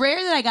 it was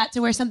rare that I got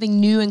to wear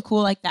something new and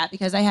cool like that,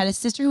 because I had a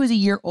sister who was a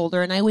year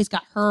older, and I always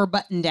got her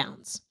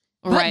button-downs.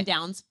 Right.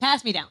 Button-downs.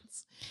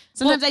 Pass-me-downs.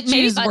 Sometimes I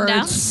choose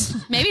words.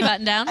 Maybe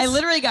button-downs. I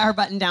literally got her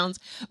button-downs.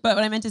 But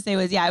what I meant to say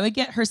was, I would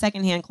get her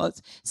secondhand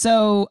clothes.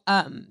 So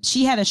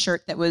she had a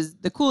shirt that was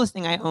the coolest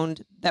thing I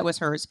owned that was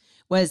hers,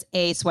 was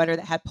a sweater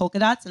that had polka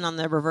dots, and on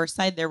the reverse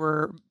side there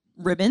were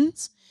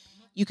ribbons.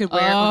 You could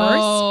wear it reverse.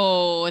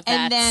 Oh, that's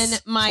And then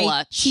my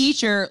clutch.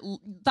 teacher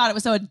thought it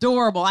was so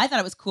adorable. I thought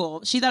it was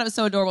cool. She thought it was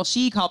so adorable.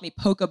 She called me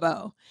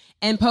Pokebeau.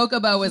 And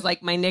Pokebeau was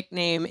like my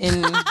nickname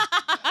in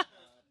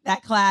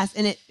that class,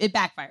 and it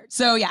backfired.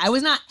 So I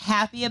was not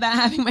happy about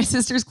having my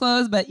sister's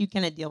clothes, but you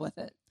kind of deal with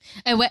it.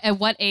 At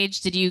what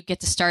age did you get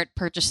to start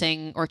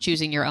purchasing or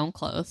choosing your own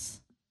clothes?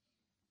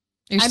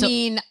 I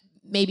mean,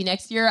 maybe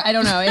next year. I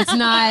don't know. It's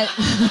not.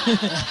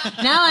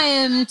 Now I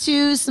am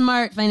too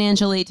smart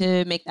financially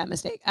to make that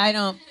mistake.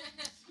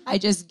 I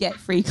just get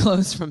free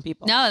clothes from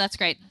people. No, that's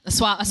great. A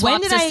swap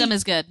system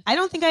is good. I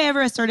don't think I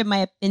ever asserted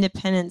my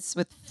independence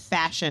with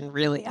fashion,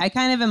 really. I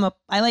kind of am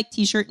I like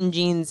t-shirt and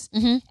jeans.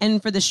 Mm-hmm.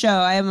 And for the show,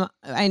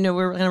 I know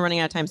we're kind of running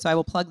out of time, so I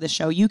will plug the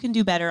show. You Can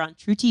Do Better on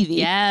truTV.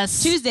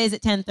 Yes. Tuesdays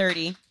at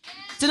 10:30.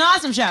 It's an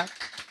awesome show.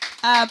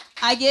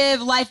 I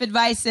give life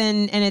advice,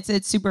 and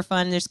it's super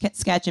fun. There's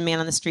sketch and man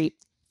on the street.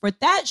 For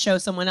that show,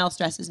 someone else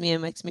dresses me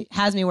and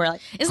has me wear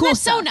like Isn't cool that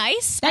so stuff.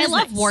 nice? That I is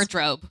love nice.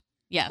 wardrobe.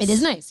 Yes. It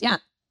is nice, yeah.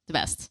 The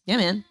best. Yeah,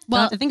 man. Well,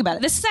 Don't have to think about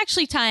it. This is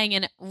actually tying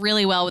in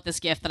really well with this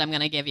gift that I'm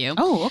going to give you.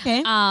 Oh,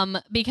 okay.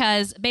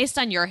 Because based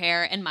on your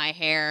hair and my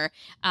hair,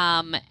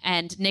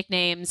 and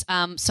nicknames,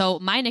 so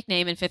my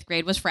nickname in 5th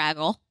grade was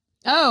Fraggle.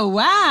 Oh,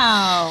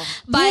 wow.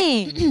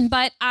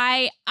 But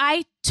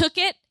I took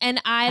it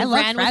and I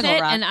ran with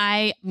it,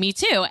 and me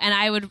too. And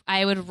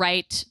I would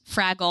write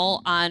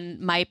Fraggle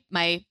on my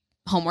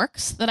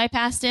homeworks that I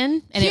passed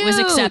in, and it was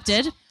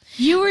accepted.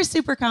 You were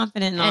super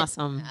confident and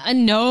awesome.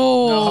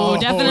 No,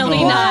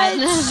 definitely not.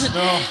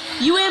 No.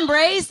 You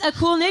embraced a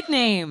cool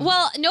nickname.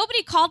 Well,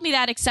 nobody called me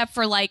that except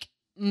for like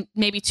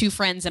maybe 2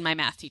 friends and my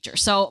math teacher.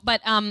 So,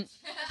 but I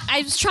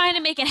was trying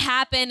to make it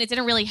happen. It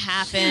didn't really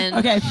happen.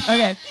 Okay.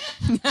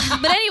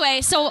 But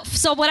anyway, so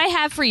what I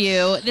have for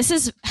you, this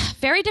is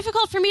very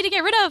difficult for me to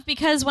get rid of,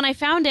 because when I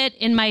found it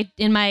in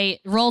my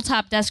roll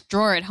top desk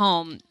drawer at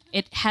home,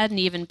 it hadn't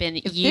even been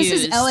used. This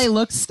is LA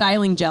Looks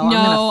styling gel. No,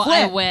 I'm gonna flip.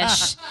 I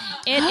wish.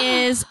 It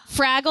is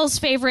Fraggle's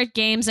favorite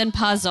games and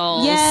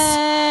puzzles. Yay!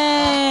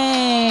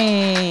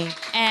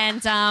 And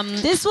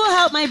this will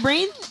help my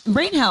brain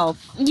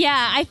health.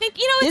 Yeah, I think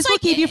it's this will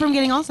keep you from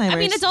getting Alzheimer's. I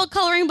mean, adult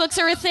coloring books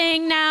are a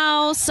thing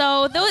now,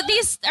 so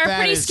these are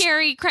pretty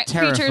scary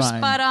creatures.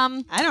 But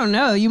I don't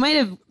know. You might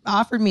have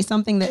offered me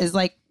something that is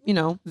like,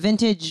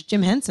 vintage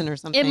Jim Henson or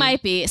something. It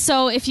might be.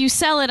 So if you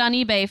sell it on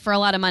eBay for a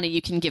lot of money, you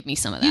can give me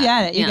some of that. You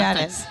got it. You got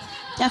it.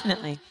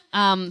 Definitely.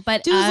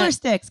 But Doozler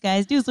sticks,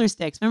 guys. Doozler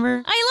sticks.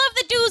 Remember? I love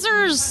the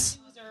Doozers.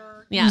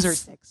 Yes. Doozler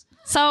sticks.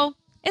 So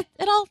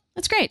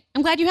it's great.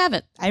 I'm glad you have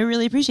it. I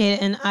really appreciate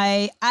it, and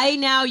I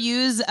now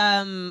use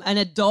an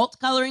adult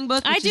coloring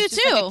book. Which I do is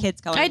just too. like a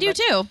kid's coloring I do book.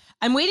 too.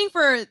 I'm waiting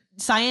for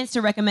science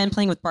to recommend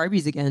playing with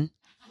Barbies again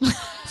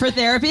for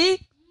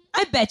therapy.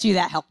 I bet you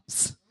that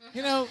helps.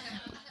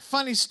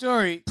 Funny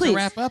story Please. to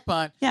wrap up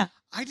on. Yeah.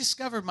 I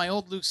discovered my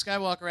old Luke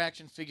Skywalker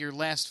action figure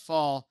last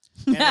fall,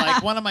 and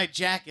like one of my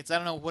jackets, I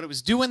don't know what it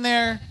was doing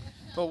there,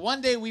 but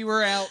one day we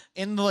were out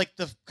in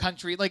the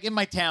country, like in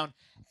my town,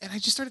 and I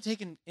just started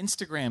taking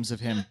Instagrams of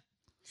him.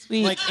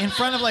 Sweet. Like in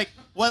front of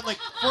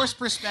forced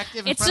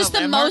perspective. It's just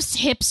the most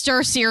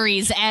hipster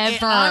series ever.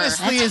 It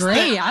honestly That's is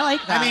great. I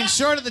like that. I mean,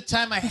 short of the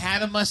time I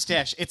had a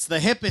mustache, it's the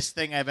hippest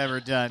thing I've ever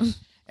done.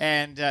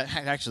 And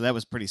actually, that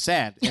was pretty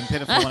sad and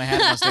pitiful when I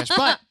had a mustache.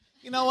 But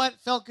you know what? It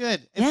felt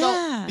good. It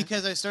felt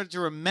because I started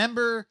to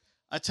remember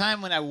a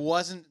time when I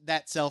wasn't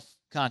that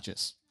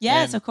self-conscious.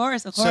 Yes, And of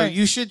course. So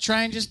you should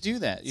try and just do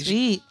that. You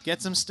Sweet. should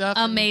get some stuff.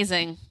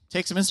 Amazing.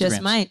 Take some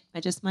Instagrams.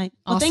 I just might.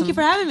 Well, thank you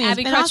for having me. It's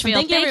Abbi been Crutchfield,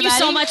 awesome. thank you everybody.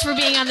 so much for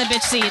being on the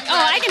bitch seat.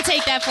 Oh, I can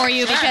take that for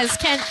you because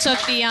Kent took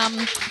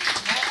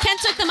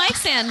the mic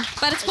stand,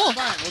 but it's cool.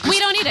 We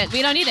don't need it.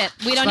 We don't need it.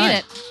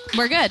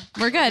 We're good.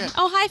 We're good.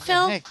 Oh, hi,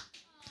 Phil. Hey,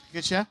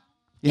 good show?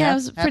 Yeah, it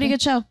was a pretty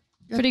good show.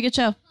 Pretty good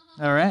show.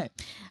 All right.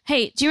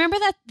 Hey, do you remember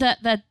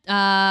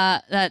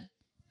that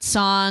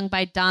song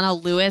by Donna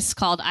Lewis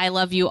called "I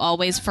Love You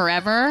Always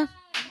Forever"?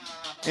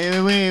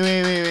 Hey,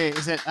 wait.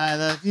 Is it I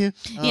Love You?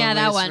 Yeah,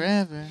 that Always one.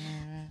 Forever.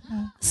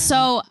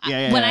 So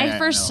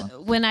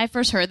when I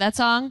first heard that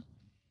song,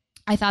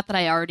 I thought that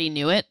I already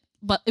knew it,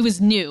 but it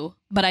was new.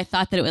 But I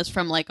thought that it was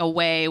from like a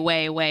way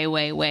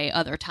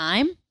other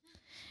time.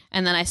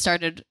 And then I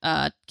started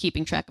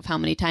keeping track of how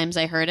many times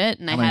I heard it,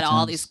 and I had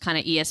all these kind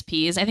of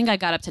ESPs. I think I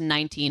got up to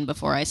 19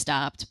 before I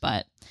stopped,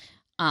 but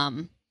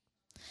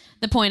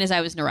the point is I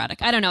was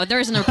neurotic. I don't know.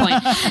 There isn't a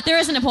point. There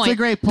isn't a point. It's a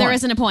great point. There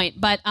isn't a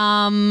point. But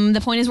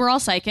the point is we're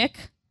all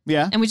psychic.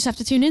 Yeah. And we just have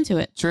to tune into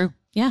it. True.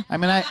 Yeah. I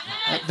mean,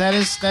 that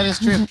is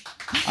true.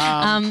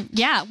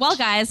 Yeah. Well,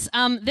 guys,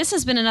 this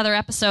has been another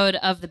episode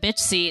of The Bitch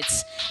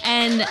Seats.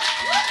 And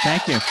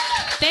thank you.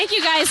 Thank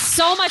you guys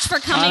so much for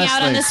coming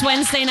out on this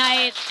Wednesday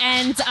night.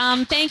 And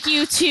thank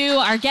you to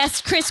our guests,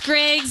 Chris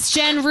Griggs,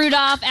 Jen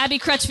Rudolph, Abbi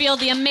Crutchfield,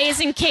 the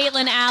amazing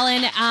Caitlin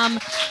Allen.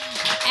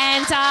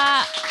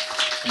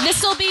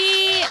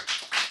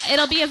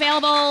 It'll be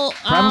available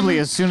Probably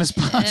as soon as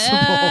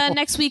possible.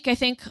 next week, I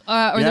think,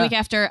 or the week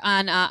after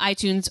on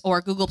iTunes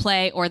or Google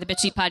Play or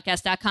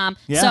thebitchseatpodcast.com.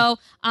 Yeah. So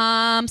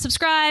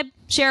subscribe,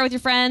 share with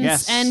your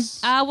friends, and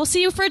we'll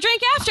see you for a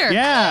drink after.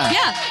 Yeah.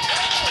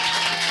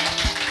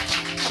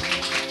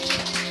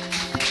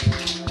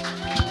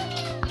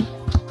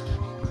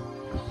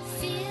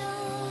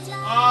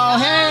 Oh,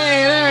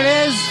 hey, there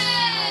it is.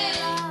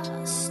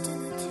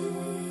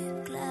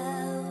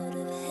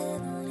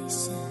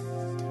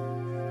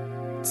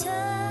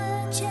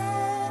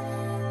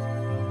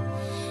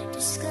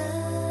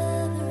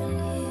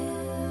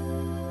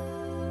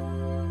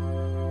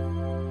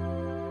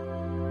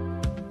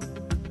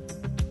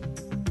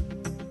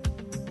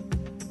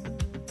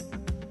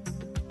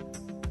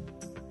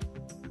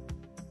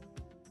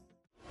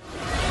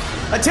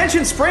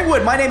 Attention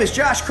Springwood, my name is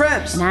Josh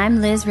Krebs. And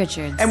I'm Liz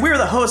Richards. And we're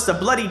the hosts of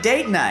Bloody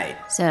Date Night.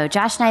 So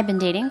Josh and I have been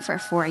dating for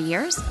 4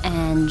 years,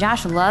 and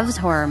Josh loves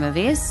horror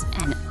movies,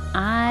 and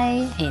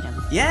I hate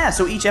them. Yeah,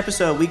 so each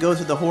episode we go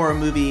through the horror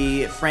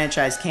movie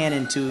franchise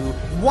canon to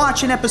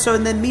watch an episode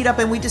and then meet up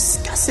and we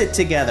discuss it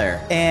together.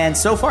 And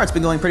so far it's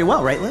been going pretty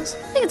well, right, Liz? I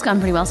think it's gone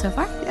pretty well so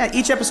far. Yeah,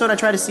 each episode I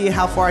try to see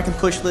how far I can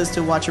push Liz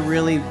to watch a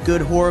really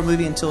good horror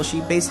movie until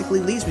she basically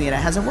leaves me, and it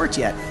hasn't worked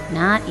yet.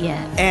 Not yet.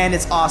 And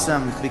it's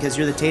awesome because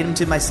you're the Tatum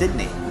to my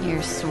Sydney.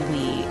 You're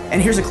sweet.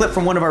 And here's a clip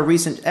from one of our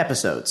recent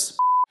episodes.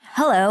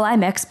 Hello,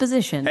 I'm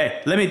Exposition.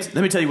 Hey, let me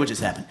tell you what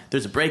just happened.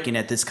 There's a break-in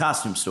at this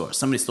costume store.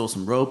 Somebody stole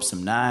some ropes,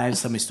 some knives.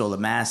 Somebody stole a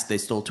mask. They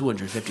stole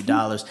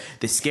 $250.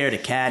 They scared a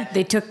cat.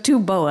 They took 2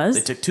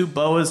 boas. 2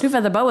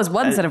 feather boas,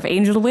 one set of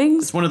angel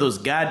wings. It's one of those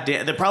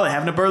goddamn... They're probably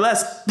having a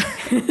burlesque...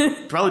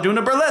 probably doing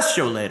a burlesque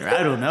show later.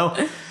 I don't know.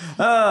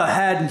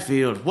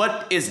 Haddonfield.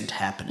 What isn't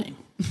happening?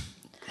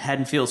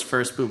 Haddonfield's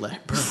first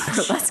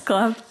burlesque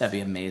club. That'd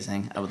be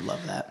amazing. I would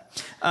love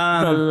that.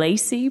 The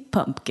Lacy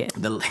Pumpkin.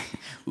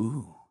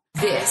 Ooh.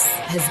 This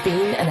has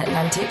been an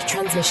Atlantic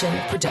Transmission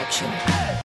production.